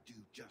order to do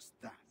just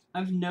that.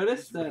 I've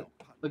noticed that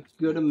a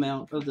good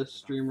amount of the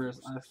streamers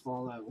I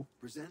follow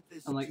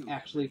and like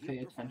actually pay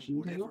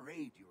attention to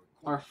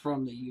are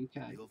from the UK,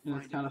 and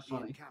it's kind of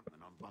funny.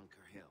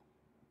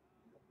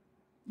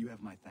 You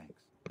have my thanks.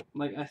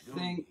 Like I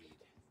think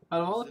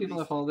out of all the people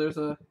I follow, there's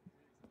a.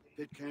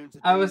 Pitcairn's a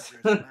I was.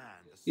 dangerous man,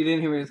 You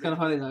didn't hear me. It's kind of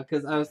funny though,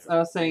 because I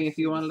was saying if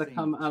you wanted to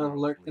come out of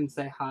lurk and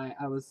say hi,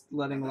 I was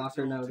letting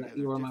Locker know that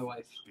you are my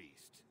wife.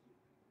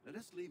 Let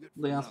us leave it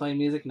for Leon's now. playing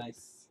music,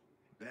 nice.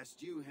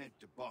 Best you head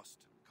to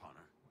Boston,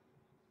 Connor.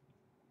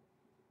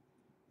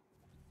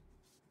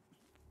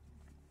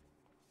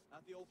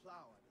 At the old plow,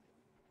 I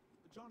believe.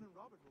 But John and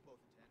Robert will both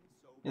attend,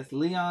 so... Yes,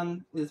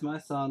 Leon is my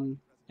son,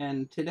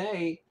 and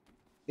today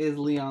is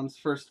Leon's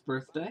first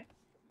birthday.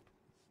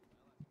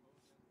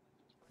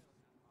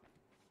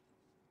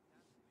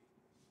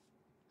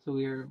 So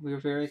we're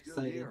very Still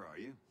excited. here, are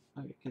you?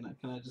 Okay,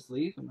 can I just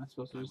leave? Am I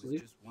supposed to just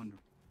leave? Just wondering.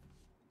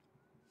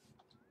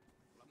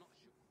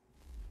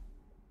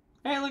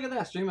 Hey, look at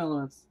that! Stream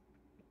Elements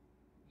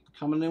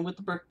coming in with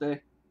the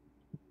birthday.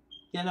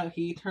 Yeah, no,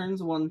 he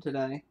turns 1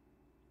 today.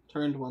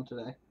 Turned 1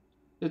 today.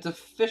 It's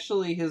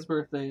officially his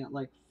birthday at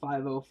like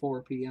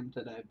 5:04 p.m.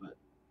 today, but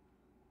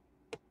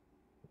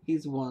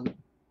he's 1.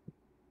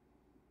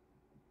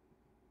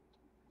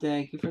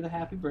 Thank you for the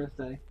happy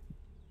birthday.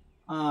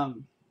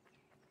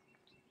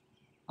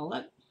 I'll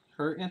let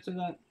her answer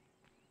that.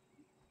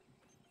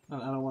 I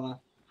don't want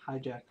to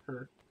hijack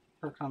her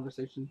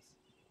conversations.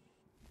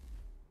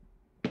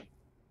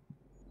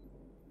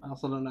 I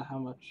also don't know how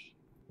much.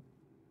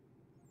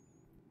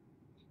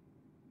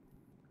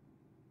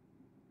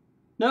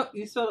 Nope,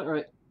 you spelled it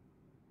right.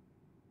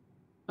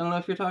 I don't know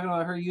if you're talking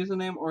about her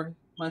username or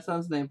my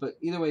son's name, but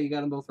either way, you got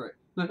them both right.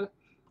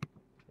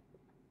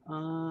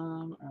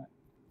 Alright.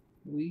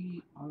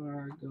 We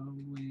are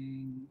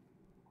going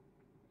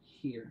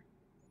here.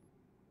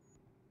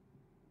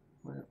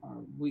 Where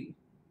are we?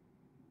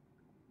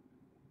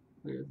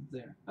 We're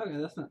there. Okay,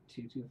 that's not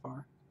too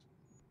far.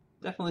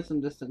 Definitely some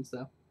distance,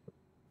 though.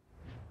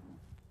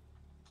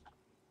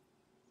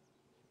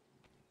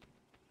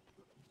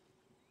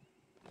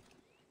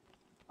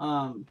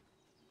 I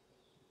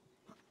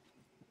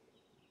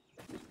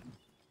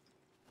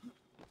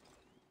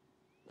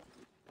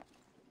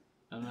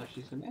don't know if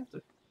she's gonna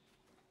answer.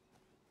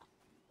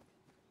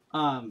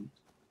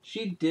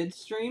 She did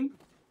stream.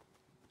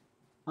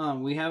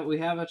 We have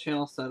a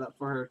channel set up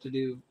for her to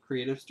do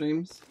creative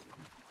streams.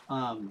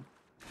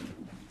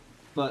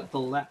 But the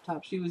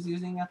laptop she was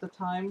using at the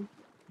time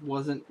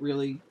wasn't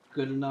really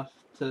good enough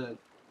to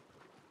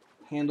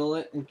handle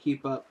it and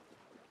keep up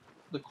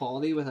the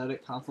quality without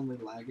it constantly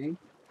lagging.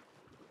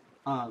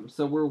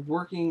 So we're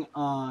working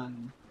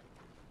on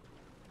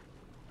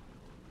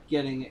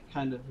getting it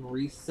kind of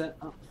reset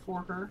up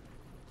for her.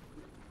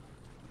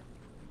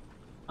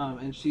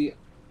 And she...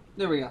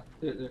 There we go.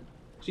 There.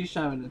 She's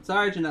chiming in.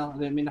 Sorry, Janelle. I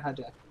didn't mean to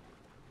hijack.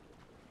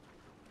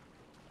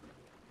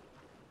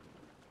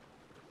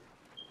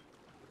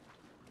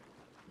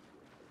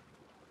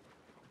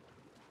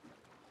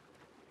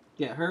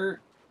 Yeah, her.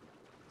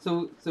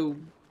 So the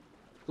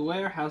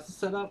way our house is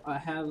set up, I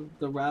have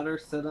the router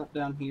set up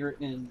down here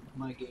in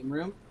my game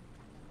room,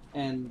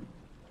 and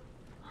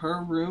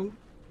her room.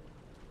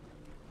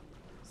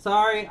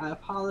 Sorry, I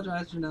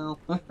apologize, Janelle.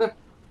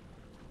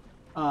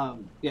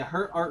 Yeah,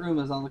 her art room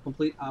is on the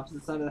complete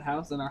opposite side of the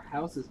house, and our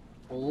house is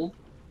old,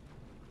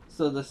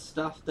 so the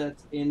stuff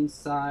that's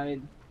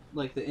inside,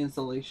 like the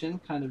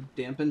insulation, kind of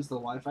dampens the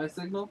Wi-Fi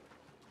signal,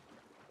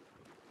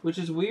 which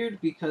is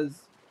weird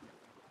because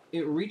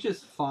it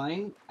reaches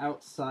fine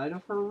outside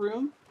of her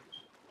room,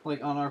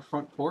 like on our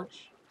front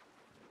porch,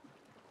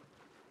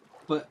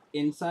 but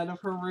inside of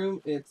her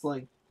room, it's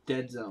like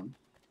dead zone.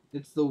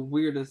 It's the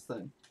weirdest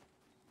thing.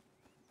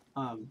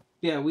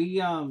 Yeah, we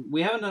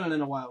haven't done it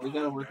in a while. We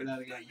gotta work it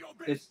out again.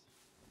 It's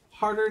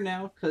harder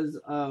now because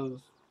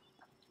of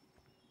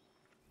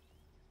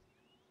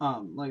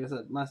like I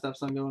said, my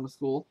stepson going to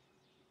school.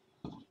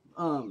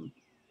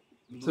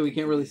 So we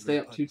can't really stay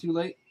up too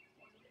late.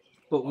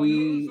 But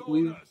we've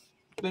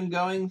been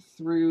going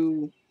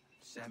through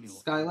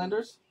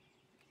Skylanders.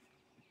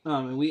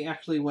 And we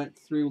actually went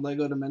through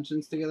Lego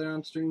Dimensions together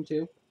on stream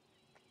too.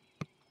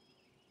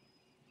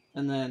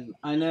 And then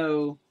I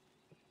know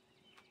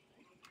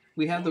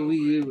we have the Wii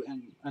U,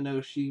 and I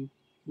know she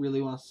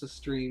really wants to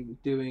stream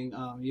doing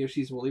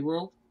Yoshi's Woolly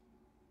World.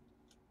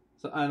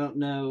 So I don't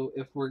know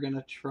if we're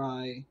gonna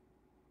try.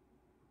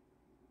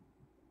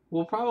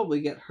 We'll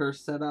probably get her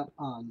set up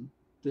on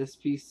this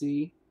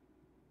PC,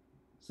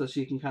 so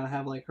she can kind of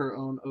have like her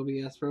own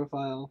OBS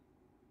profile,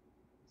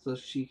 so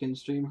she can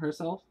stream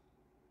herself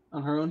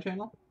on her own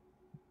channel.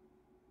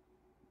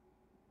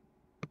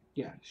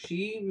 Yeah,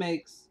 she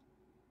makes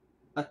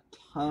a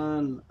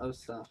ton of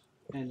stuff,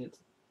 and it's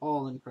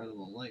all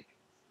incredible. Like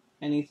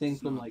anything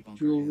from like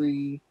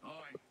jewelry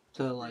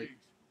to like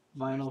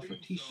vinyl for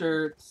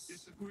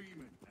t-shirts.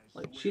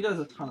 Like she does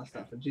a ton of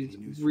stuff, and she's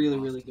really,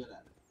 really good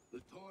at it.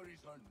 The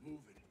Tories aren't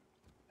moving,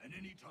 and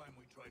any time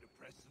we try to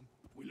press them,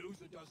 we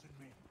lose a dozen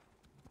men.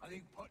 I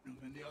think Putnam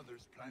and the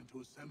others plan to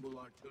assemble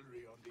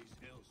artillery on these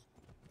hills.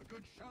 A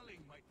good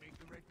shelling might make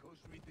the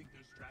Redcoats rethink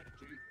their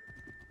strategy.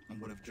 And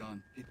what of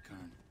John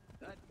Pitcairn?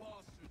 That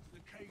bastard's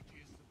the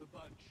cagiest of the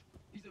bunch.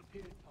 He's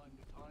appeared time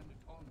to time to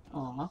taunt us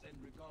Aw, and send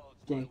regards.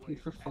 thank you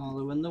for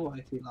following the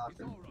wifey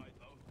locker. He's all right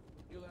though.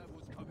 He'll have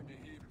what's coming to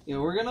him. Yeah,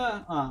 we're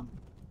gonna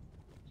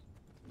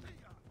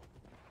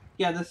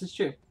yeah, this is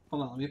true.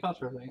 Hold on, let me pause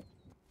for a second.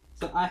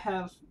 So I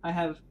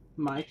have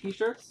my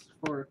t-shirts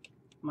for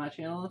my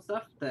channel and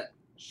stuff that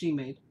she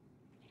made.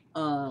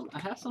 I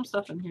have some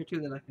stuff in here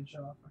too that I can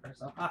show off for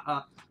herself.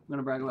 I'm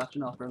gonna brag about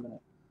Janelle for a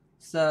minute.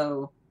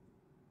 So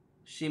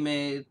she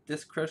made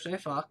this crochet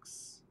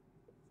fox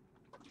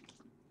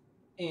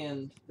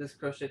and this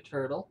crochet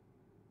turtle,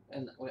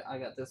 and I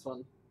got this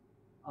one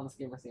on the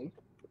Gamer theme.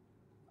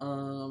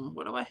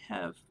 What do I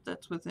have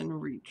that's within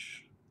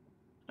reach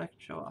that I can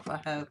show off? I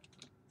have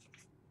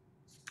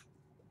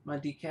my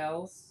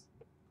decals.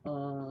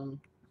 I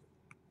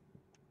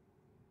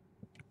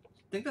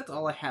think that's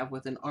all I have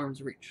within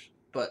arm's reach,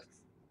 but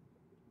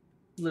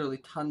literally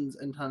tons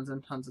and tons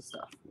and tons of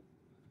stuff.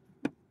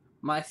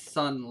 My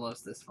son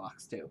loves this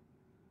fox too.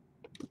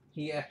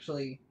 He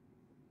actually,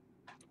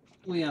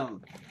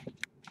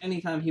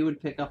 anytime he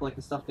would pick up like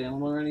a stuffed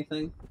animal or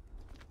anything,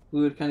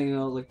 we would kind of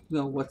go like,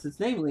 what's its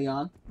name,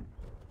 Leon?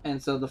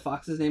 And so the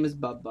fox's name is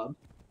Bub Bub,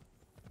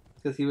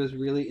 because he was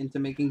really into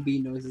making bee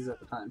noises at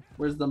the time.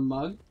 Where's the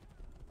mug?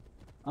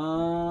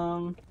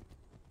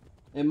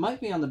 It might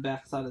be on the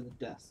back side of the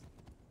desk.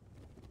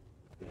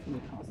 Let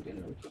me toss it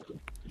in really quickly.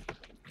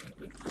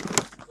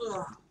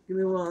 Ugh, give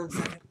me 1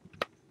 second.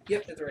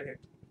 Yep, it's right here.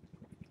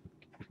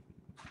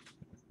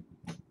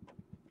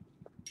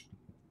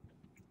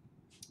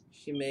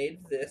 She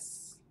made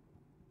this,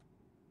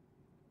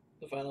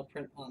 the final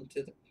print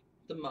onto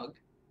the mug.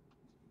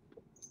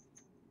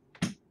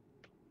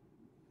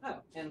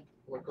 Oh, and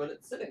look what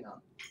it's sitting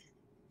on.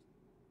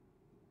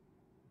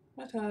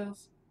 My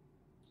tiles.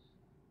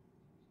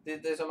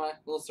 These are my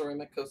little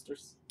ceramic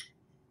coasters.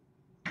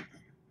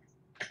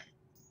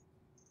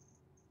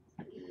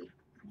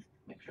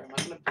 Make sure I'm not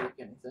going to break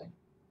anything.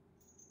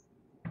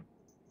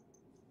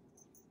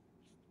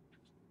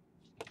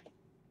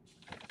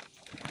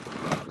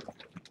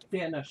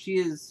 Yeah, no, she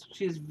is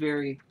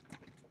very,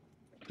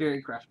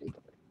 very crafty.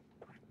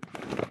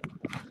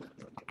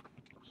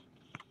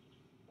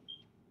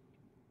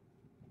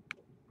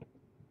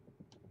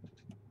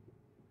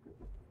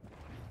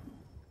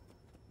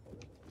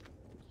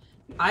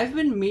 I've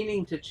been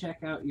meaning to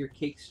check out your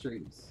cake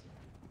streams.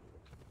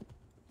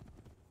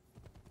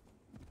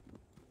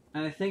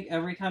 And I think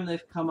every time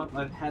they've come up,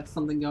 I've had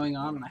something going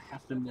on and I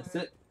have to miss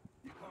it.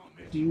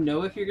 Do you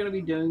know if you're going to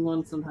be doing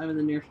one sometime in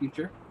the near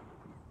future?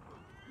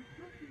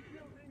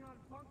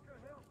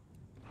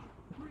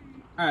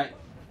 Alright.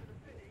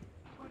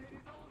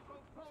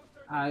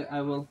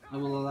 I will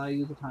allow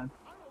you the time.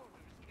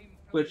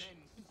 Which,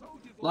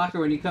 Locker,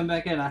 when you come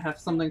back in, I have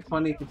something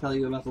funny to tell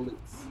you about the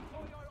loots.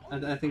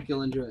 I think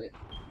you'll enjoy it.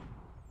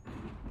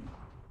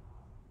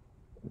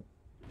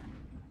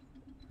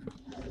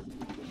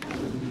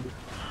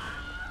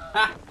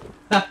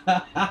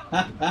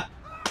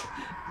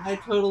 I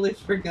totally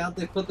forgot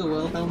they put the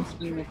Wilhelm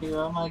scream here.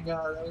 Oh my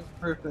god, that was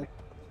perfect.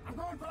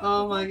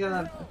 Oh my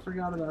god, I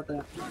forgot about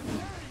that.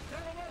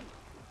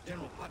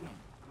 General Putnam.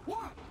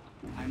 What?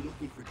 I'm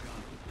looking for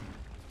John.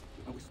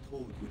 I was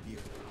told you would be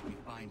able to help me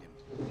find him.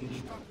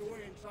 He's tucked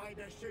away inside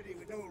that city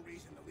with no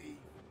reason to leave.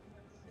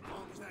 As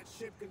long as that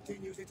ship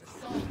continues its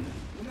assault,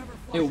 we'll never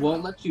flush It won't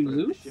out. let you But if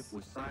loot? the ship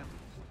was silent.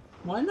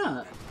 Why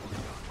not? John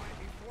might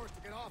be forced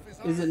to get off his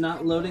Is it arse not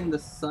and loading come the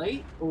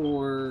site,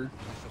 or I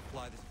shall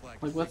fly this flag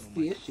to like what's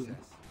signal the my issue?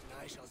 success.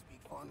 and I shall speak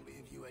fondly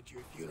of you at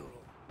your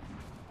funeral.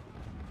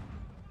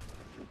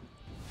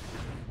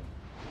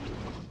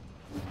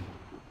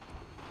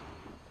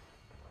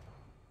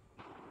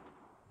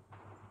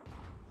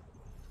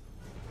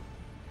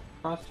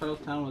 Cross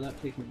Charlestown without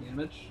taking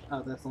damage?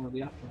 Oh, that's only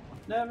the optional one.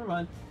 Never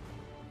mind.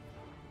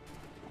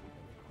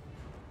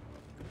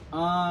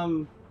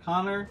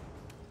 Connor?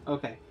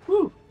 Okay.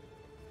 Woo!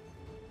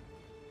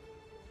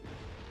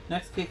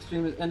 Next cake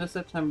stream is end of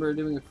September,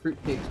 doing a fruit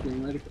cake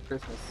stream ready for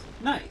Christmas.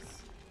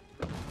 Nice!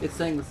 It's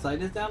saying the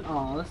site is down?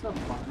 Aw, that's no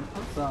fun.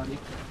 I'm sorry.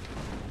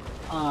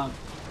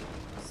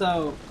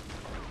 So,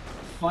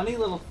 funny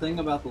little thing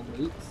about the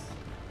loots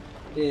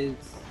is,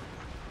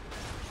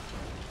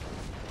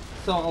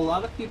 so a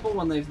lot of people,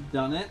 when they've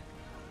done it,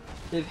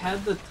 they've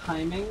had the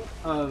timing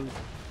of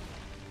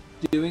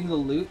doing the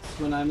loots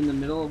when I'm in the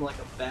middle of like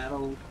a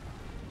battle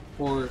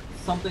or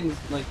something's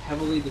like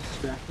heavily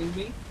distracting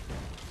me,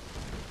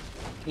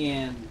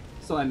 and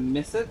so I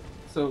miss it.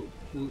 So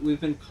we've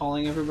been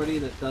calling everybody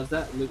that does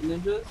that loot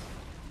ninjas,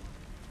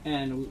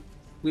 and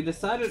we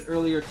decided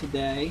earlier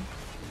today,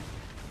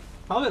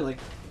 probably like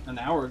an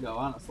hour ago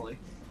honestly,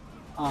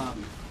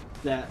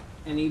 that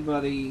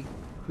anybody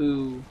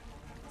who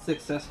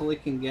successfully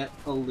can get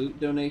a loot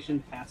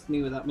donation past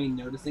me without me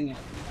noticing it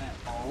at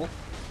all,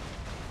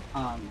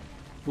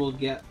 will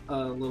get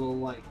a little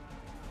like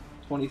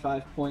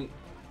 25 point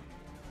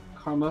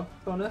karma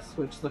bonus,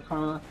 which the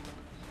karma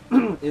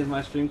is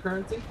my stream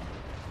currency.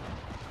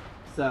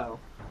 So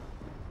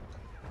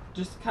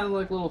just kind of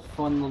like a little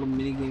fun little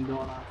mini game going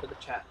on for the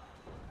chat.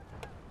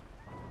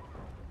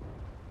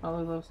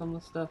 Probably love some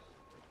of the stuff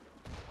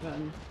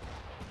gotten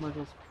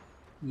Michael's.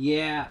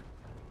 Yeah.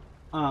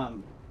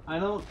 I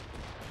don't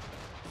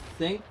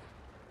think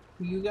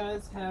you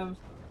guys have.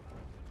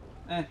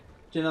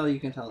 Janelle,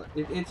 you can tell it.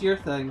 It's your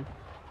thing.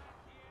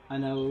 I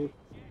know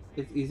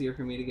it's easier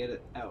for me to get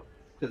it out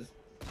because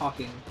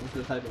talking is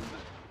the typing,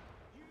 but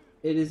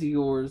it is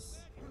yours.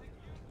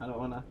 I don't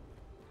want to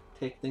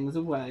take things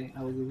away.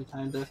 I will give you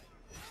time to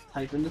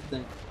type and to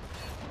think.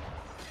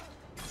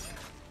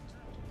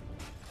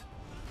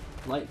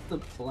 Light the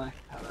black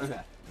powder.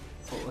 Okay.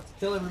 Well, let's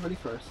kill everybody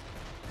first.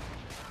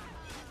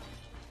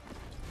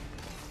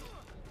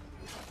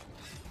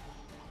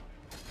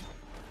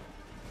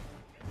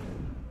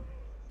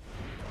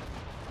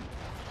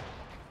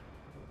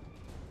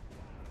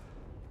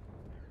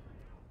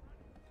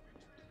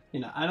 You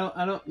know,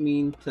 I don't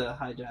mean to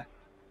hijack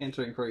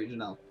answering for you,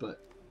 Janelle,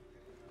 but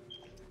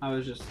I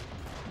was just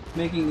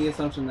making the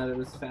assumption that it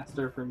was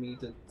faster for me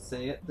to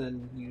say it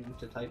than you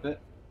to type it.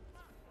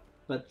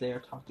 But they're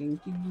talking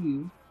to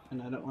you,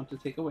 and I don't want to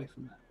take away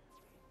from that.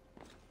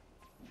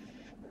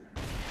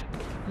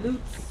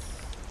 Loots.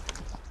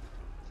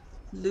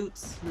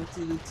 Loots.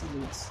 Lootsy,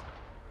 lootsy, loots.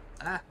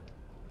 Ah.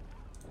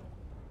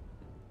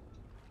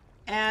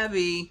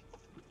 Abby.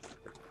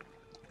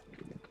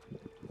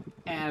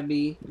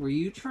 Abby, were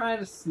you trying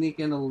to sneak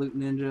in a loot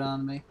ninja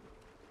on me?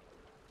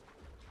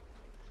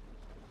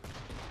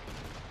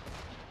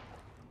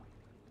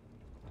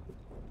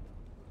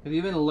 Have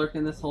you been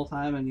lurking this whole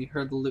time and you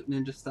heard the loot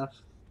ninja stuff?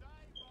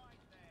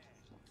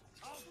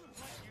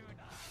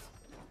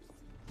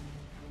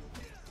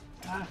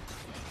 Ah.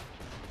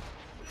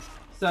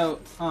 So,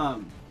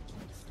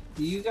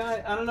 do you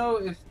guys, I don't know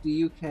if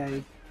the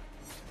UK,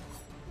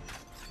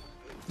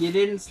 you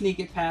didn't sneak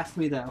it past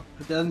me though,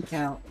 it doesn't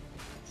count.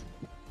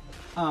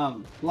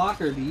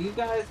 Locker, do you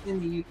guys in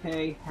the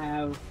UK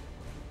have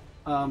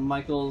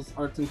Michael's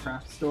Arts and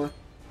Crafts store?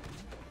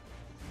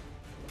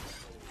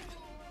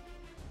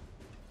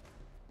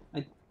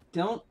 I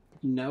don't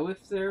know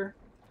if they're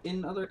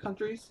in other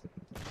countries.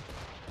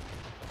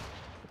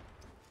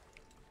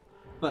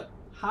 But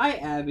hi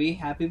Abby,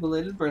 happy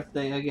belated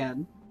birthday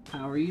again.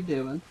 How are you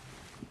doing?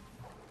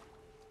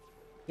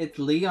 It's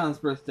Leon's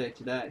birthday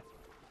today.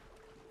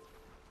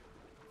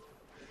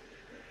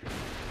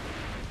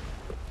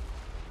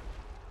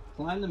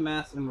 Climb the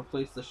mast and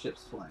replace the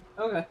ship's flag.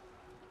 Okay.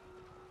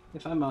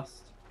 If I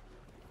must.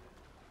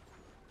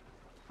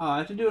 Oh, I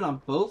have to do it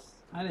on both?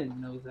 I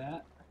didn't know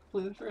that. I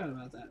completely forgot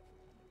about that.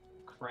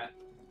 Crap.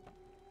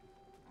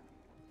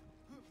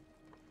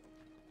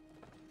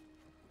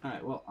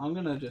 Alright, well, I'm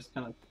gonna just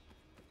kind of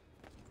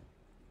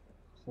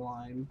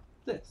climb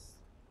this.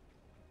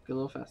 Get a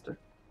little faster.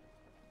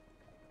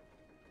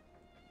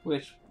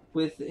 Which,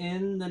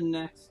 within the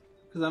next...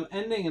 Because I'm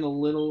ending in a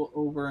little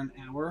over an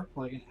hour,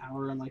 like an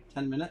hour and like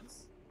 10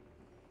 minutes.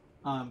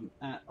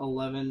 At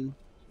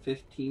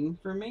 11:15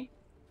 for me.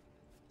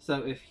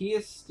 So if he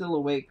is still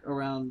awake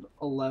around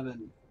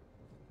 11,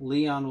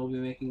 Leon will be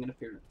making an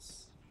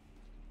appearance.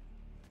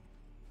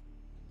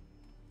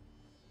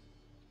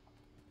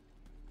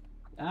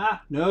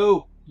 Ah,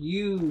 no!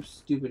 You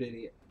stupid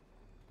idiot.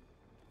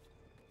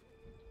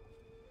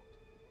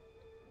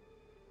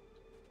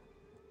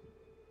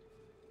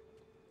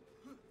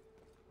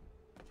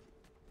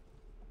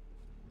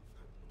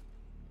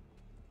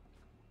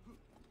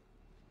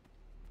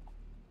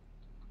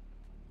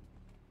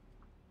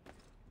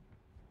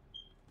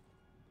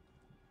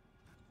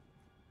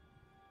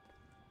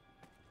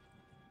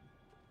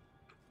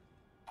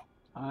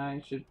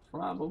 I should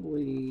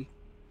probably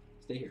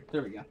stay here.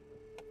 There we go.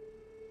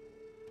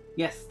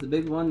 Yes, the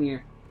big 1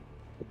 year.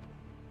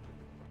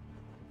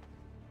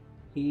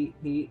 He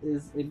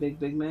is a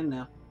big man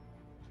now.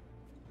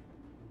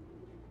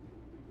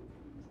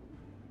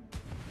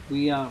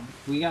 We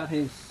got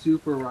him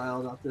super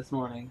riled up this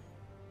morning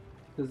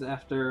because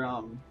after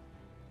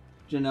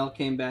Janelle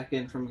came back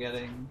in from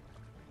getting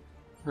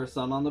her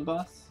son on the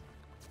bus,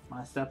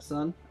 my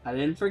stepson. I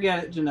didn't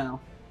forget it, Janelle.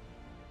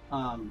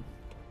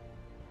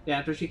 Yeah,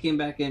 after she came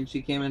back in,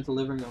 she came into the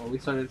living room. We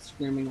started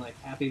screaming like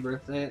 "Happy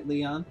Birthday" at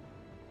Leon,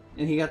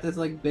 and he got this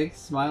like big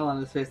smile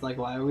on his face, like,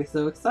 "Why are we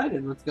so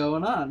excited? What's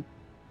going on?"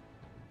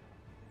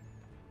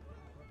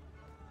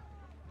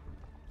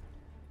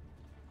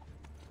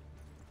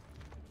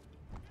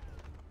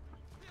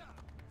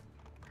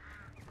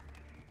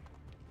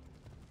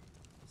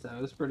 So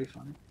it was pretty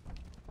funny.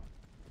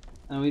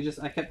 And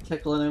I kept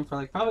tickling him for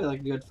like probably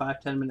like a good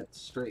 5-10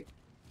 minutes straight.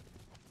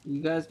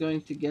 You guys going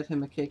to get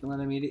him a cake and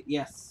let him eat it?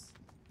 Yes.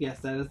 Yes,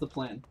 that is the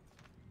plan.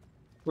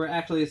 We're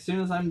actually, as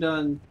soon as I'm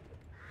done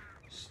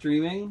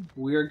streaming,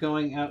 we're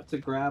going out to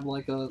grab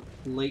like a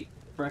late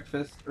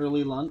breakfast,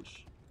 early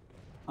lunch.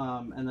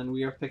 And then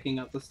we are picking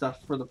up the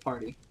stuff for the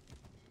party.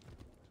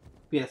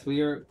 Yes,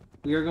 we are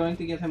going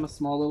to get him a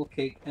small little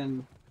cake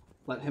and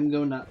let him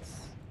go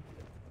nuts.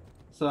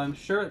 So I'm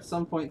sure at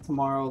some point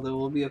tomorrow there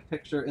will be a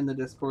picture in the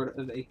Discord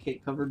of a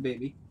cake-covered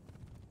baby.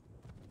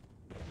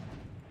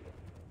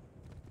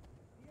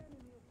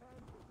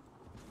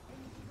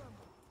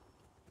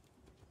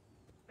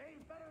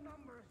 Better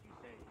numbers, you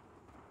say.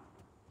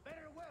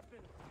 Better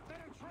weapons,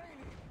 better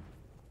training.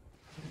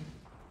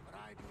 But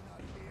I do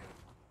not fear.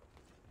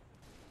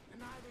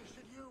 And neither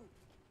should you.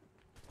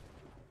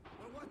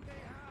 For what they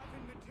have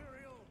in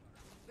material,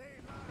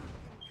 they lack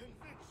in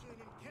conviction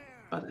and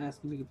care. But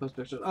ask if we can post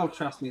pictures. Oh,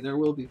 trust me, there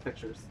will be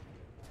pictures.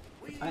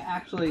 I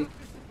have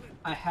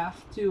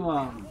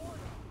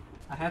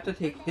to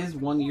take his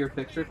 1 year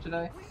picture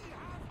today.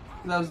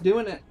 Because I was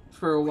doing it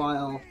for a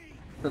while,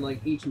 for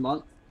like each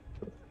month.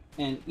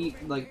 And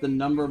like the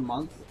number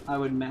month, I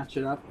would match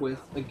it up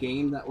with a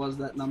game that was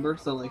that number.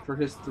 So like for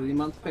his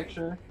 3-month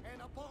picture,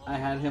 I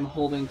had him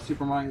holding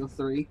Super Mario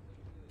 3.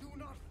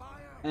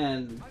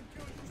 And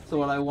so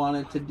what I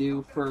wanted to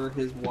do for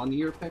his 1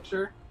 year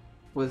picture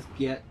was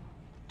get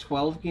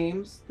 12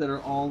 games that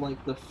are all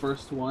like the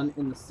first one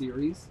in the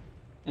series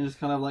and just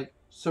kind of like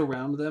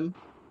surround them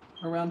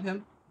around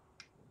him.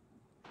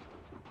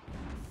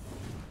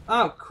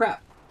 Oh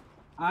crap.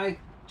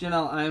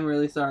 Janelle, I am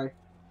really sorry.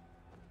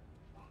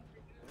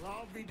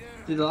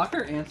 Did the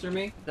locker answer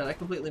me? Did I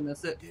completely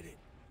miss it?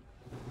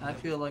 I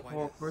feel like a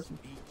horrible person.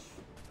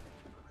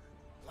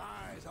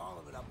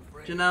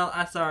 Janelle,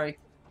 I'm sorry.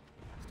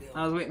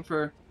 I was waiting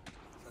for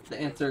the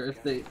answer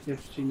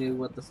if she knew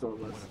what the store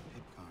was.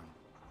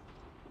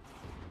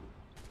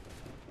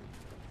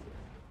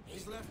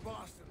 He's left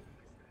Boston,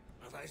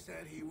 as I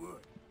said he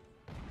would.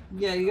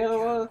 Yeah, you got a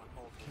lot of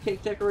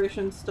cake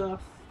decoration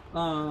stuff.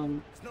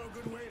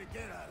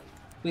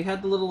 We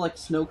had the little like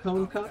snow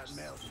cone cups.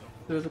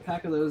 There was a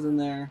pack of those in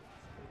there.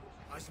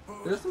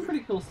 There's some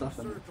pretty cool stuff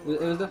in it.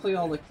 It was definitely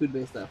all like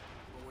food-based stuff.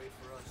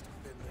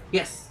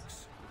 Yes,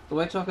 the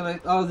white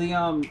chocolate. Oh,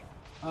 the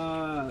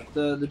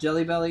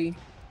Jelly Belly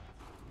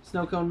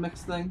snow cone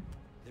mix thing.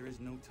 There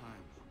is no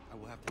time. I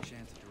will have to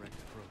chance a direct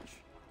approach.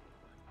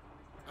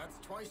 That's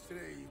twice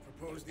today you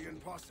proposed the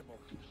impossible.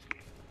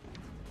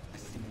 I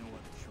see no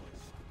other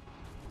choice.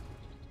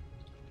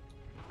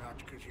 Not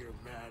because you're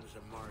mad as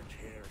a March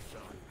hare,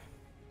 son.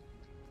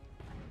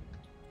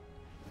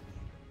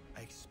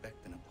 I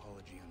expect an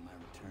apology on my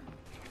return.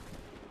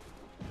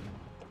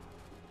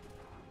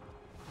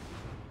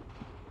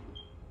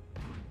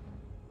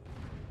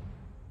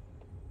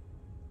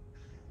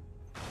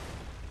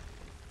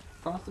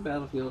 Cross the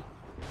battlefield.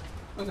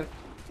 Okay.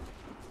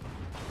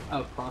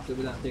 Oh, cross it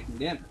without taking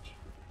damage.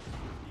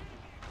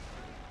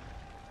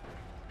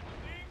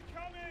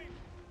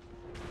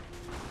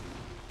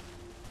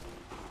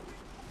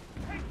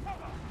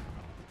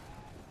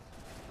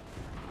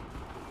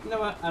 You know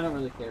what? I don't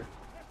really care.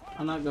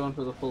 I'm not going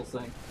for the full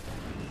thing.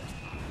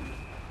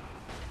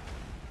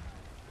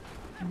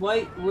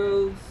 White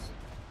Rose.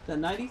 That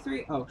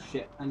 93? Oh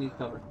shit, I need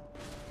cover.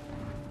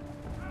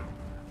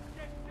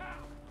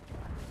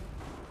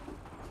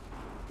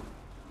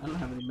 I don't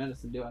have any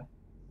medicine, do I?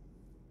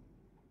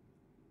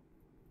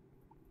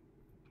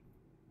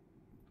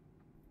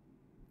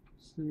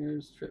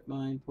 Snares, trip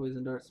mine,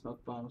 poison dart,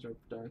 smoke bombs, rope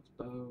darts,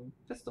 bow,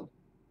 pistol.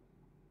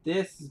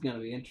 This is gonna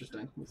be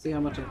interesting. Let's see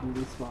how much I can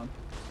respawn.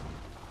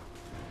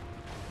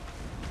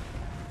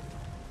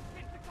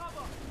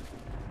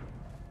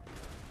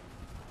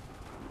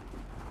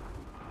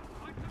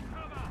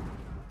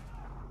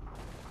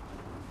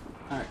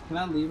 Alright, can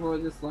I Leroy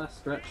this last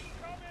stretch?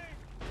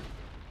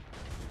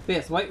 But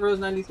yes, White Rose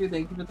 93,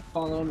 thank you for the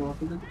follow and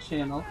welcome to the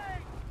channel.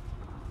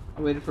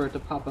 I waited for it to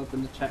pop up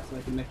in the chat so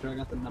I can make sure I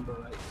got the number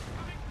right.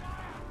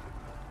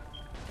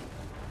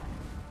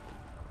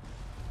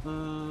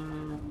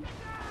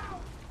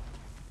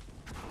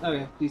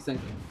 Okay, desync.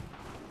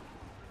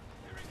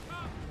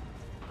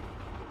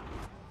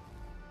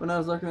 When I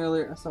was looking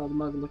earlier, I saw the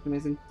mug and looked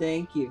amazing.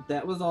 Thank you.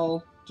 That was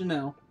all,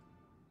 Janelle.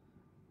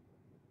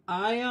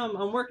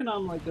 I'm working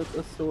on like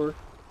a store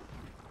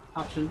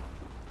option.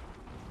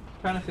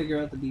 Trying to figure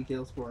out the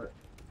details for it.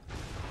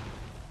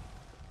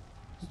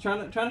 Just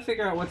trying to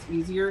figure out what's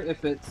easier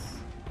if it's.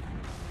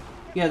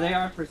 Yeah, they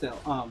are for sale.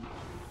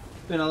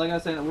 You know, like I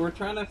was saying, we're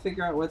trying to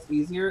figure out what's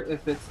easier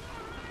if it's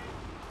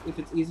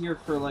easier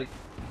for like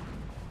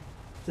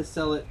to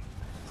sell it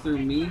through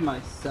me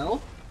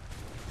myself,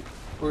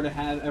 or to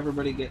have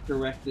everybody get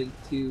directed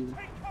to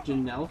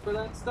Janelle for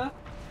that stuff.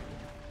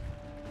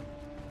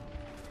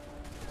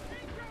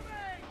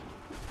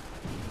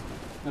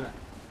 Okay.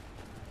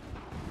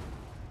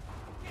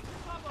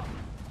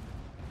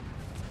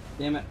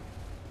 Damn it.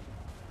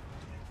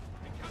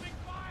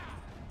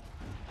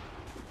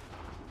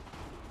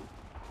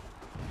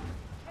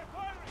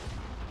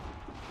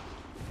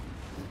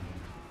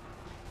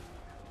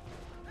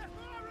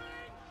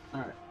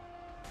 Alright.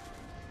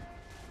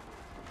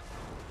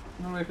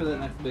 I'm gonna wait for that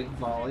next big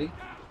volley.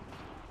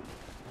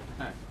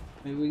 Alright.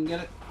 Maybe we can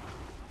get it.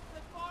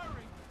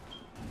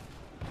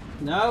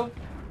 No!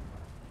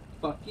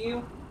 Fuck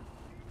you.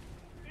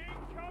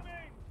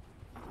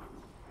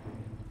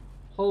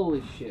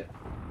 Holy shit.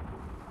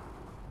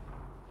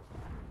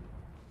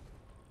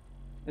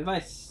 If I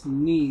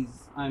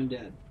sneeze, I'm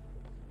dead.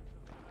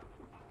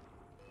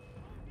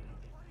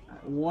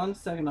 Alright, 1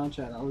 second on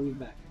chat. I'll be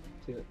back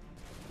to it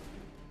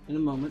in a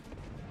moment.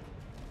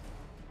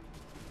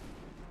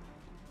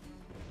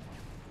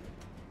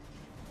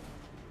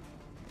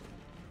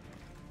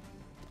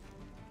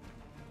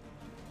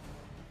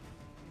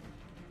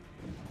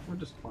 We're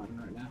just climbing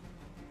right now.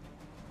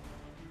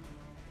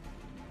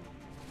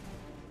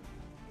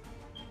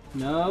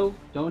 No,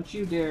 don't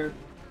you dare.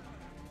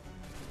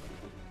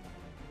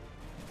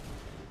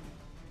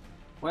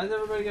 Why does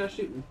everybody gotta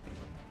shoot me?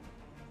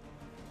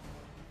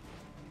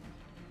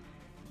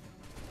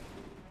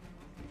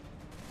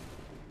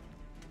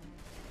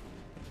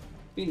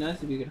 Be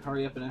nice if you could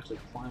hurry up and actually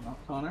climb up,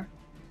 Connor.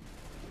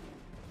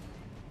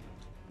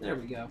 There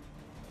we go.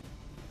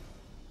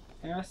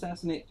 Air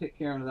assassinate Pit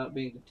Karen without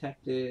being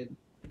detected.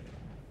 If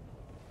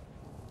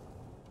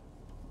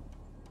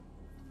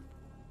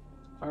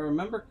I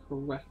remember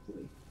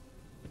correctly,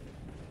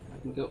 I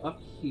can go up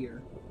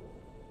here.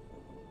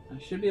 I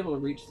should be able to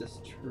reach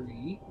this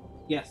tree.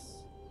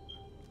 Yes.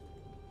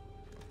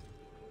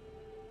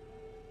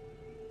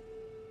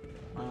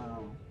 I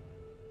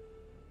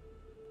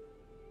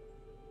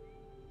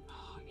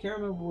can't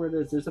remember where it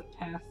is. There's a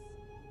path.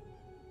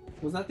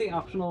 Was that the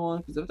optional one?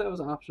 Because if that was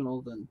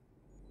optional, then...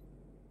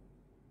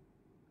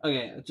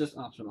 Okay, it's just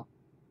optional.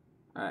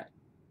 Alright.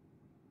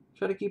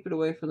 Try to keep it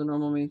away from the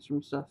normal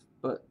mainstream stuff,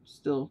 but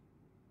still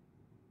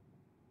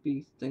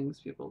be things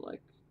people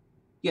like.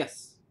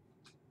 Yes!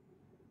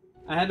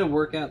 I had to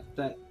work out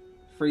that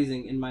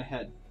phrasing in my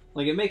head.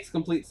 Like, it makes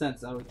complete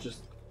sense. I was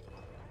just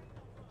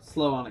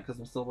slow on it because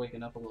I'm still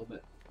waking up a little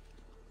bit.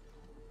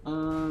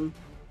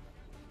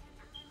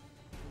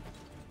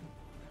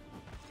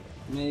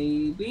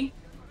 Maybe?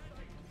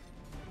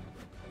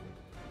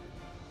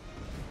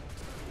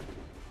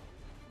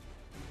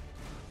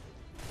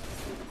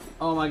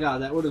 Oh my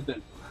god, that would have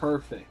been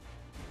perfect.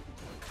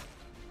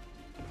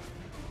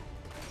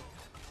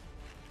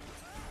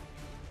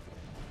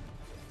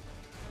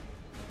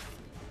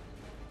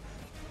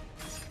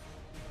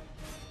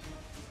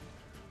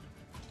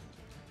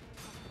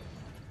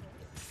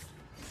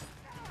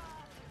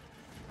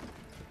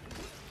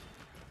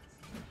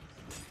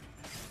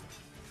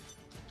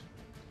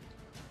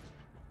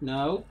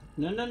 No.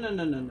 No, no, no,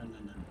 no, no, no, no,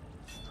 no.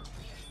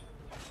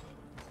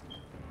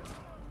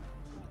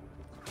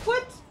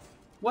 What?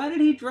 Why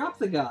did he drop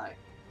the guy?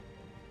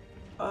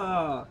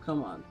 Oh,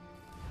 come on.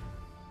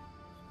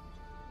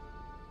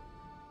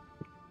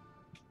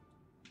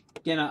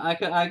 You know, I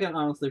could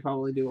honestly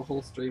probably do a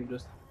whole stream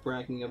just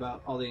bragging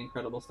about all the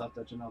incredible stuff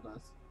that Janelle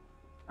does.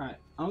 Alright,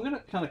 I'm gonna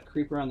kind of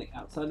creep around the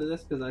outside of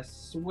this because I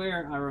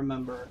swear I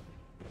remember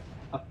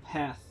a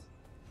path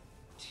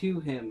to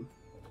him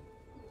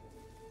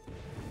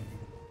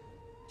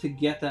to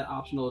get that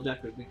optional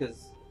objective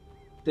because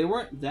they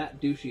weren't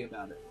that douchey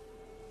about it.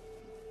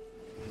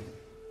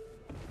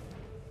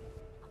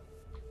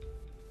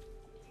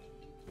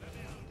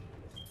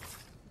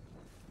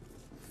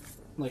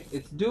 Like,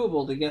 it's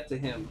doable to get to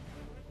him.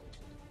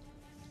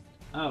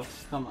 Oh,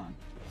 come on.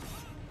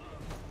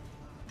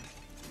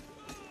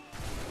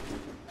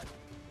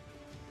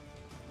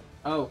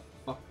 Oh,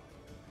 fuck.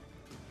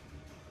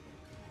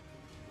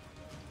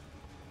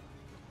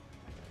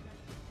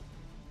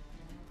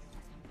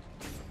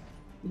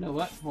 You know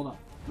what? Hold on.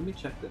 Let me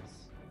check this.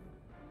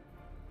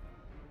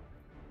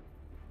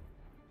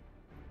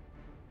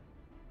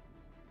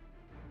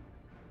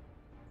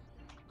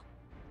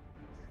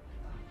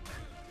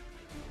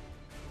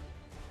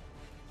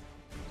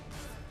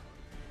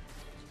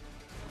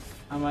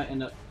 I might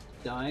end up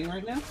dying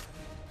right now.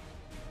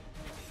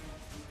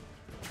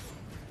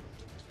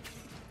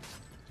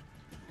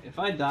 If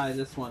I die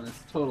this one, it's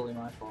totally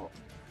my fault.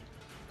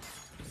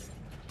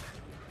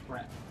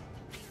 Crap.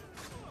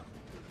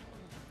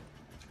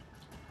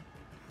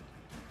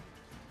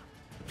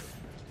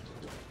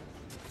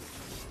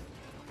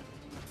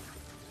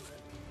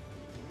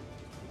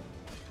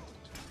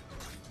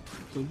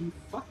 So you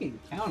fucking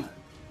counter.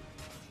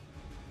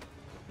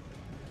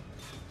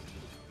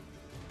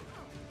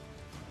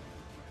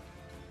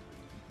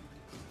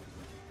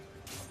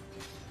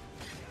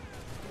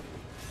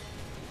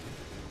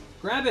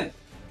 Grab it!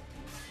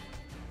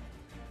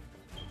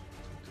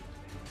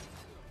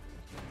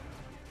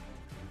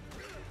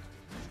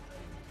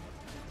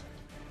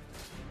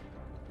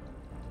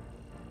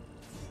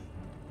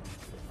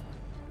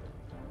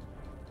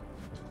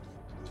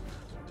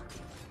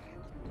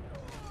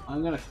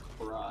 I'm gonna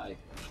cry.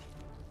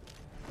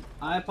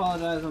 I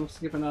apologize, I'm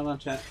skipping out on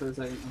chat for a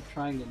second. I'm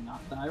trying to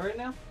not die right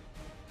now.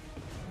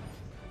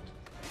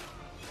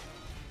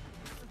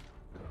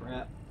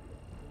 Crap.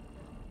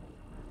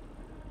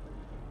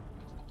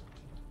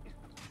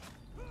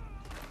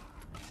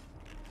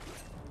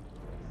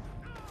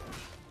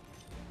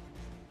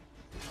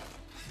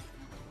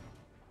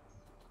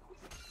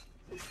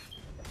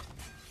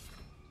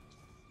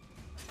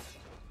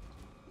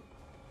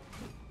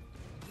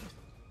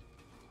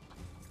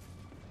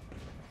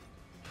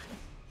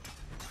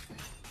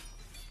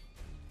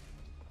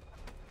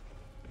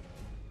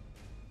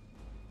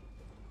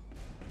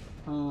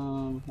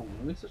 Hold on,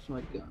 let me switch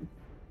my gun.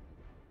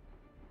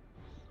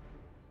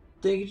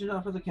 Thank you,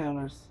 Janelle, for the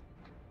counters.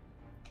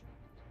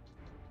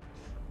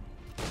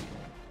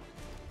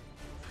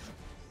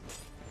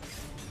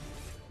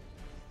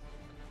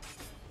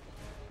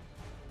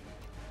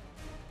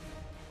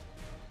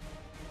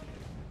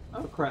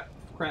 Oh crap,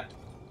 crap.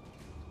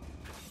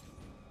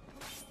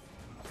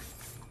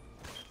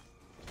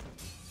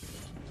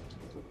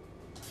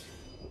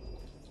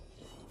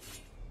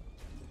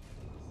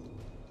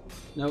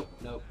 Nope,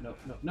 nope, nope,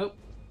 nope, nope.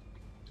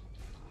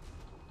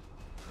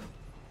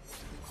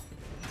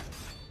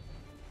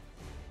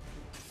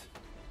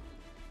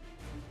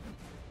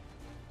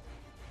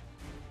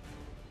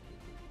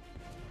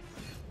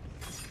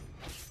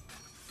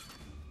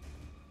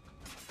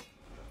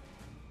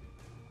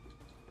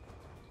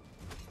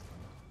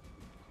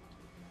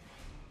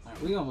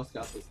 Alright, we almost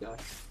got this guy.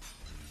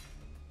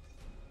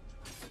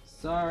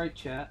 Sorry,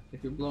 chat,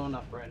 if you're blowing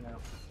up right now.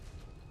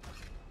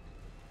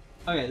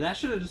 Okay, that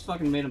should have just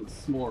fucking made him a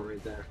s'more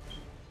right there.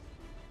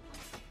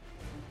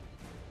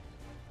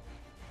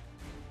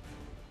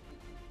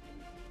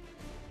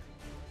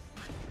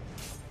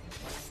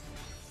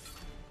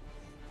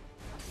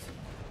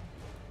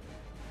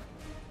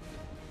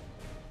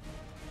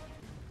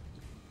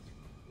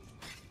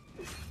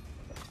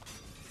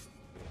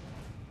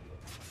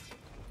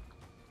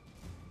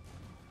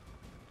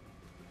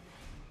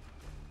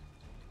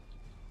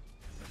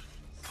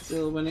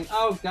 Still winning.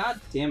 Oh,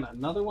 god damn it,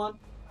 another one?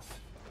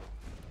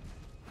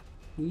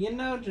 You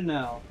know,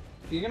 Janelle,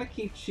 you're gonna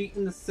keep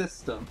cheating the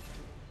system.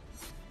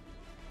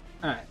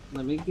 Alright,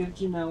 let me give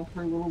Janelle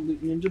her little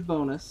Loot Ninja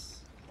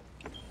bonus.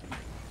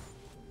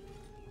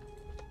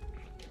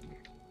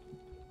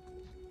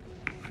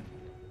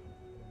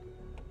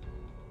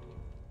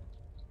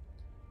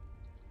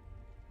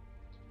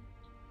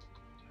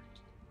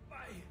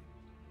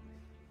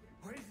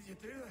 Why did you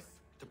do this?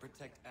 To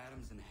protect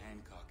Adams and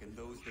Hancock and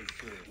those they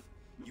serve.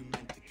 You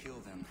meant to kill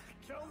them.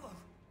 Kill them?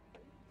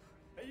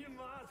 Are you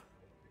mad?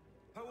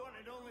 I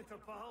wanted only to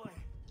parley.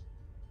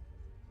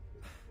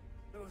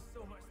 There was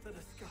so much to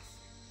discuss,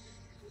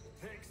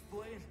 to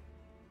explain.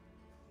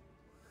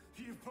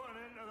 You put an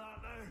end to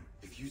that now.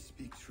 If you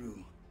speak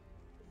true,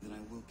 then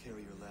I will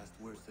carry your last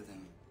words to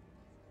them.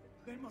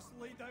 They must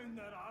lay down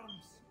their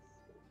arms.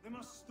 They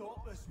must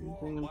stop this war.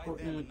 Anything Why them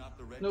important? and not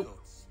the Nope.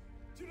 redcoats?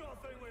 Do you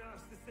not think we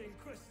asked the same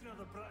question of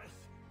the British?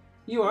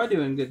 You are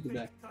doing good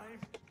today. Time.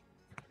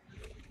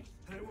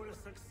 And it would have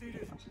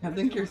succeeded. I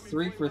think you're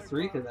 3 for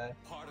 3 today.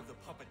 Part of the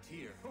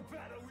puppeteer. Or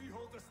better, we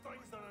hold the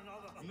strings on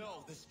another.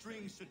 No, the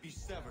strings should be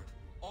severed.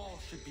 All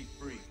should be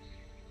free.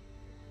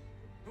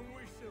 And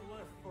we should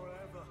live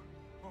forever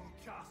on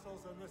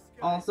castles in the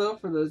sky. Also,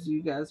 for those of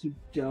you guys who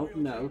don't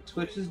know,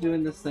 Twitch is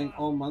doing this thing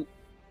all month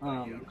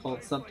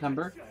called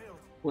September,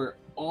 where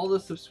all the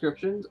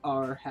subscriptions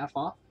are half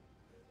off.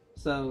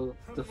 So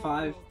the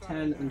 5,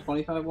 10, and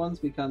 25 ones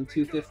become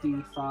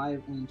 $2.50,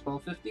 $5, and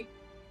 $12.50.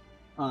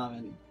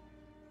 And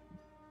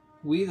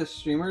we, the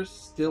streamers,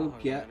 still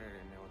get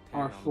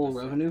our full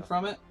revenue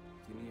from it.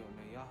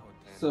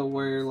 So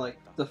where like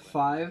the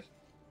 5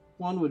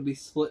 one would be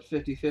split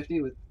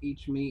 50-50 with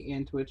each me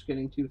and Twitch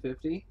getting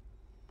 250,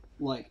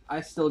 like I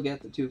still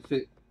get the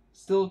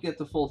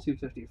full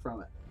 250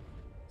 from it.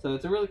 So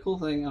it's a really cool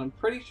thing, and I'm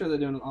pretty sure they're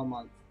doing it all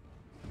month.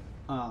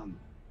 So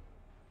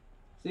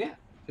yeah,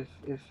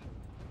 if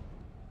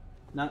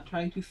not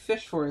trying to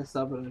fish for a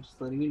sub, but I'm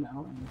just letting you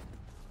know. And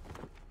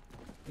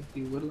if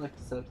you would like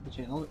to sub to the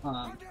channel,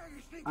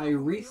 I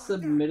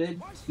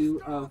resubmitted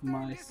 2 of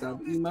my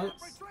sub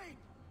emotes.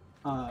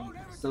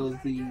 So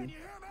the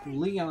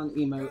Leon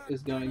emote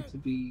is going to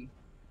be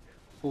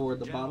for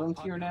the bottom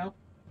tier now,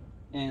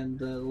 and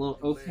the little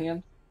oath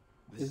hand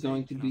is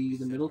going to be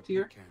the middle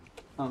tier.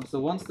 So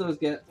once those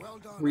get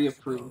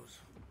reapproved,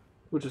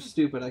 which is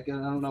stupid, I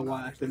don't know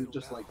why I couldn't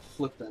just like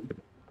flip them.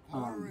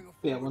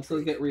 Yeah, once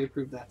those get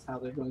reapproved, that's how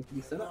they're going to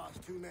be set up.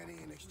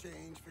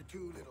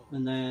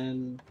 And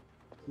then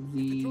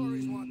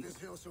the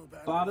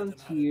bottom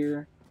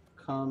tier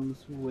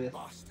comes with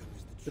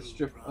the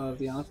strip of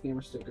the Honest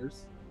Gamer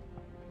stickers.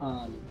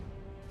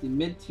 The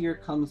mid tier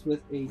comes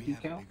with a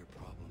decal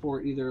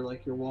for either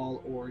like your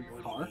wall or your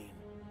car.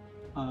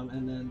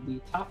 And then the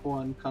top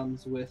one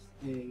comes with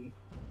a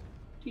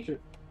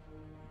t-shirt.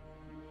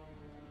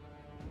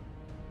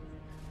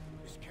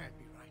 This can't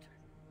be right.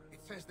 It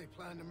says they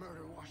plan to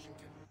murder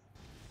Washington.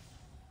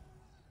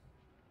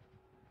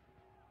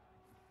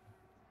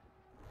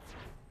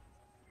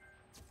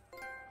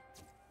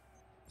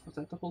 Was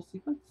that the whole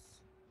sequence?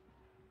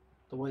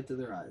 The whites of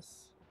their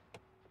eyes.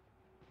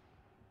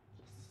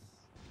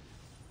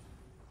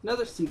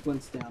 Another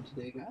sequence down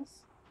today,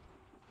 guys.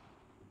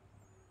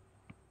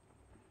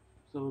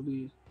 So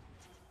we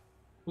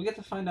get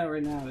to find out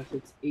right now if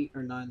it's 8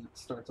 or 9 that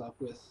starts off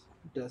with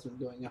Desmond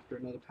going after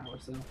another power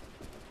cell.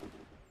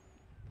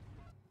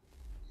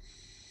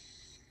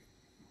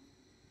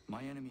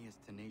 My enemy is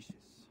tenacious.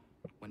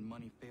 When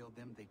money failed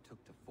them, they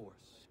took to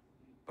force.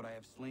 But I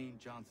have slain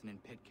Johnson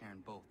and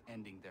Pitcairn both,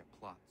 ending their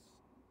plots.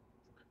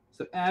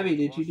 So Abby,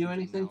 did you do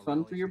anything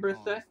fun for your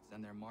birthday?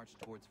 And their march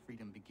towards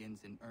freedom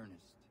begins in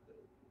earnest.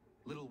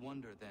 Little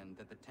wonder then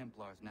that the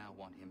Templars now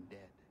want him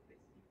dead.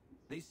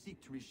 They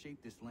seek to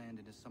reshape this land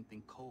into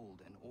something cold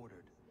and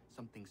ordered,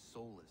 something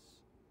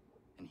soulless.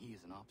 And he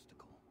is an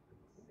obstacle.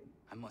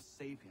 I must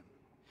save him,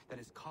 that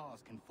his cause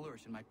can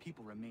flourish and my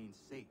people remain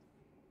safe.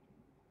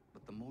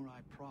 But the more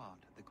I prod,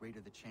 the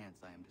greater the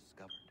chance I am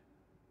discovered.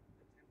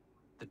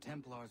 The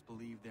Templars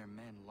believe their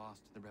men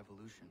lost the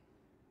revolution.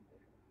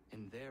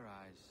 In their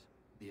eyes,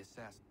 the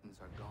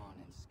assassins are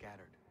gone and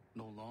scattered,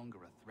 no longer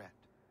a threat.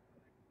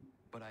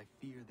 But I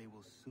fear they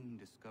will soon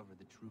discover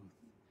the truth,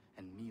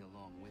 and me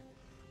along with it.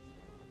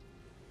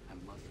 I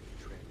must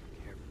tread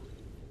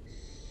carefully.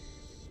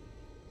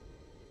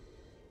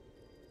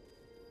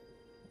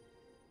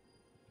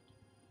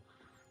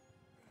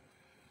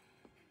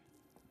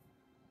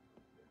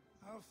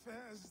 How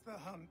fares the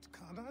hunt,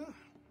 Connor?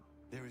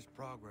 There is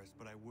progress,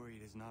 but I worry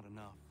it is not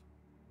enough.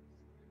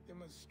 You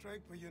must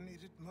strike where you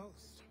need it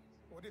most.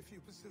 What if you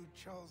pursued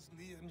Charles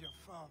Lee and your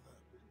father?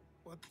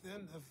 What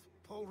then of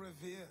Paul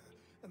Revere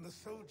and the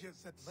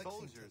soldiers at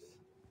Lexington? Soldiers?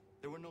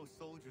 There were no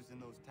soldiers in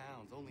those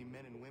towns, only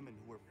men and women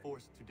who were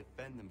forced to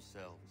defend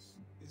themselves.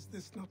 Is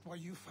this not why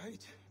you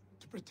fight?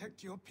 To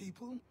protect your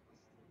people?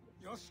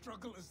 Your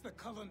struggle is the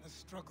colonist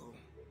struggle.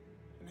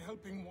 And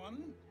helping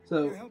one,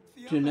 so you help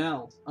the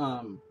Janelle,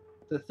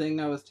 the thing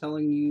I was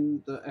telling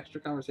you, the extra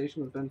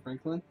conversation with Ben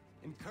Franklin,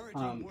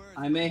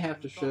 I may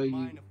have to show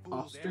you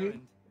off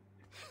stream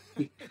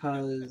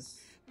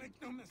because make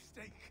no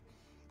mistake,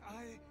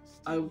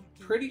 I'm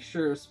pretty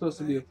sure it's supposed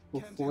to be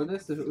before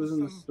this if it was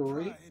in the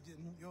story,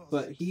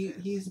 but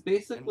he's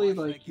basically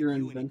like your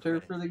inventor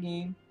for the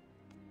game,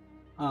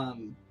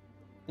 and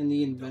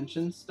the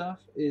invention stuff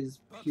is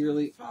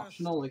purely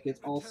optional, like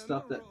it's all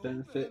stuff that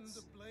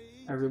benefits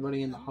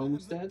everybody in the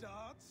homestead.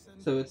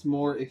 So it's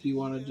more if you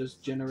want to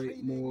just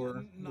generate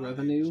more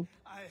revenue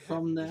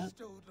from that.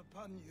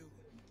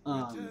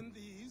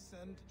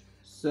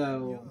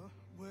 So,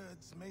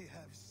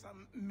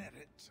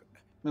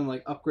 and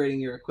like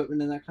upgrading your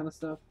equipment and that kind of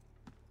stuff,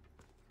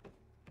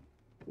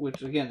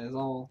 which again is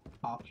all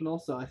optional.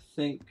 So I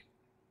think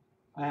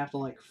I have to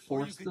like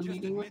force the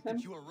meeting with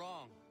him,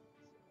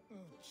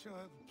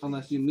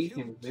 unless you meet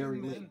him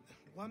very late.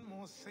 One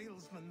more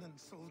salesman than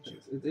soldier.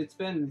 It's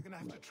been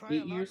like,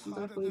 8 years since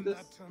I played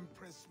this.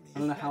 I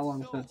don't know how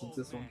long it's been since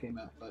this one came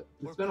out, but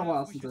it's been a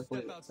while since I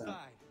played it, so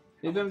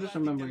maybe I'm just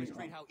remembering it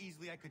wrong. How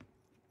easily I could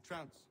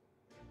trounce.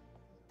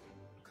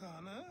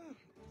 Connor,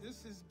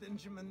 this is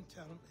Benjamin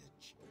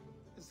Talmadge.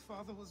 His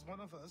father was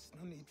one of us,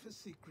 no need for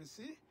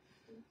secrecy.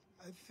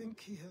 I think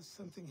he has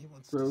something he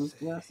wants Rose to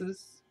say.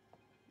 glasses?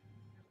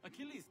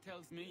 Achilles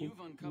tells me you've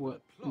uncovered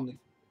What, a plot in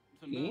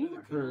to the game,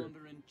 murder the or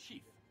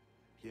commander-in-chief.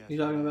 Yes, you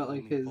talking about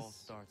like his false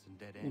starts and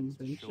dead ends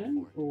to show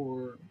invention,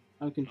 for it. or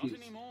I'm Not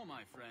confused. anymore,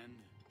 my friend.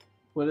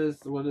 What is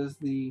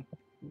the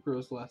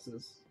rose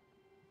glasses?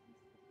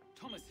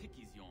 Thomas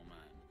Hickey's your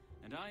man,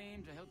 and I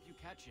aim to help you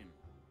catch him.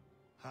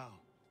 How?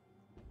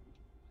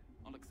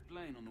 I'll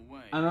explain on the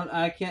way.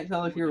 I can't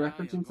tell if You you're and I are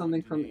referencing going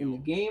something to from New in the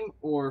York. game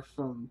or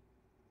from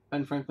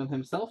Ben Franklin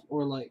himself,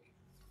 or like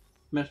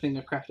mentioning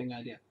a crafting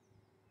idea.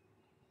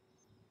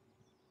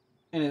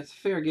 And it's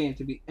fair game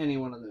to be any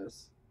one of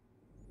those.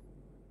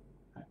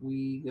 Right,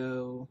 we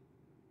go...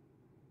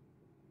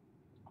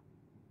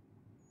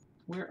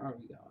 Where are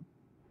we going?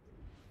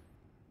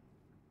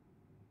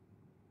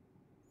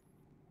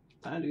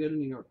 Time to go to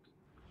New York.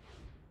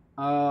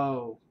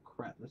 Oh,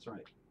 crap, that's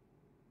right.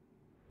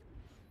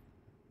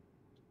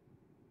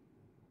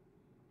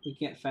 We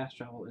can't fast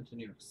travel into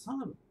New York.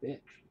 Son of a bitch.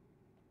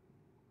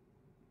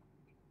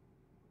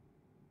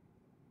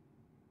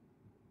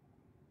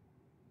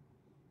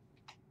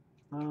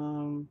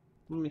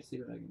 Let me see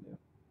what I can do.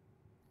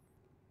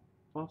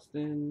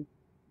 Boston,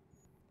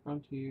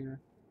 Frontier.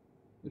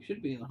 We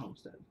should be in the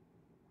Homestead.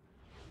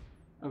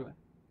 Okay.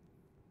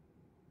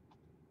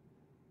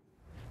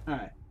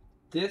 Alright.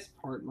 This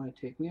part might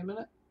take me a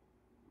minute.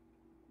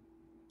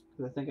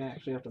 Because I think I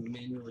actually have to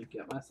manually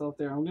get myself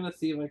there. I'm going to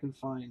see if I can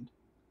find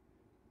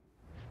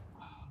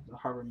the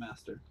Harbor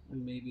Master.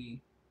 And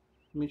maybe...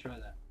 Let me try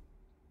that.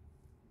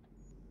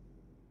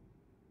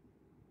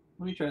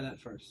 Let me try that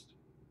first.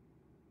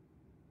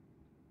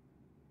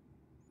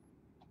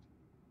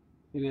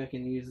 Maybe I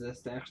can use this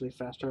to actually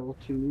fast travel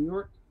to New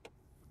York.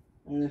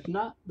 And if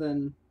not,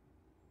 then...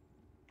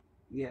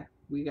 Yeah,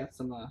 we got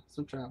some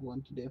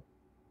traveling to do.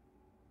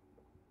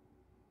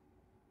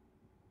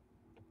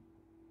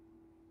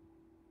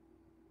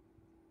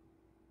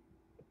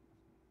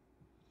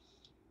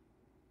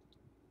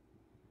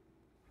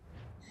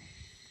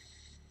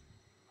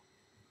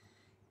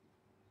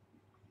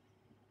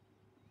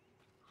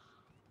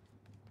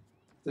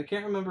 I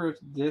can't remember if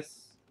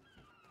this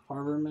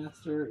Harbor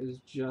Master is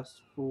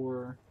just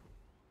for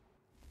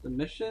the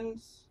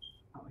missions.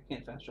 Oh, I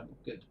can't fast travel.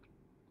 Good.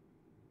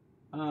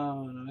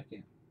 Oh, no, I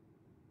can't.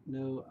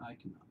 No, I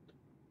cannot.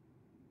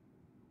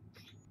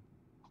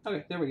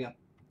 Okay, there we go.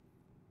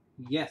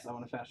 Yes, I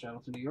want to fast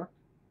travel to New York.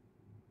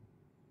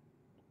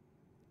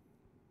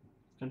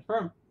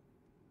 Confirm.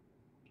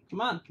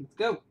 Come on, let's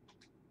go.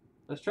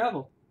 Let's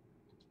travel.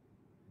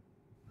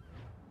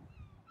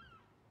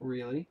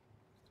 Really?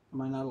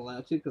 Am I not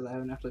allowed to because I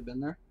haven't actually been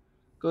there?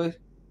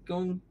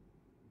 Going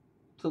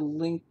to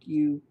link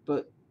you,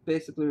 but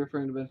basically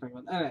referring to Ben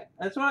Franklin. Alright,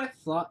 that's what I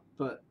thought,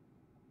 but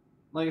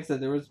like I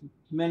said, there was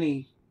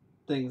many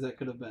things that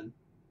could have been.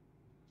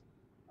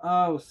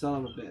 Oh,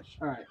 son of a bitch.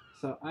 Alright,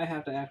 so I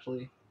have to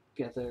actually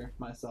get there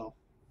myself.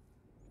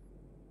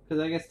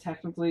 Because I guess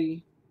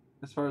technically,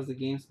 as far as the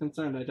game's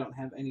concerned, I don't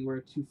have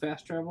anywhere to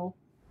fast travel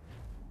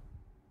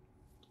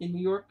in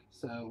New York,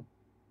 so...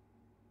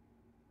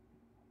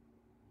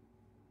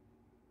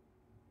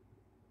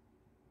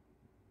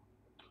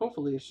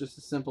 Hopefully it's just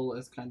as simple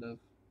as kind of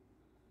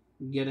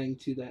getting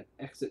to that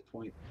exit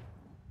point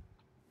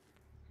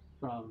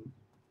from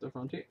the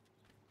Frontier.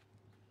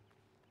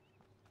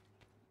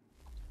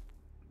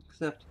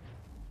 Except...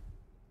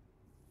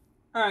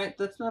 Alright,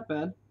 that's not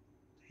bad.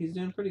 He's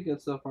doing pretty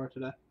good so far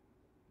today.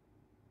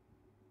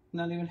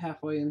 Not even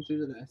halfway in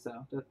through the day,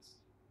 so that's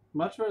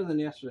much better than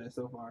yesterday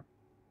so far.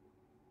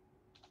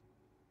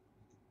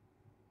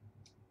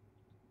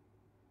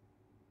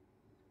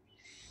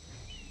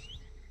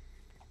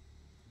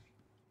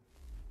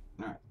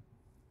 Alright.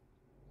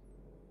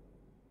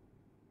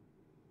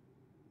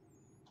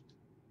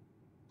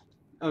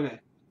 Okay.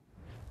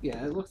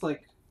 Yeah, it looks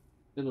like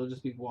it'll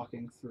just be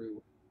walking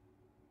through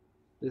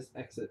this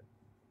exit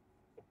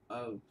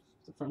of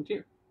the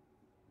Frontier.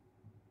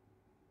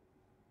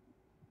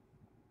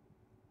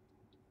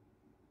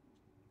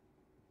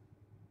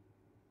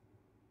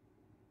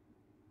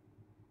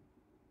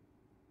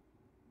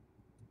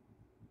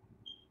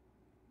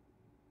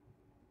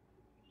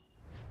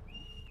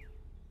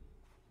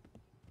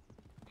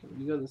 Okay,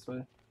 we go this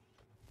way.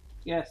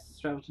 Yes, let's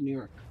travel to New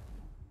York.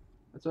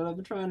 That's what I've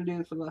been trying to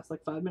do for the last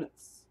like 5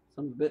 minutes.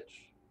 Son of a bitch.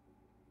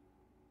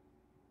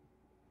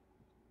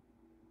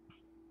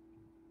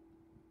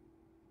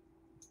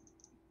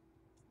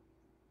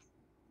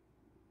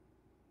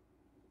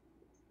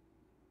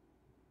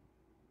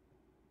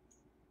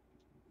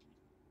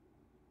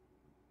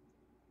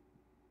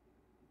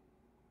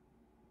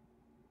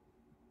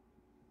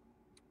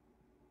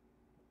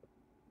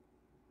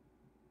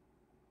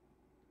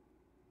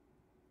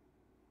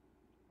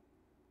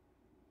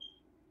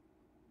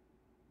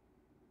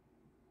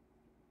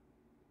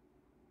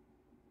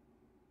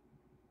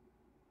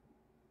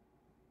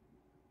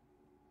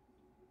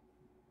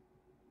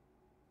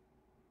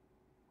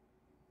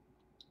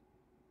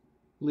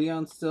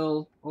 Leon's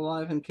still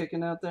alive and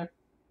kicking out there?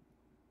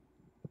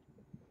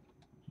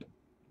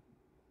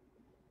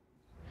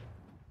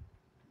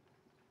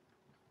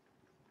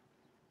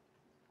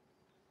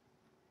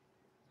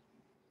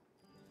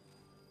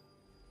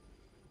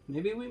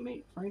 Maybe we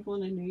meet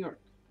Franklin in New York.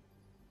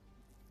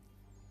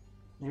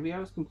 Maybe I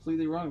was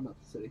completely wrong about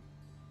the city.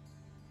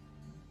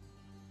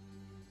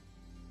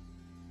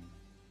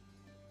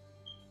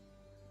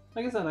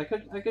 Like I said, I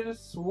could have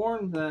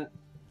sworn that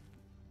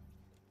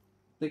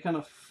they kind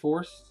of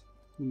forced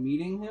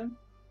meeting him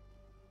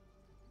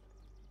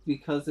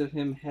because of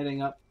him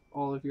heading up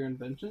all of your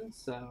inventions,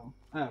 so...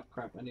 Oh,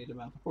 crap, I need to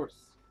mount the horse.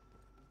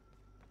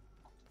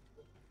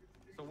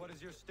 So what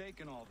is your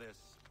stake in all this?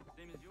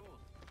 Same as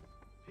yours.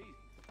 Peace,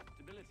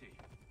 stability.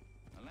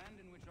 A land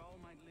in which all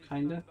might live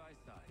Kinda. side by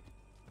side.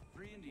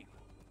 Free and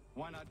equal.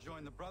 Why not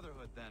join the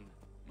Brotherhood then?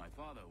 My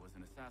father was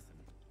an assassin.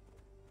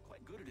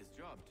 Quite good at his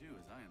job, too,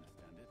 as I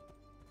understand it.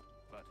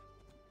 But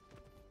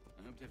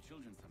I hope to have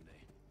children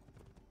someday.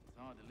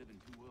 It's hard to live in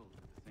two worlds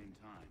at the same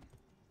time.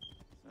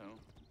 So...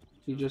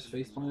 You just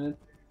face planted?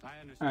 I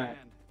understand. Alright.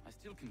 I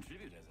still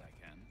contribute as I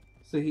can.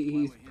 So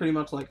he's pretty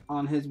much like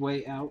on his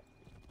way out.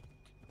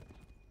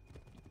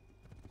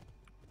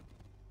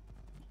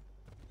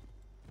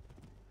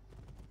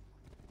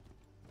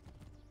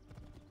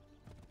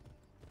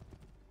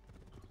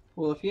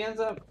 Well, if he ends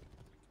up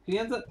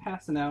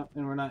passing out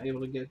and we're not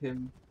able to get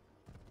him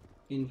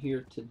in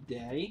here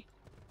today,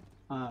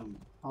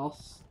 I'll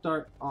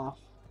start off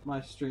my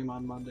stream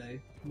on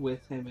Monday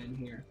with him in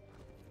here,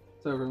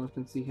 so everyone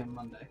can see him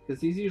Monday,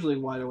 because he's usually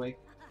wide awake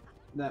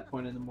at that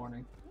point in the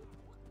morning.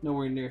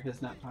 Nowhere near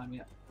his nap time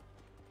yet.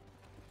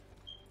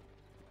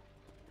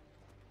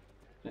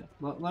 Yeah,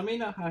 let me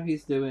know how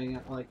he's doing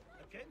at like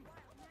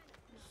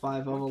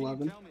 5 of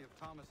 11,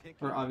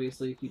 or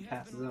obviously if he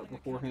passes out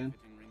beforehand.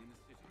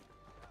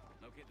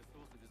 Locate the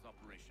source of his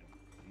operation,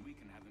 and we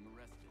can have him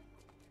arrested.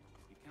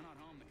 He cannot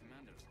harm the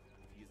commander if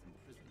he is in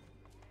prison.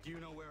 Do you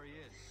know where he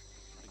is?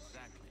 Not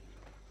exactly,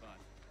 but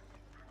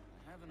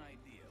I have an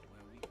idea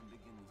where we can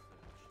begin the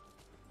search.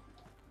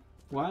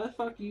 Why the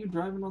fuck are you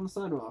driving on the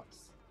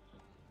sidewalks?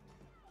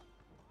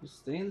 Just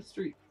stay in the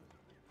street.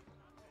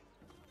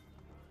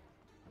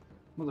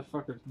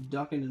 Motherfucker's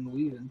ducking and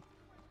weaving.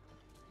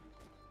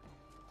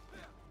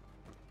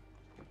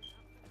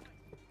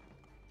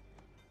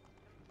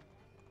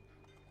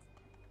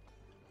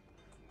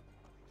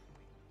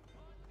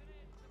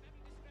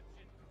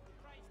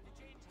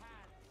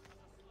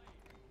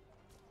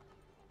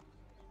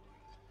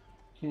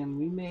 Can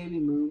we maybe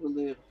move a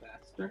little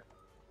faster?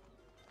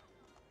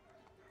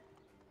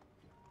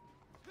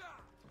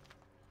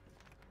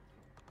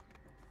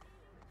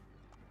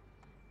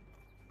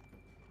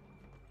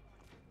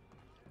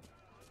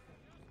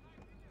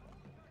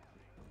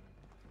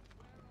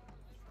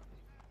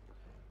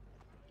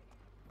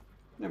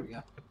 There we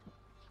go.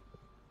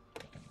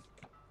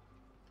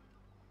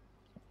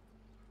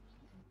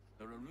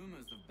 There are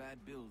rumors of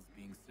bad bills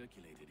being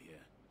circulated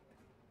here.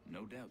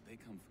 No doubt they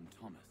come from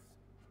Thomas.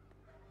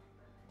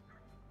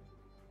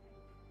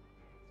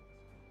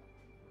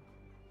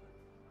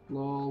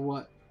 Lol,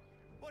 what?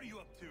 What are you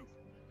up to?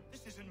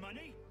 This isn't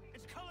money.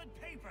 It's colored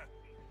paper.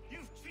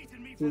 You've cheated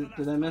me for the last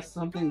Did I miss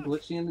time. something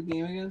glitchy in the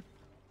game again?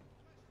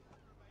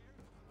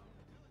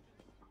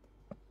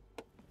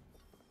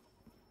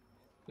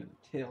 I'm gonna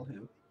tail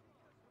him.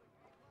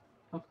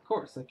 Of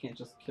course, I can't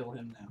just kill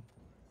him now.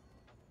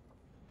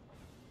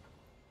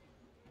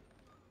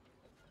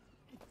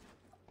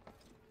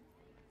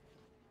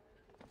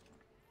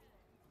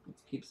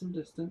 Let's keep some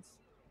distance.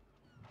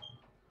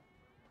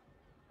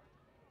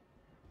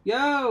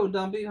 Yo,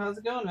 Dumpy, how's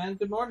it going, man?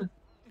 Good morning.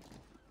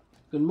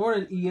 Good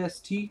morning,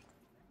 EST.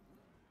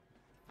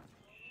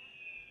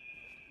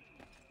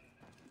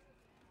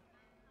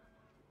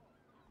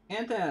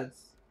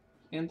 Antads.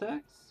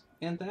 Antax?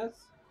 Antads?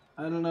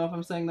 I don't know if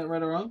I'm saying that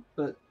right or wrong,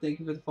 but thank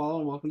you for the follow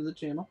and welcome to the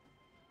channel.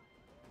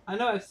 I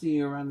know I've seen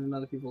you around in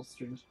other people's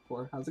streams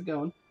before. How's it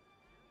going?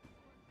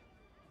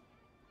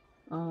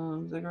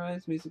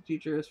 Zachariah's music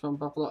teacher is from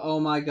Buffalo. Oh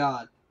my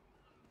god.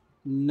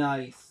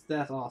 Nice.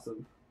 That's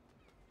awesome.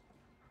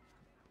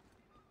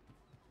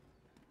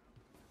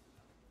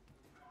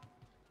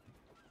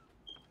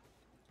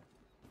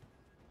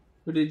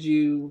 Or did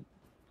you...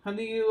 how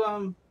did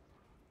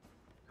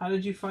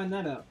you find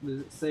that out? Does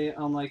it say it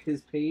on like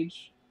his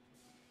page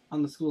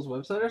on the school's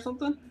website or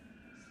something?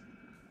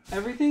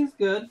 Everything's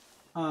good.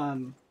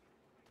 I'm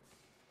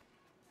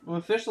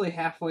officially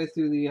halfway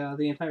through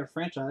the entire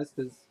franchise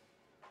because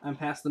I'm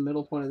past the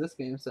middle point of this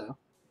game, so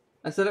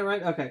I said it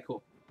right? Okay,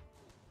 cool.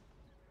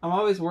 I'm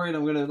always worried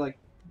I'm gonna like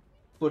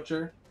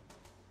butcher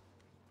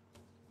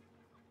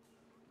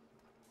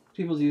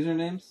people's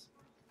usernames.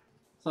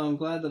 So I'm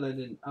glad that I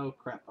didn't. Oh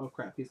crap,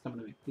 he's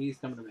coming to me. He's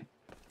coming to me.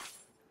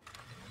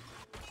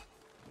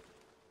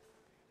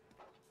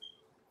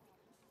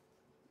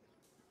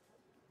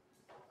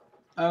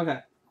 Okay.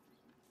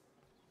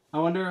 I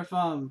wonder if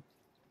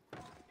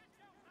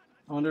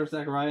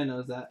Zachariah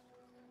knows that.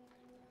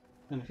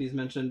 And if he's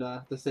mentioned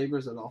the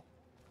sabers at all.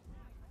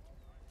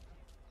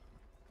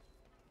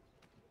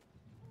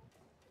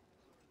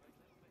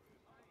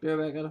 Be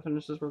right back, gotta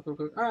finish this work real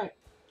quick. Alright.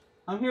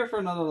 I'm here for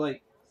another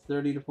like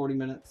 30 to 40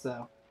 minutes,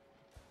 so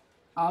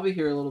I'll be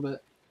here a little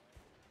bit.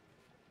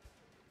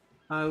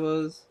 I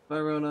was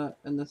Verona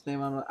and this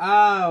name on.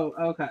 Oh,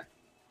 okay.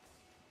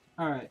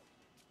 Alright.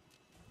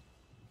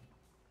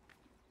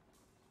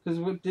 Because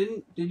what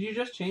did you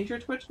just change your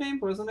Twitch name?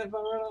 Wasn't it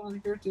Verona on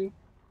here too?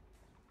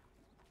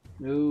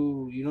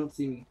 No, you don't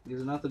see me.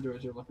 These are not the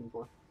doors you're looking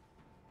for.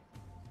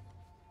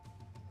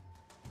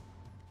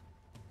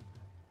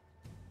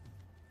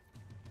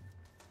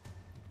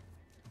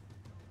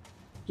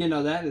 You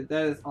know, that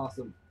is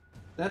awesome.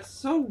 That's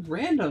so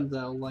random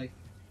though, like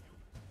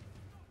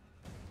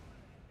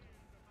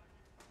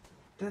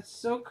That's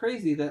so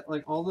crazy that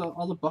like all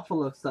the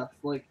buffalo stuff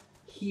like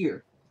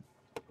here.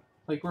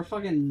 Like we're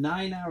fucking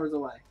 9 hours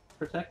away.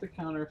 Protect the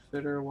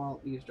counterfeiter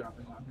while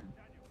eavesdropping on him.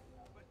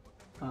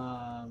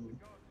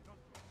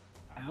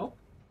 Ow?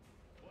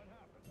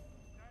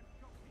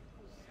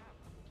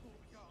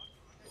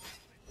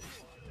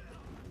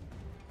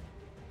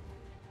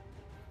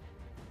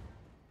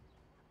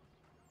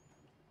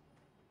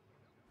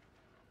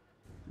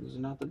 These are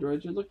not the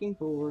droids you're looking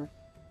for.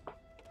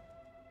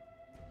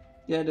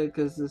 Yeah, dude,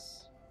 because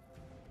this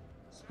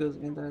goes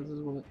anti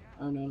is what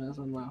are known as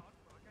unlock.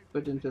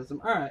 But didn't kill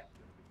them. Alright.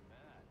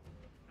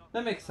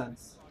 That makes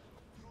sense.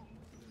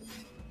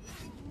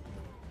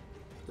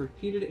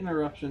 Repeated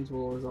interruptions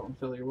will result in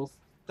failure. We'll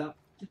stop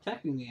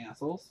detecting the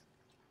assholes.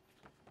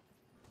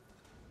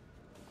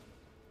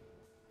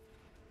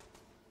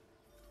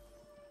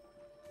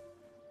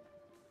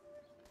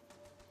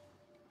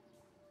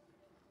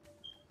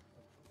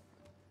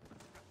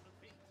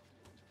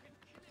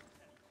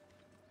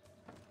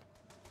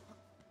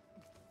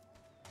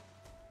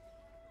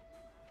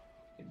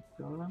 Okay,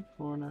 go around the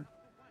corner.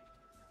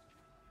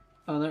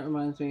 Oh, that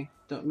reminds me.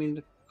 Don't mean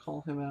to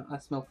call him out. I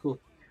smell cool.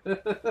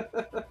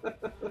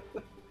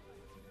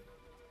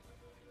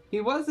 He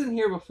was in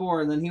here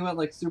before, and then he went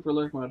like super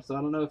lurk mode, so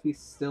I don't know if he's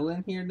still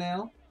in here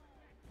now.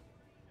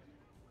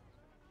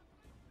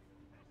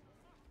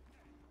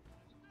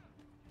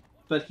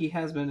 But he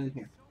has been in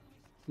here.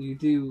 You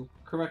do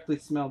correctly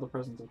smell the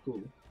presence of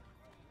cool.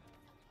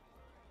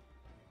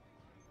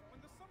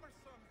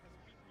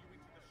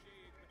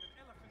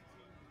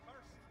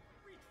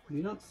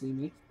 You don't see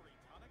me.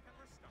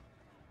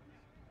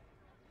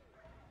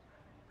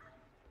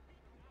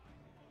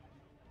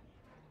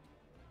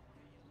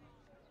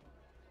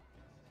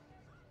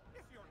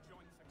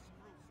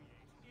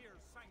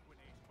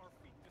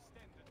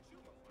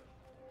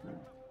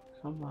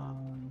 Come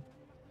on.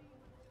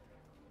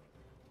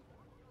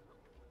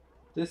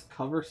 This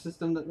cover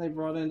system that they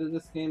brought into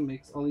this game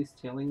makes all these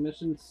tailing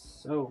missions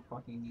so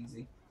fucking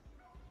easy.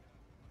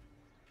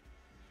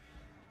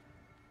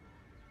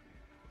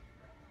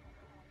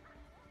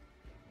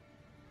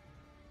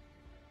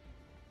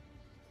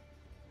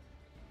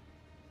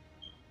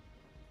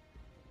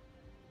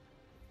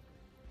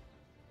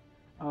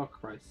 Oh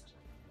Christ.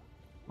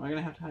 Am I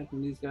gonna have to hide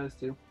from these guys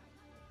too?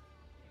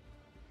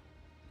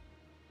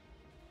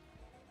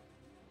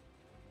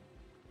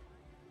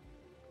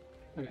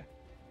 Okay.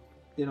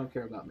 They don't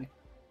care about me.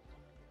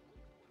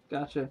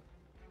 Gotcha.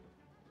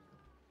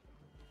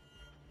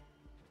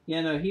 Yeah,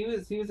 no, he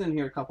was in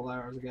here a couple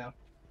hours ago.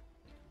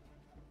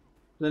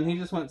 Then he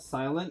just went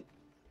silent.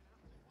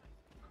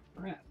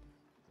 Crap.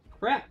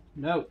 Crap!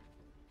 No.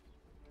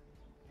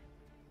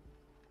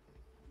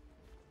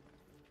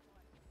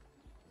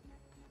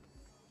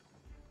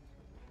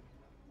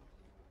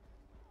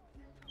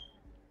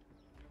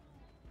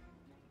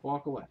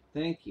 Walk away.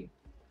 Thank you.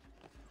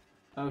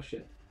 Oh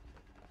shit.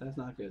 That's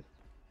not good.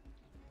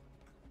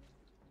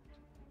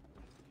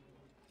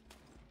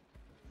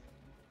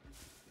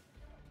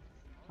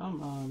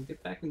 Come on,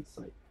 get back in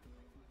sight.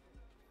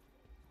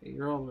 Okay,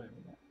 you're all the way over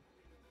there.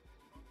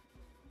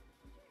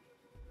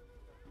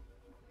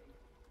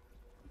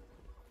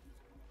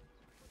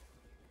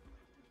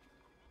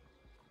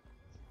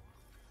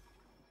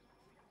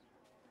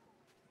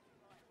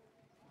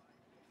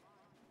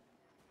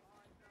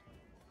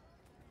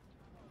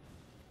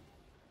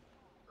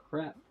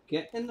 Crap.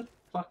 Get in the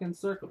fucking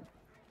circle.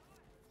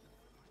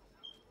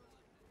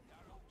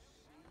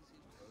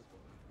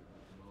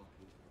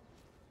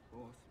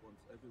 Boss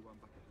wants everyone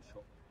back at the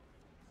shop.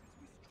 Says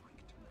we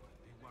strike tonight.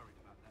 Be worried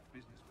about that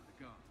business with the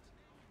guards.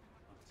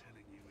 I'm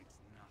telling you, it's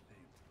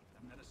nothing. I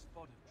haven't had a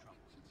spot of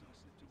trouble since I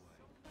slipped away.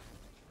 Of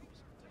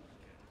course, I'm taking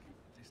care to keep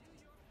the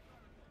distance.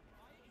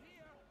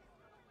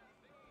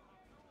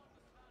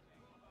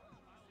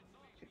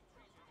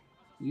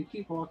 You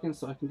keep walking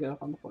so I can get up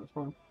on the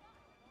platform.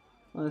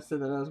 Well, I said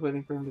that I was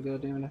waiting for him to go.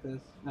 Damn it, it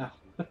is. No.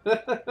 Wants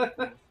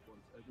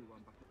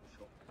everyone back at the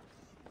shop.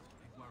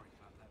 Be worried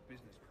about that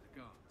business with the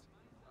guards.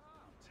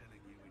 I'm telling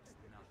you, it's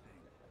nothing.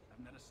 I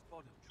haven't had a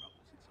spot of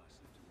trouble since I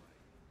slipped away.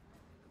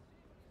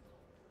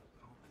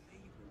 Can't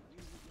believe what we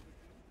were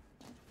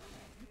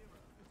gonna do.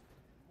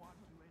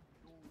 One red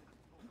door with a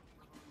top row.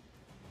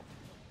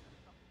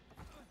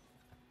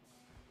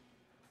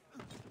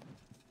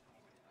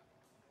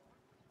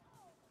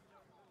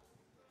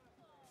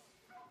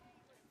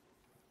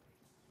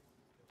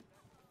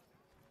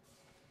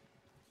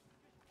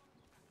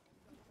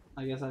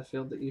 I guess I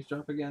failed to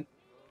eavesdrop again.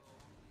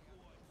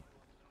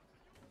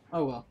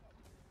 Oh well.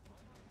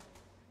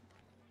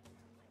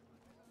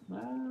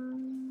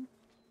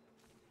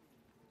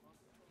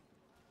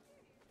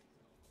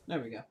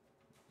 There we go.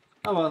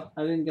 Oh well,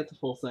 I didn't get the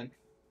full thing.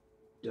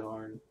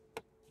 Darn.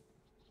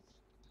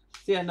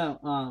 So yeah,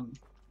 no,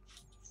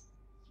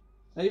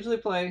 I usually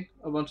play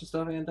a bunch of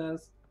stuff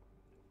Antaz.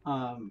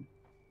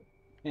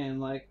 And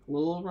like a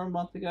little over a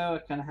month ago, I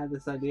kind of had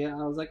this idea.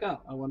 I was like,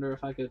 oh, I wonder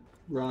if I could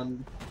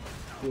run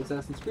the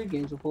Assassin's Creed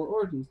games before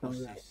Origins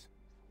comes out.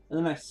 And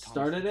then I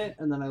started it,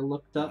 and then I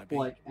looked up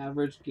like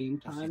average game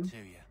time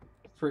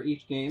for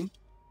each game,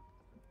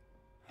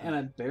 and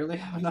I barely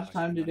have enough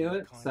time to do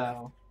it,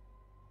 so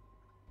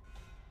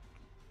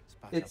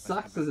it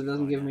sucks because it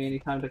doesn't give me any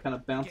time to kind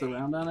of bounce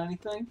around on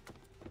anything.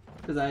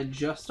 Because I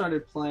just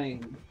started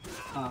playing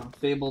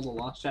Fable: The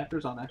Lost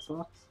Chapters on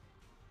Xbox,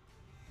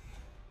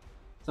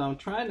 so I'm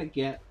trying to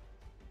get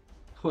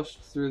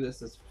pushed through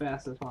this as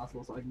fast as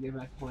possible so I can get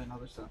back to playing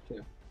other stuff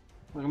too.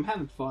 Like, I'm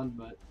having fun,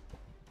 but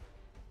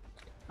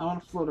I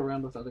want to float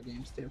around with other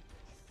games too.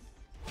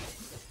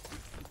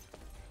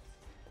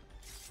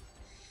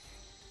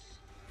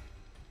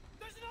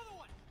 There's another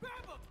one.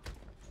 Grab him.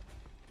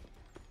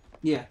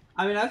 Yeah,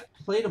 I mean, I've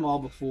played them all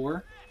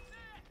before,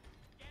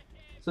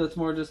 so it's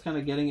more just kind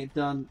of getting it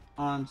done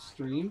on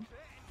stream.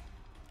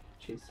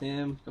 Chase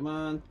him, come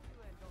on.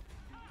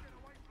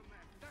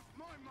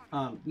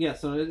 Yeah,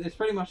 so it's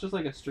pretty much just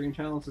like a stream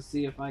challenge to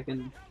see if I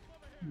can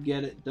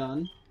get it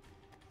done.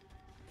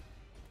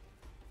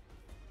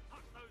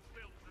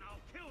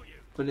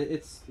 But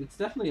it's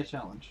definitely a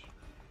challenge.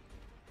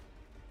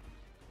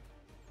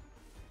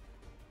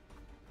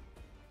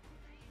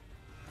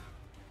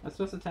 Am I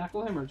supposed to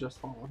tackle him or just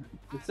follow him?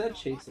 It said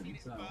chase him,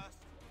 so...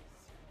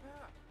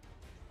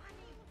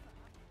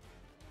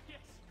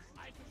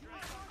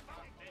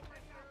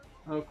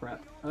 Oh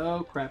crap.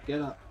 Oh crap,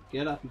 get up.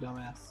 Get up, you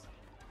dumbass.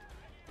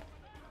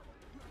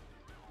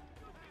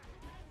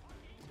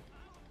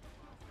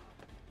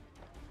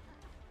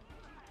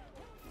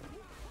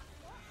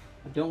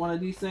 I don't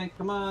want to desync,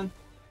 come on.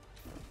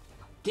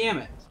 Damn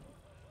it!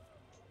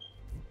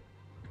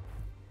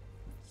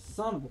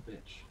 Son of a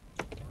bitch.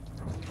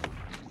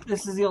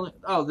 This is the only...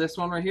 Oh, this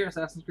one right here,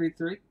 Assassin's Creed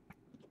 3.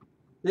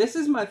 This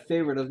is my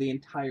favorite of the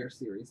entire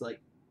series. Like,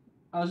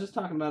 I was just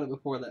talking about it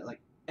before that, like,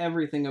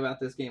 everything about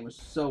this game was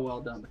so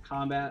well done. The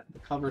combat, the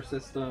cover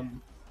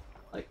system,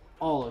 like,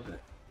 all of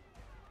it.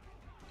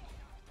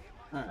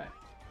 Alright.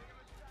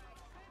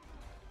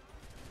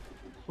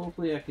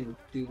 Hopefully I can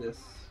do this.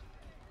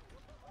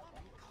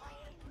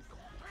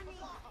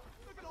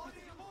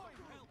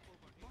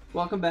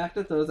 Welcome back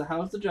to Thoza.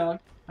 How's the jog?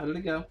 How did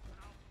it go?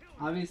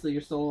 Obviously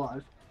you're still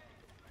alive.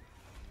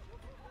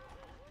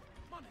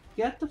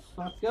 Get the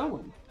fuck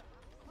going.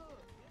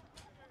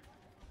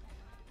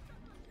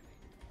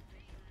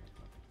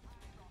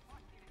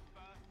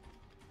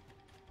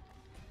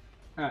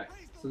 Alright,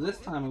 so this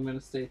time I'm going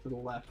to stay to the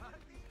left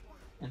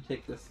and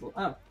take this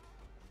little... Oh,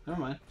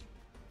 never mind.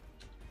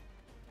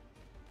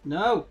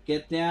 No!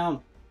 Get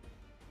down!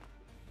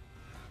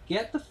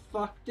 Get the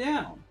fuck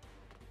down!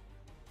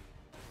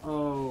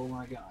 Oh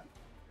my god.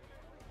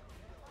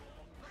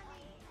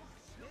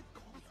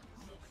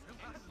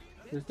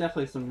 There's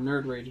definitely some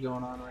nerd rage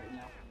going on right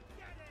now.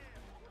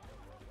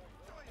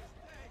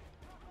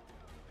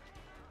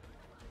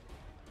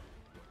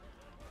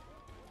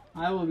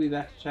 I will be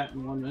back to chat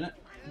in 1 minute.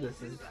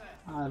 This is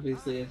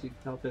obviously, as you can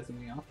tell, pissing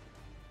me off.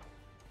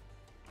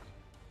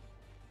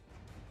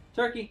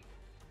 Turkey!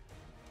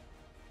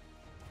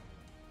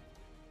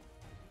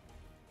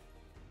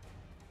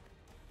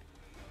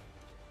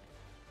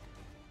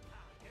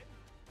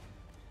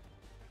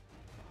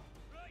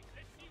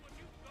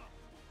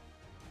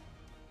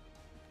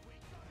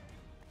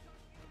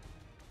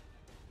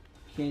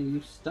 Can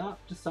you stop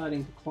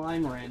deciding to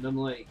climb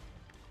randomly?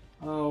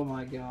 Oh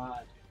my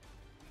god.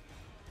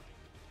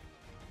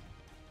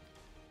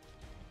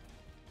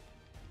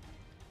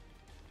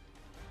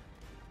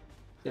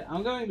 Yeah,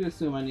 I'm going to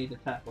assume I need to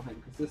tackle him,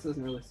 because this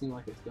doesn't really seem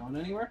like it's going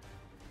anywhere.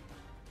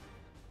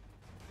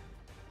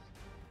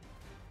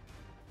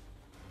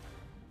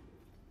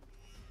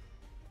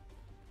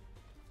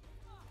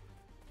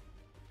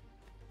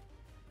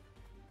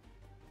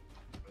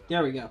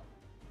 There we go.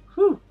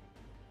 Whew!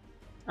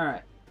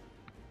 Alright.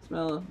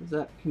 Smell, is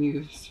that, can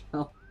you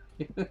smell?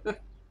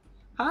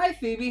 Hi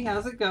Phoebe,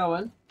 how's it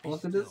going?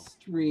 Welcome to the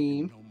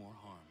stream.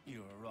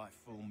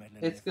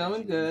 It's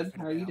going good.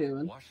 How are you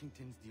doing?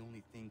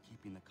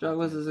 Jog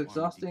was as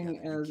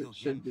exhausting as it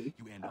should be.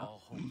 Oh.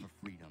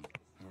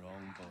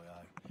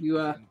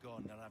 You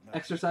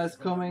exercise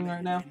combing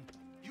right now?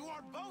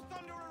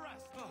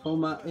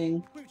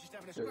 Coma-ing. We were just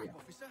having a There we scrap, go.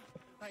 officer.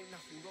 Ain't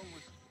nothing wrong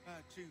with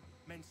two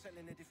men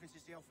settling their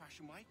differences the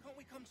old-fashioned way. Can't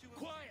we come to a...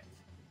 Quiet!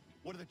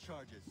 What are the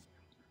charges?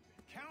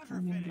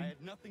 Counterfeiting. I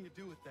had nothing to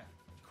do with that.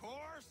 Of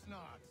course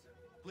not.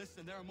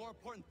 Listen, there are more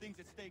important things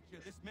at stake here.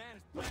 This man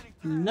is planning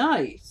to...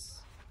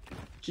 Nice!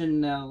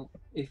 Janelle,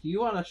 if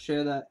you want to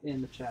share that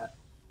in the chat,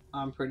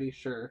 I'm pretty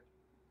sure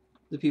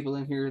the people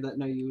in here that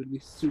know you would be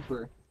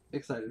super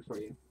excited for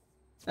you.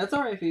 That's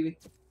alright, Phoebe.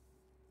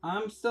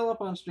 I'm still up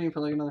on stream for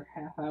like another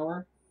half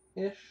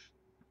hour-ish.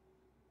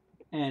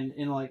 And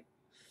in like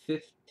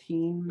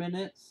 15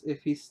 minutes,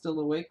 if he's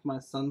still awake, my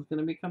son's going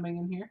to be coming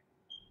in here.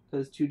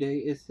 Because today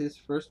is his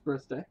first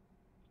birthday.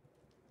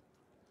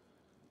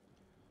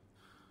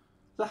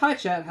 So hi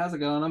chat, how's it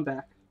going? I'm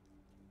back.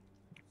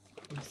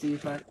 Let's see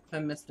if I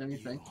missed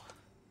anything.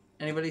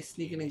 Anybody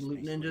sneak any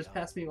loot ninjas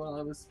past me while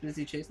I was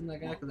busy chasing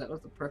that guy? Because that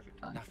was the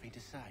perfect time. Nothing to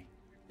say.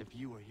 If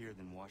you are here,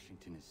 then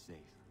Washington is safe.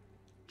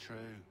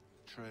 True,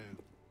 true.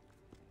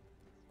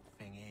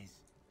 Thing is,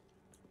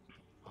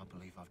 I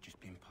believe I've just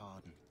been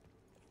pardoned.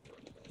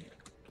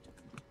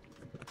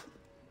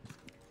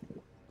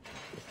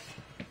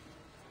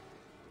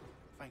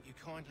 Thank you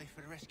kindly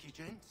for the rescue,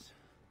 gents.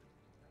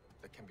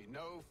 There can be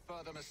no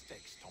further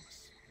mistakes,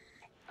 Thomas.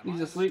 He's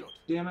asleep,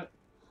 damn it.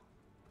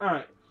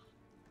 Alright.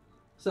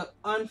 So,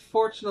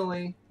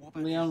 unfortunately,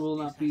 Leon will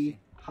not be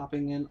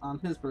popping in on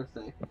his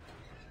birthday.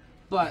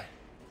 But,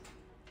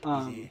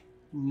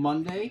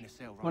 Monday,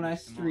 when I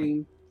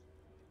stream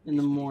in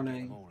the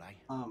morning,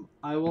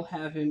 I will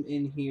have him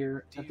in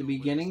here at the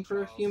beginning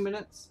for a few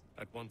minutes.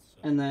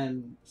 And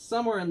then,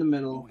 somewhere in the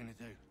middle,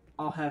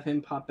 I'll have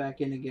him pop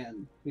back in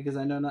again. Because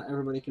I know not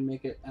everybody can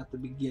make it at the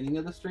beginning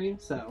of the stream,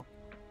 so...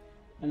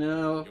 I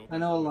know a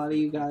lot of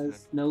you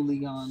guys know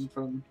Leon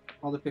from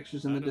all the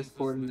pictures in the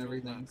Discord and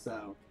everything,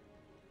 so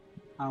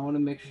I want to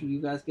make sure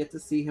you guys get to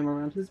see him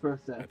around his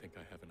birthday. I think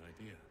I have an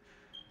idea.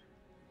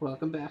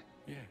 Welcome back.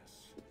 Yes.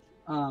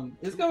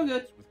 It's going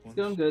good. It's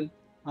going good.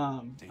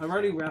 I've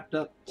already wrapped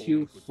up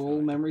 2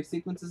 full memory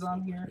sequences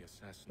on here,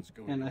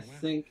 and I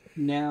think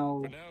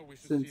now,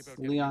 since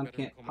Leon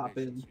can't pop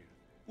in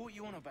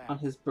on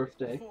his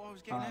birthday,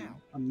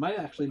 I might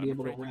actually be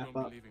able to wrap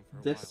up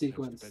this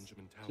sequence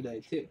today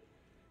too.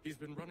 He's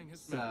been running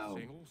his mouth,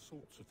 saying all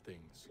sorts of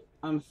things.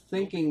 I'm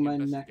thinking my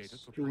next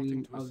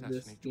stream of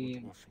this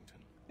game,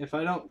 if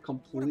I don't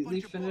completely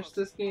finish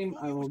this game,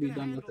 I will be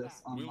done with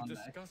this on Monday.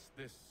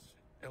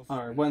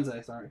 Or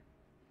Wednesday, sorry.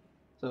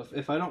 So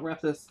if I don't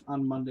wrap this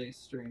on Monday's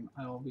stream,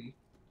 I will be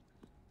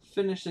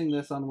finishing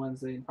this on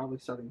Wednesday and probably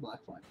starting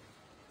Black Flag.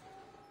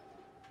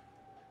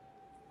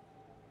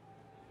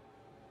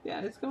 Yeah,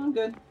 it's going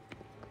good.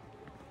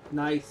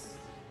 Nice.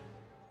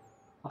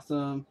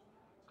 Awesome.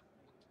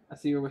 I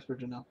see your whisper,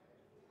 Janelle.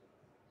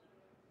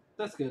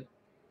 That's good.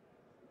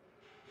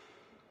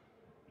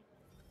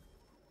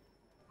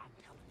 I'm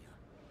telling you,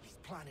 he's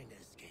planning to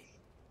escape.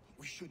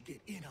 We should get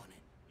in on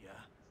it. Yeah?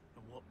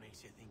 And what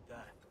makes you think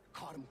that?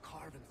 Caught him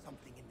carving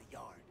something in the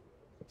yard.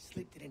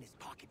 Slipped it in his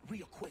pocket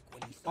real quick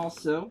when he saw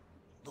Also, me.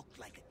 Looked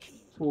like a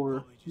key.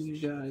 For you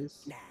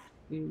guys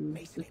in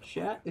the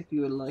chat, if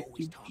you would like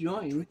to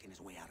join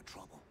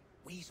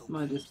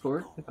my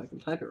Discord, if I can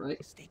type it right,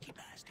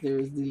 there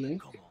is the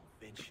link.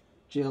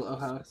 Jill, oh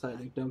how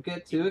exciting. Don't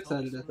get too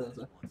excited at those.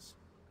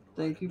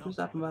 Thank you for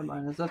stopping by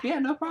and stuff. Yeah,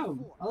 no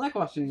problem. I like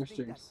watching your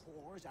streams.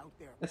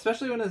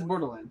 Especially when it's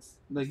Borderlands.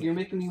 Like, you're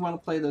making me want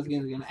to play those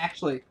games again.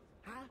 Actually,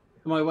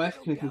 my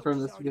wife can confirm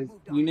this because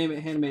You Name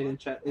It Handmade in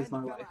chat is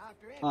my wife.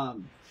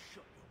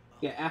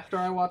 Yeah, after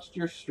I watched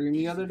your stream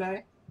the other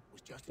day,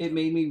 it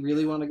made me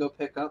really want to go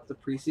pick up the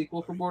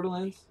pre-sequel for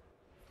Borderlands.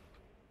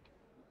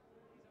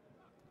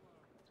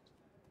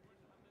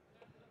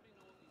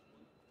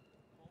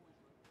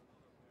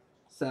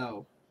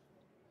 So,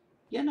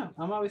 yeah, no,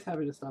 I'm always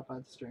happy to stop by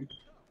the stream.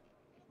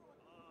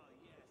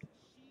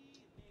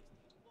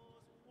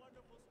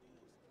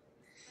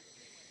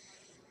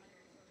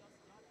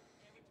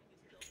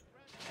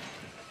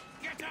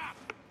 Get up!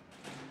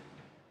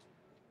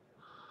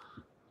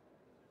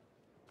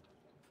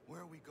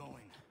 Where are we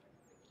going?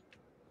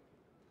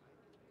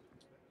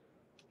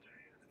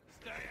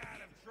 Stay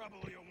out of trouble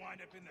or you'll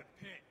wind up in the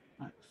pit.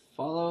 Alright,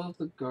 follow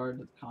the guard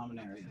to the common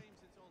area.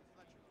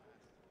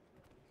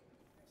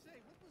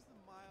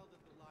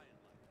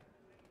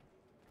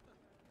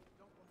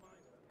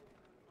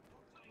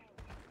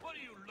 What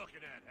are you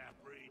looking at,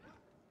 half-breed?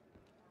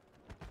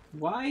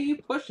 Why are you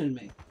pushing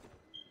me?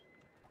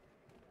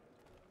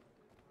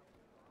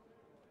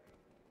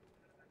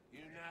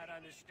 You not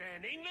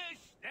understand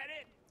English? That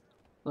it?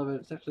 Love it.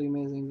 It's actually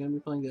amazing. I'm gonna be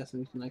playing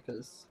Destiny tonight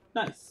because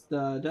nice.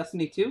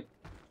 Destiny 2.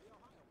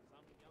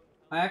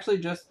 I actually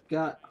just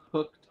got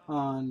hooked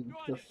on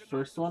the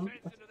first one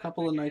a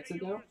couple of nights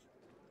ago,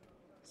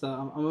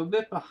 so I'm a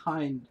bit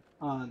behind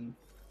on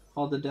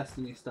all the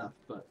Destiny stuff.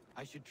 But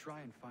I should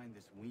try and find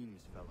this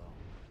Weems fellow.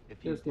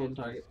 If he here's Golden intends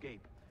to Target.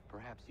 escape,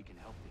 perhaps he can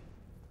help me.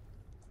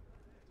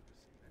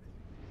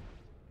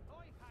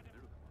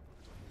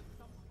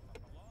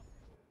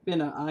 You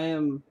know, I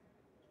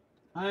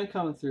am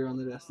coming through on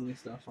the Destiny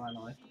stuff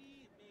finally.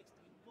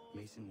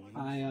 Mason Weems?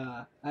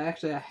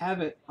 I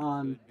have it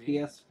on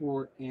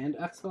PS4 and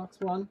Xbox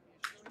One,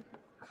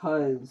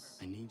 cause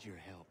I need your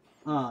help.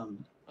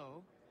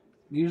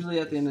 Usually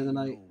at the end of the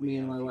night, me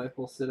and my wife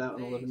will sit out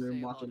in the living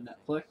room watching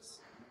Netflix,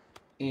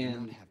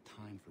 and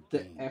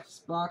the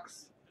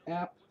Xbox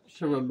app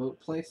to remote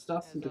play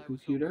stuff with the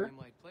computer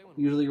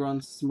usually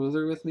runs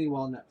smoother with me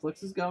while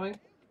Netflix is going.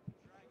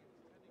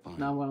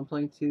 Not when I'm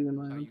playing 2 in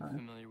my own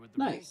time.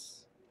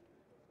 Nice.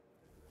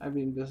 I've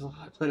been visible.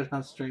 I played it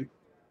on stream.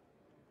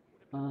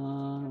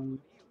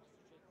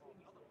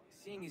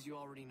 Seeing as you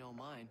already know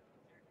mine,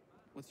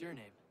 what's your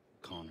name?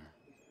 Connor.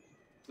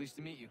 Pleased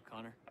to meet you,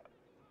 Connor.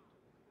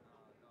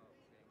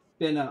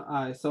 Yeah, no,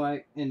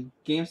 and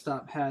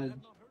GameStop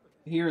had,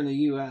 here in the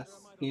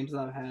US,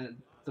 GameStop had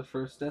the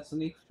first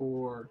Destiny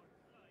for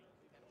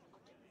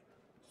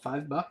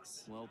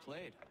 $5. Well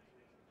played.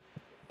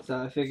 So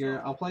I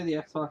figure I'll play the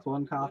Xbox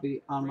One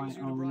copy on my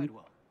own,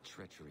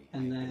 Treachery.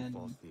 and then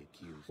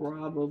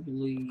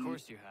probably Of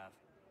course you have.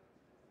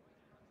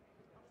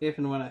 If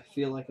and when I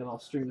feel like it, I'll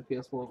stream the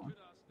PS4 one.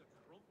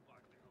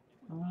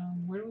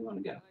 Where do we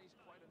want to go?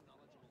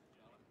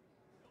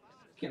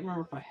 Can't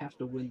remember if I have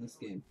to win this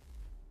game.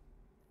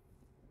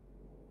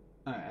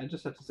 Alright, I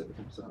just have to sit with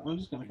him, so I'm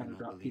just gonna kind of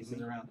drop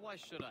pieces around. Why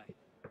should I?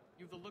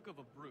 You've the look of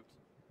a brute.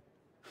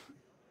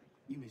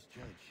 You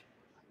misjudge.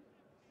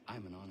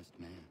 I'm an honest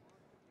man.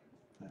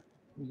 Right,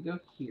 we go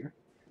here.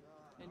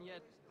 And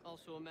yet,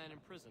 also a man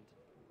imprisoned.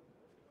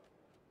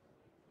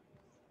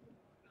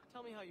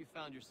 Tell me how you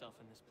found yourself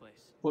in this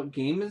place. What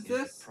game is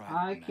this?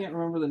 I can't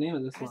remember the name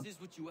of this one. As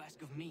is what you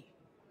ask of me.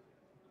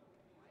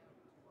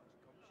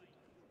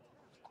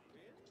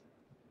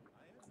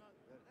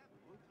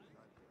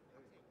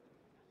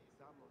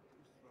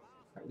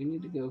 Right, we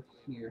need to go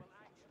here.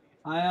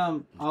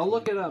 I'll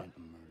look it up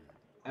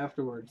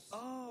afterwards.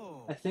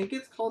 Oh. I think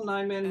it's called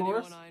Nine Man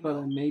Morris, but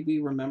I may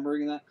be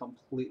remembering that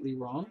completely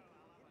wrong.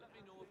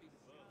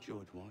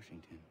 George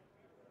Washington.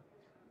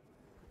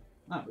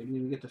 Oh, we didn't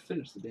even get to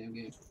finish the damn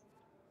game.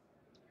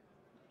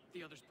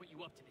 The others put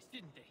you up to this,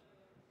 didn't they?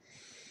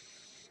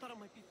 Thought it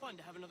might be fun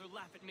to have another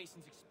laugh at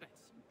Mason's expense.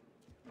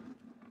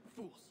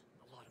 Fools,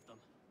 a lot of them.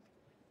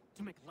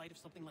 To make light of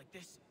something like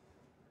this.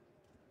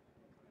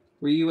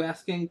 Were you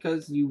asking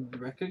because you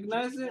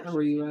recognize it, or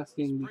were you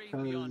asking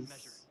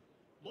because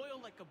loyal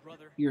like a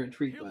brother, you're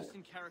intrigued by it? Fearless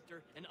in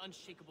character and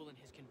unshakable in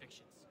his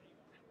convictions.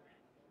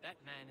 That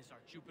man is our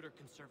Jupiter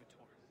Conservator.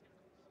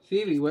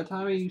 Phoebe, what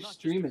time are you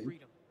streaming?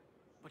 Freedom,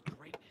 but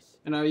greatness.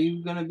 And are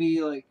you gonna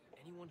be like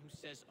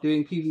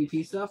doing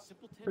PvP stuff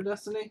for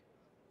Destiny?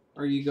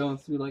 Or are you going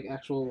through like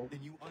actual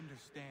then you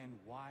understand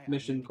why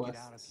mission I need to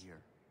quests? get out of here.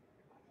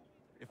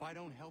 If I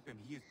don't help him,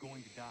 he is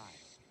going to die.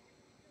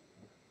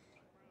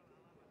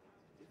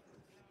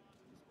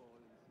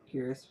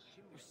 Curious.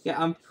 Yeah,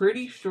 I'm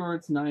pretty sure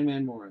it's Nine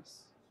Man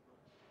Morris.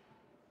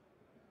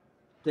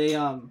 They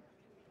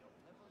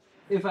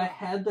if I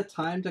had the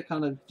time to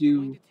kind of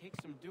do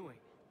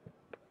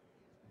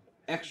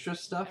extra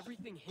stuff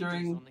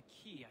during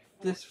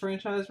this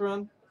franchise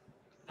run,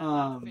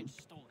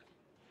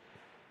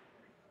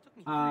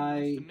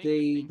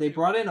 they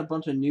brought in a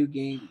bunch of new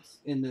games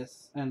in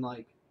this, and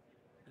like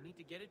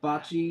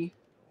bocce.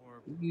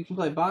 You can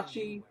play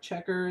bocce,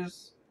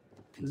 checkers.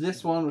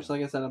 This one, which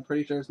like I said, I'm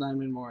pretty sure it's Nine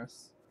Man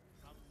Morris.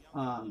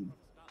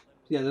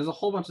 Yeah, there's a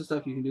whole bunch of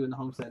stuff you can do in the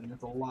homestead, and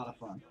it's a lot of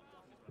fun.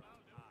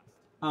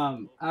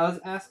 I was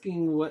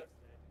asking what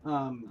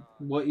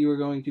you were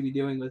going to be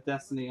doing with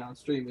Destiny on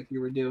stream, if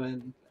you were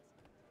doing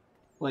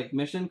like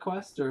mission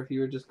quests, or if you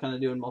were just kind of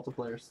doing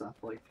multiplayer stuff,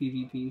 like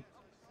PvP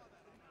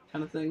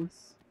kind of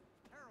things.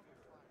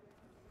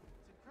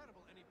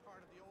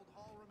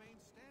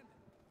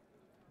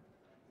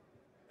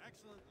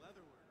 Excellent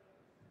leatherwork.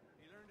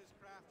 He learned his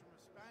craft from a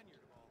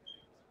Spaniard of all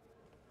things.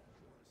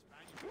 Or a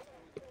Spaniard who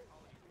exposed the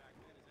colonies back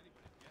then as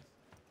anybody guessed.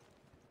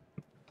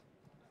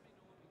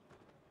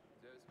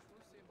 There's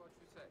truth in what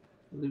you say.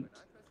 Loot. When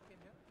I first came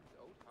here,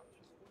 the old house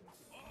was full of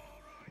people.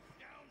 Alright,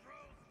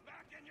 scoundrels,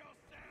 back in your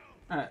cell!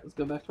 Alright, let's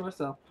go back to our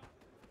cell.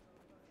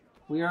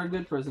 We are a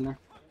good prisoner.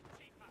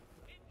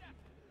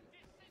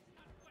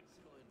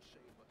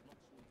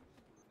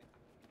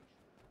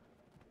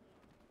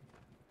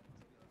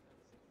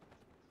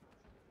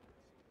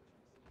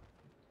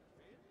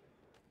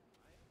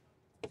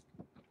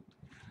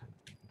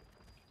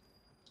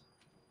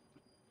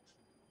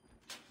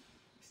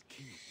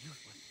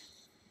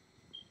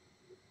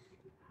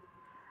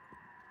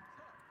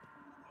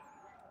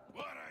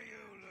 What are you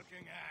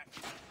looking at?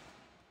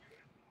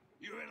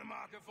 You in the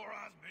market for a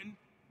husband?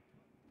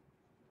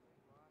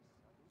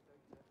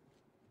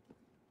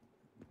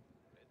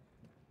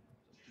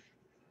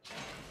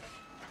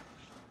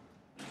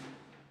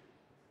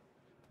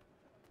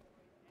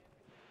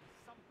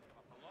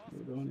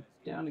 We're going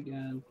down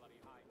again.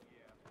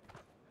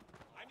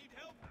 I need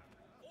help.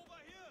 Over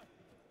here.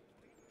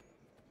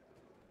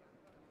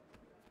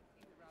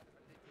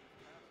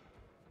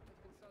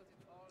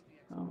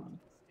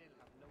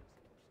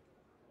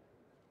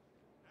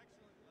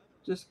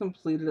 Just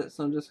completed it,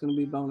 so I'm just going to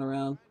be bumming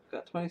around.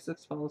 Got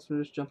 26 followers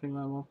from just jumping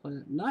around while playing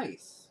it.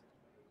 Nice!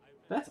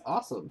 That's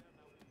awesome.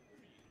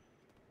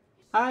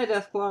 Hi,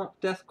 Death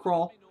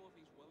Crawl.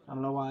 I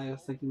don't know why I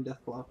was thinking Death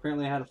Claw.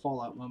 Apparently I had a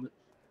Fallout moment.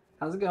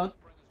 How's it going?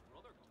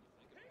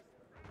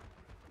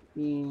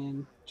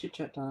 And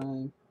chit-chat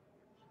time.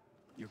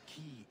 Your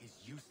key is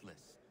useless.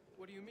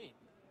 What do you mean?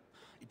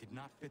 It did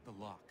not fit the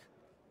lock.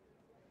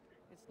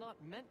 It's not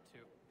meant to.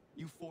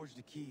 You forged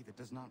a key that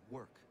does not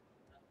work.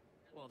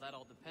 Well, that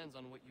all depends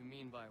on what you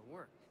mean by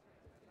work.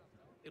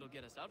 It'll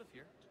get us out of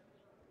here.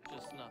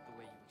 Just not the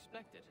way you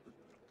expected.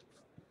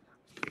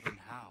 Then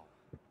how?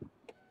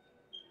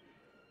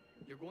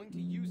 You're going to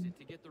use it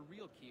to get the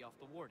real key off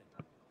the warden.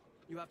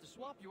 You have to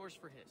swap yours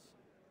for his.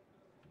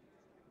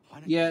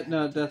 Yeah,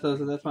 no,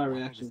 that's my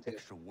reaction to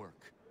it.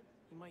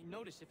 He might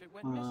notice if it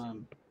went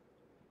missing.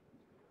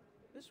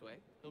 This way,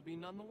 he'll be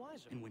none the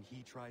wiser. And when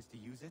he tries to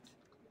use it?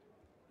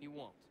 He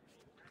won't.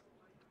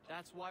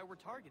 That's why we're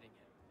targeting him.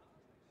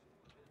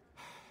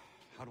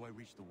 How do I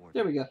reach the warden?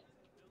 There we go.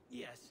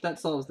 Yes. That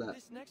solves that.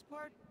 This next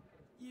part,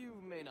 you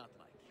may not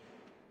like.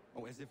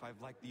 Oh, as if I've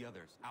liked the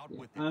others. Out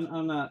with it.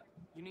 I'm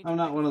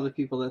not one of the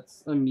people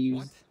that's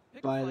amused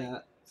by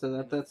that.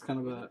 So that's kind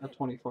of a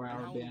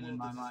 24-hour ban in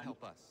my mind.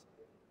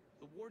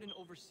 The warden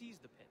oversees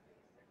the pit.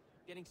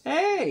 Getting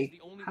Hey!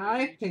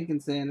 Hi, Pink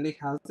Insanity.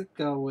 How's it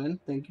going?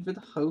 Thank you for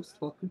the host.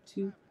 Welcome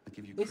to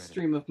a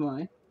stream of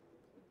mine.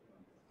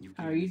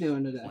 How are you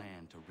doing today?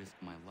 Plan to risk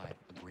my life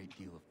a great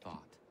deal of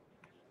thought.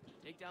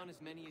 Take down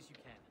as many as you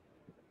can.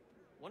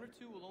 1 or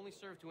 2 will only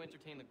serve to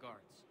entertain the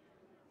guards.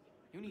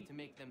 You need to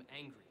make them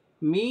angry.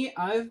 Me,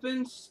 I've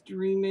been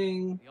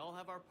streaming. We all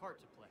have our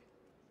part to play.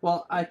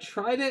 Well, I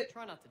tried it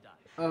Try not to die.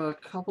 a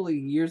couple of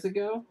years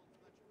ago.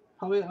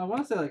 Probably, I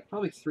want to say like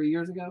probably 3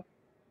 years ago.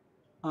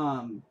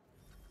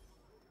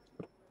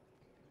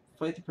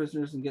 Fight the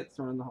prisoners and get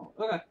thrown in the hole.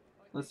 Okay,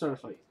 let's start a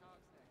fight.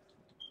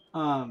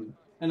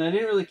 And I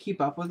didn't really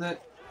keep up with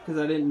it because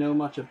I didn't know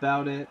much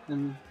about it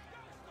and,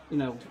 you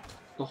know,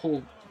 the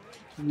whole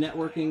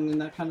networking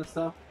and that kind of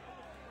stuff.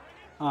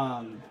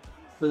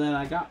 But then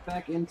I got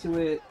back into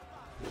it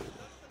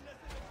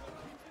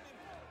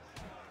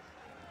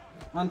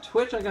on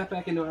Twitch. I got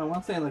back into it, I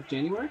want to say like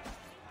January.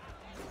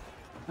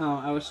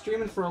 I was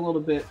streaming for a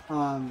little bit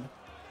on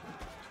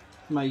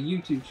my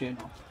YouTube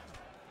channel.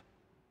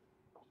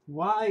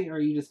 Why are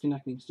you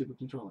disconnecting, stupid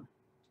controller?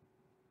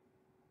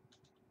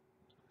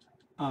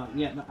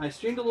 Yeah, no, I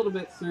streamed a little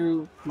bit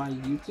through my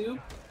YouTube,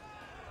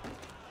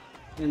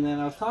 and then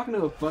I was talking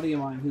to a buddy of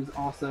mine who's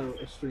also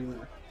a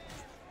streamer,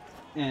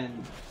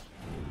 and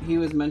he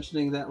was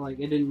mentioning that like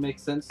it didn't make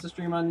sense to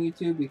stream on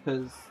YouTube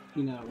because,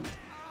 you know,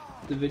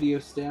 the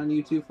videos stay on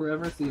YouTube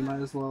forever, so you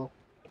might as well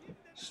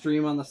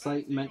stream on the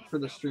site meant for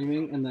the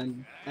streaming and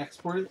then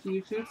export it to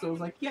YouTube. So I was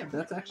like, yeah,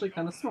 that's actually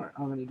kind of smart.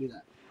 I'm gonna do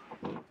that.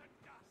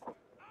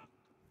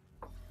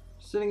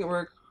 Sitting at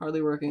work,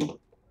 hardly working.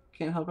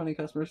 Can't help any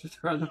customers if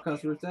there are no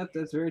customers.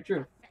 That's very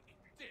true.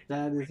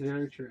 That is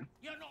very true.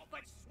 You're not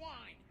but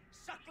swine,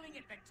 suckling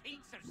at the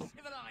teats of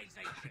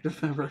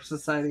civilization. Member of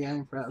society, I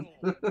am proud.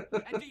 And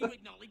do you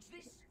acknowledge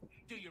this?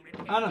 Do you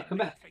repent? Oh no, come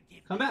back.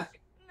 Come back.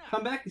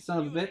 Come back, you son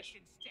of a bitch.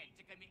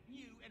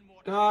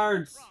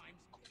 Guards!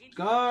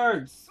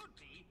 Guards!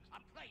 A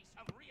place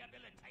of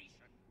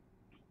rehabilitation.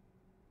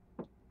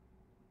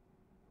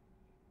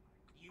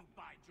 You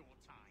bide your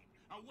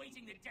time,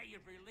 awaiting the day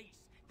of release.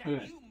 That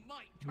Okay. you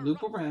might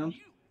Loop around.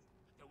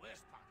 The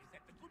worst part is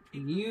that the good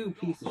people You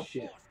piece of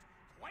shit.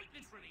 quite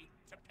literally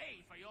to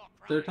pay for your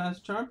crime. Third time's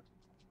a charm?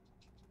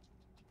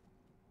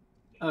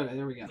 Okay,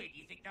 there we go. Where do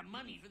you think the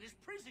money for this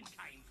prison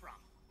came from?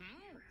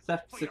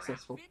 Theft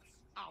successful.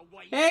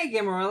 Hey,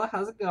 Gamarella,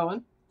 how's it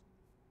going?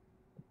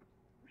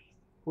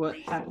 What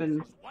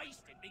happened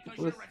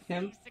with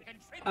him?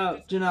 Oh,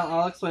 Janelle,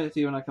 I'll explain it to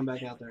you when I come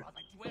back out there.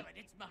 Dwell at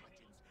its margins,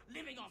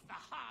 living off the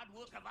hard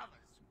work of others.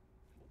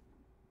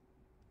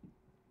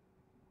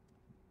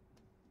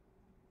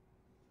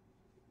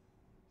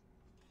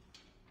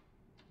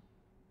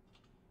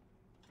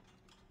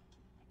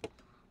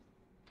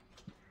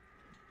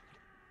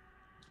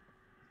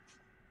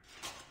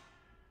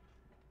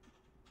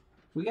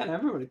 We got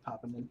everybody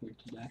popping in here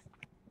today.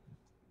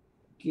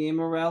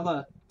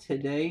 Gamarella,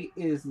 today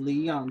is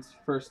Leon's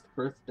first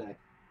birthday.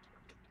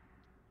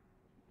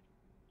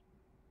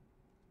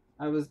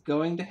 I was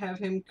going to have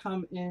him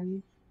come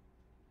in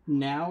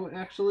now,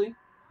 actually,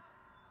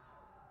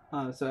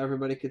 so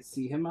everybody could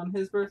see him on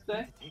his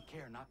birthday. Take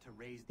care not to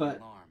raise the But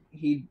alarm.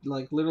 he,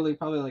 like, literally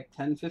probably like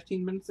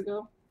 10-15 minutes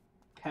ago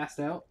passed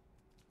out.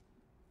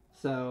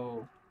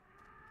 So,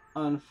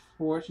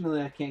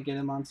 unfortunately, I can't get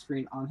him on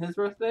screen on his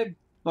birthday,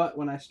 but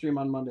when I stream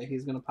on Monday,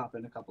 he's going to pop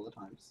in a couple of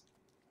times.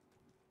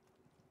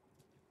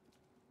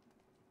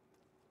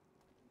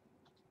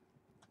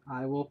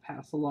 I will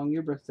pass along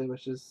your birthday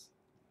wishes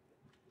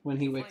when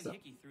he wakes up.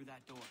 Hickey through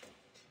that door.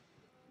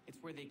 It's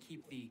where they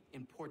keep the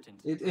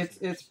important.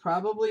 It's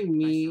probably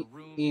me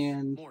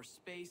and more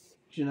space,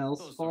 Janelle's those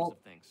sorts fault. of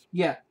things.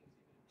 Yeah,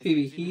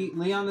 Phoebe.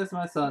 Leon is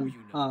my son.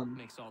 I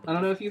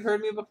don't know if you heard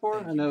me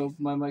before. I know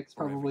my mic's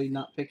probably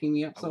not picking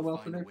me up so well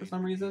today for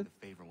some reason.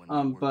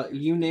 But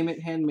You Name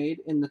It Handmade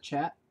in the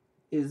chat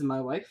is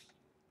my wife,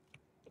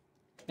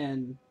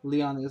 and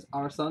Leon is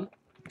our son.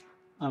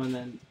 And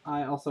then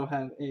I also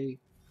have a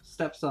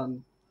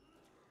stepson,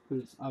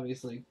 who's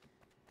obviously,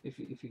 if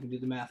you can do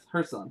the math,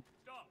 her son.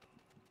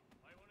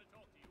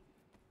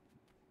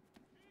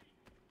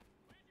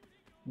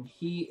 And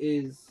he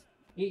is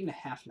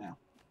 8.5 now.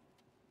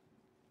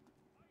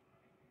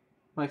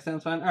 Mike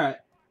sounds fine. All right.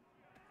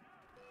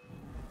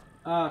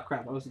 Ah,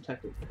 crap! I was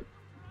detected.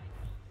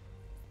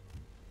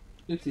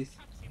 Oopsies.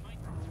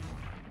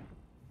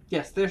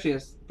 Yes, there she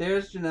is.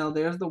 There's Janelle.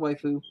 There's the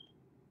waifu.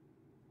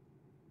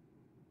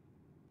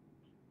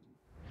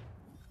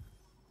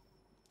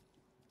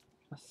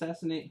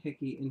 Assassinate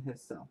Hickey in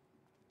his cell.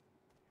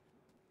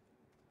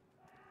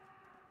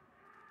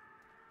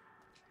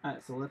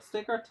 Alright, so let's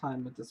take our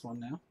time with this one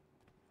now.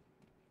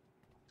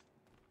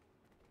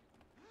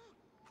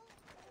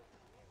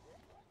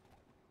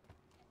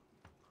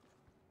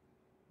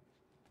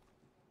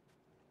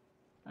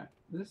 Alright,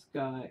 this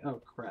guy...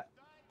 Oh, crap.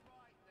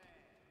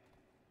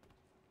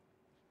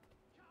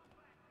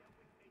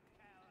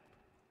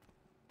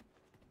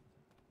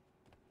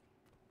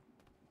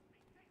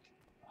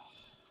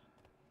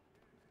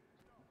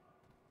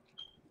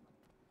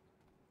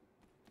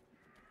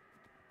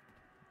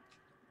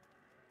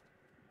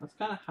 Let's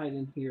kind of hide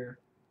in here.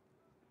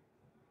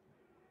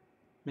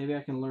 Maybe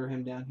I can lure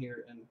him down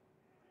here and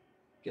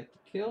get the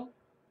kill.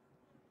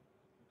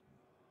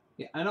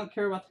 Yeah, I don't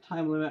care about the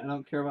time limit. I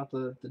don't care about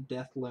the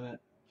death limit.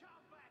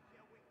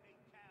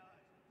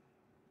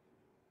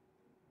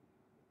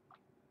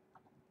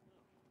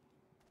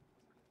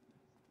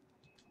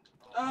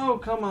 Oh,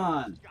 come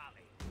on!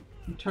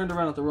 You turned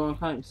around at the wrong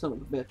time, you son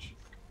of a bitch.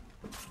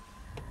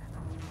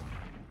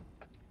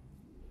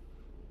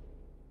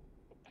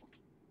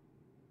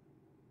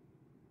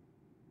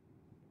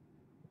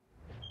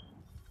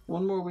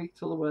 One more week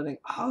till the wedding.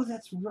 Oh,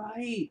 that's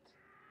right!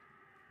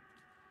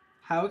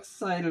 How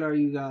excited are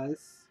you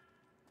guys?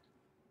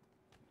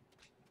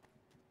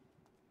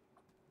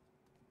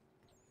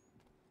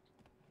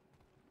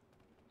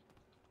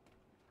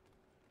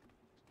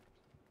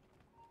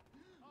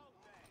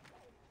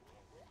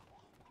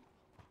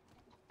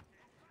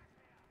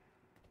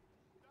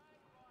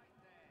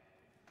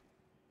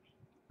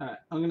 Alright,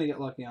 I'm gonna get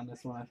lucky on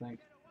this one, I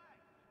think.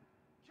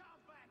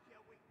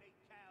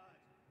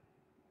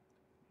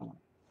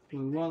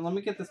 Let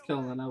me get this kill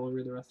and then I will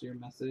read the rest of your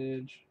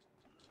message.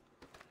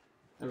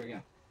 There we go.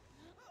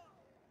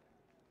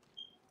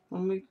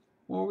 1 week,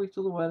 more week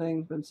till the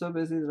wedding. Been so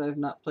busy that I've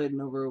not played in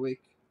over a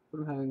week. But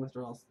I'm having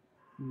withdrawals.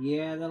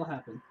 Yeah, that'll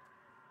happen.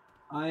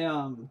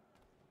 The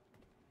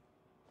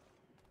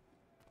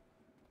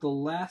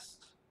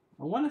last,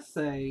 I want to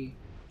say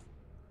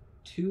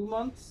 2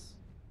 months,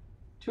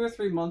 2 or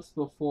 3 months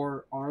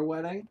before our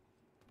wedding,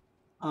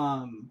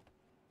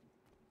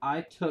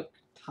 I took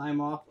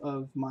time off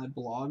of my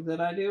blog that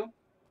I do,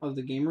 of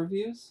the game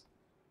reviews,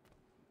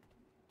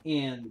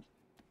 and,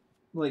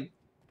 like,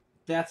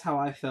 that's how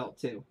I felt,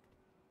 too.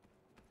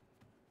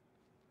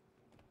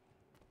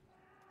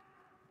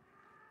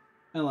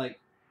 And, like,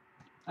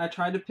 I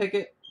tried to pick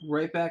it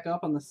right back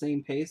up on the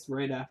same pace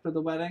right after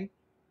the wedding,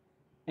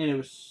 and it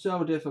was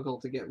so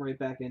difficult to get right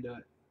back into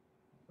it.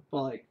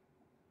 But, like,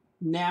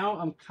 now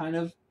I'm kind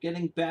of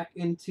getting back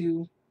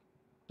into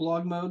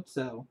blog mode,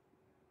 so...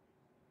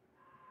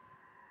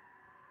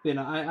 You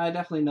know, I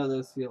definitely know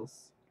those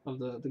feels of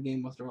the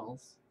game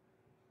withdrawals.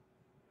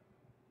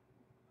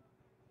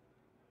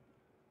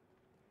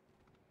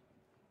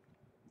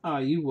 Oh,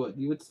 you would.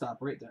 You would stop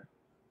right there.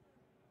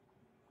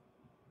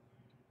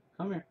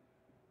 Come here.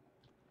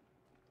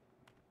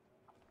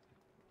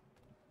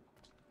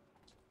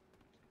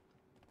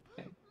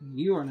 Okay,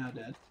 you are now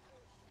dead.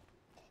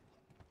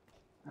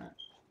 Alright.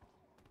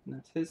 And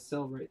that's his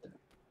cell right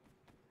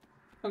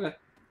there. Okay.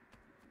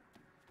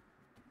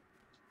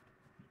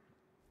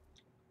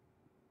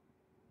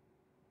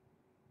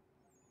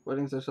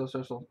 Weddings are so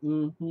stressful.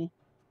 Mm-hmm.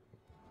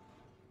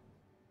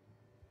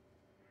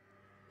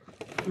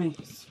 Let me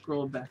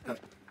scroll back up.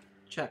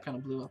 Chat kind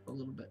of blew up a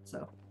little bit,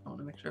 so I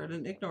want to make sure I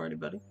didn't ignore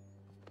anybody.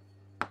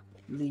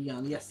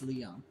 Leon, yes,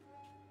 Leon.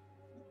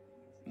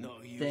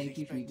 Not you Thank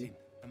you, Phoebe.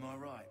 Am I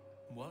right?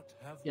 What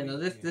have Yeah, no,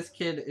 we this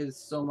kid is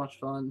so much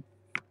fun.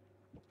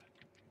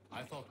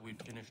 I thought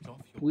we'd finished off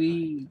your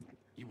We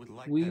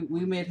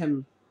plan. made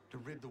him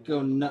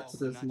go nuts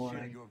this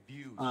morning.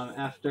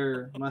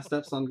 After my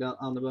stepson got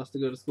on the bus to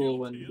go to school,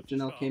 when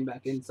Janelle came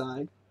back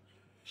inside,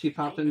 she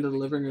popped into the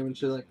living room and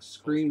she like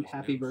screamed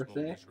 "Happy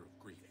birthday!"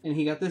 And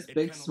he got this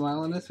big smile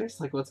on his face,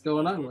 like, "What's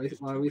going on?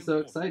 Why are we so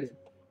excited?"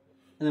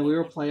 And then we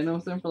were playing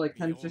with him for like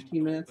 10-15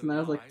 minutes, and I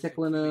was like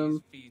tickling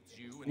him,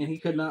 and he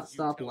could not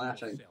stop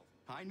laughing.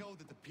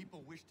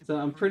 So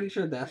I'm pretty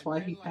sure that's why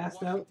he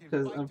passed out,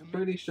 because I'm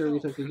pretty sure we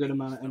took a good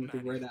amount of energy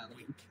right out of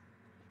him.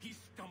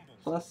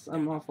 Plus,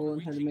 I'm awful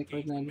and had to make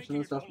like 90% of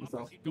the stuff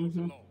myself.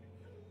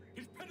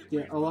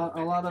 Yeah, a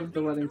lot of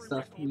the wedding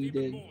stuff we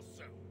did.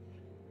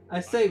 I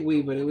say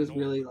we, but it was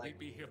really like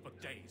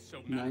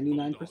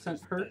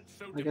 99% hurt.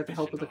 I got to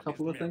help with a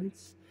couple of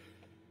things.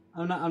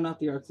 I'm not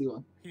the artsy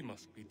one. He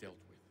must be dealt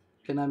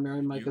with. Can I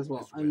marry Mike as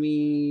well? I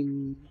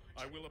mean,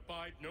 I will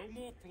abide no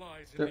more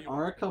flies in there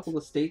are a couple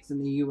of states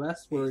in the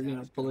U.S. where, you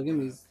know,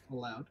 polygamy is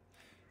allowed.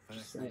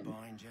 Just saying.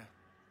 Bind you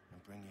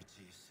and bring you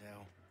to your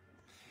cell.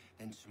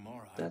 Then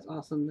tomorrow, that's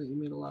awesome that you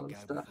made a lot of the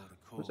stuff,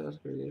 which I was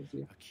very of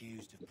you.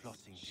 Accused of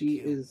plotting she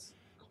is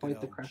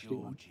quite the crafty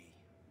one.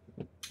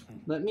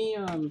 Let me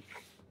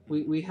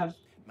we've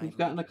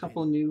gotten a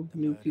couple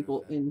new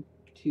people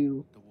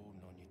into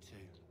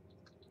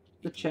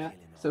the chat.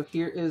 So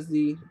here is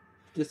the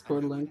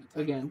Discord link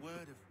again.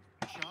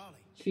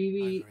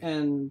 Phoebe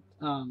and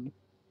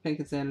Pink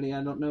Insanity.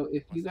 I don't know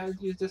if you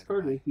guys use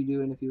Discord, but if you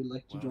do and if you would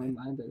like to join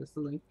mine, there is the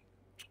link.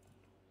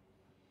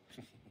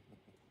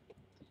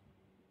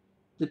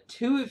 The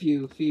two of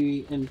you,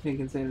 Phoebe and Pink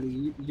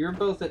Insanity, you're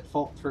both at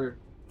fault for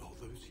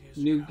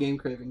new game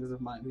cravings of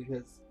mine,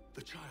 because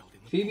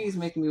Phoebe's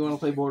making me want to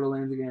play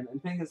Borderlands again,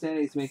 and Pink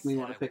Insanity's making me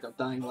want to pick up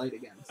Dying Light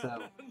again,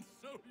 so...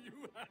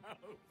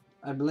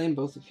 I blame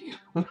both of you.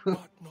 But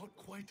not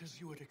quite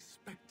as you had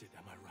expected,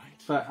 am I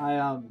right? But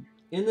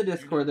in the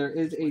Discord there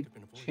is a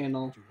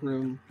channel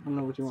room, I don't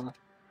know what you want to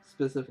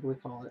specifically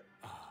call it,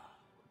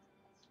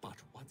 but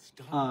what's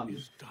done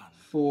is done.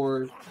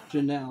 For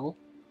Janelle,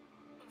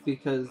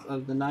 because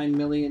of the 9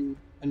 million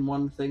and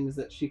one of the things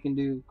that she can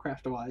do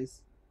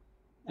craft-wise.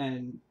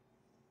 And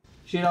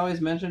she'd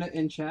always mention it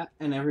in chat,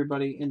 and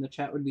everybody in the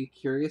chat would be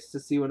curious to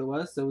see what it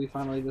was, so we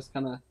finally just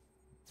kind of...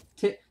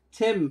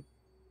 Tim,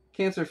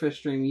 Cancerfish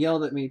Stream,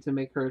 yelled at me to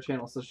make her a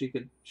channel so she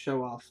could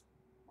show off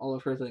all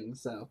of her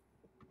things, so...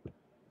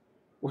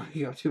 What are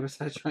you up to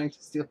besides trying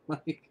to steal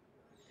money?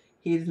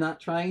 He's not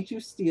trying to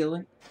steal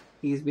it.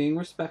 He's being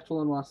respectful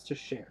and wants to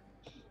share.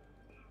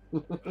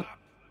 Up with ya!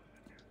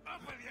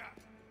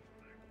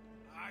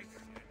 I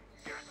said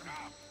get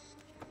up!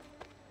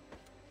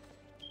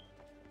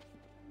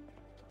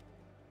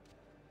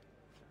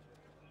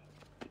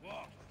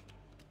 What?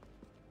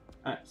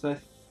 Alright, so I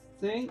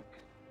think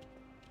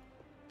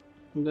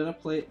I'm gonna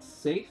play it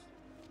safe.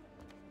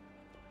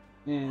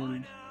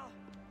 And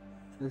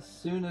as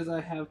soon as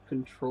I have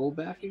control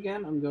back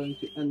again, I'm going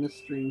to end the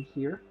stream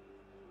here.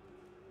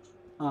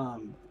 I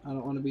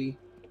don't want to be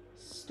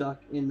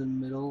stuck in the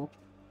middle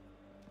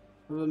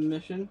of a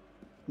mission.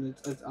 And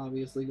it's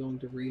obviously going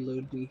to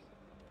reload me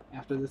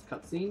after this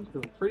cutscene,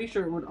 because I'm pretty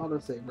sure it would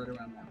autosave right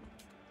around now.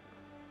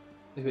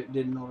 If it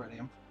didn't already.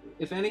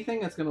 If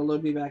anything, it's going to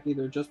load me back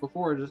either just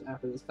before or just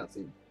after this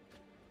cutscene.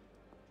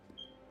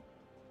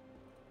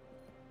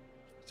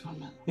 It's 1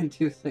 million,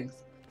 two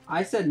things.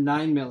 I said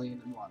 9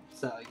 million in one,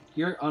 so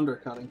you're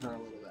undercutting her a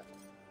little bit.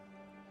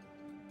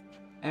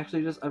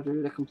 Actually, just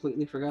updated. I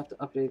completely forgot to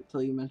update it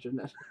till you mentioned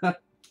it.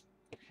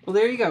 Well,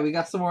 there you go. We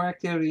got some more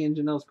activity in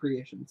Janelle's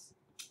creations.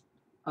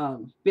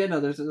 Yeah, no,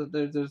 there's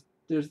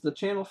the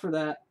channel for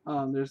that.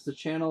 There's the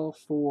channel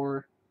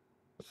for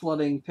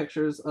flooding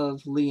pictures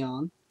of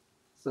Leon.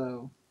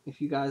 So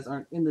if you guys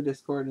aren't in the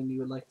Discord and you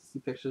would like to see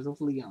pictures of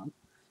Leon,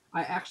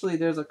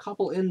 there's a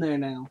couple in there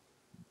now.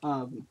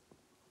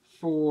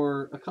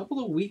 For a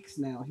couple of weeks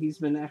now, he's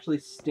been actually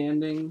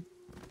standing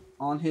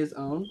on his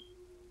own.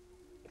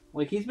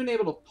 Like, he's been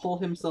able to pull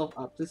himself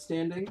up to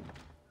standing,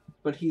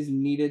 but he's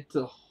needed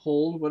to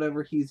hold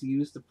whatever he's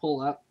used to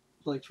pull up,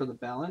 like, for the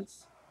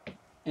balance.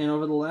 And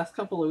over the last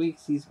couple of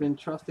weeks, he's been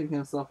trusting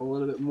himself a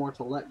little bit more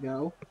to let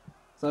go.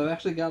 So I've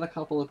actually got a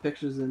couple of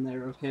pictures in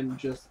there of him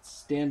just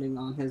standing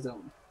on his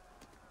own.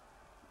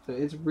 So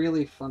it's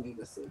really funny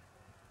to see.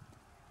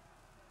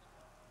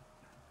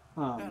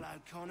 Hello,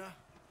 Connor.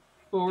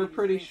 But we're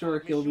pretty sure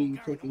he'll be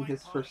taking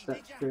his first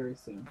steps very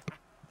soon.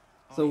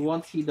 So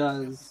once he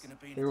does,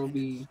 there will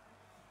be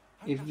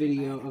a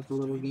video of the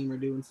little gamer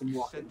doing some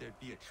walking. Said there'd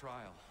be a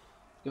trial.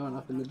 Going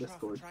up in the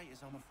Discord. I'm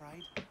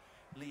afraid.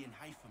 Lee and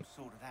Haytham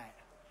sorted that.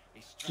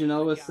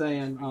 Janelle was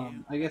saying,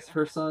 I guess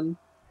her son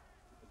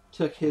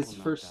took his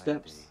first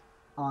steps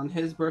on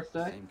his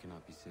birthday. Same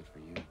cannot be said for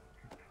you.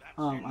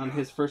 On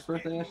his first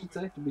birthday, I should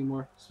say, to be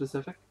more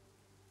specific.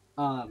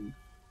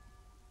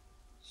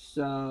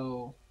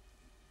 So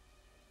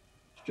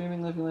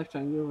streaming, living life,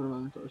 trying to get over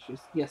environmental issues.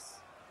 Yes.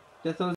 Death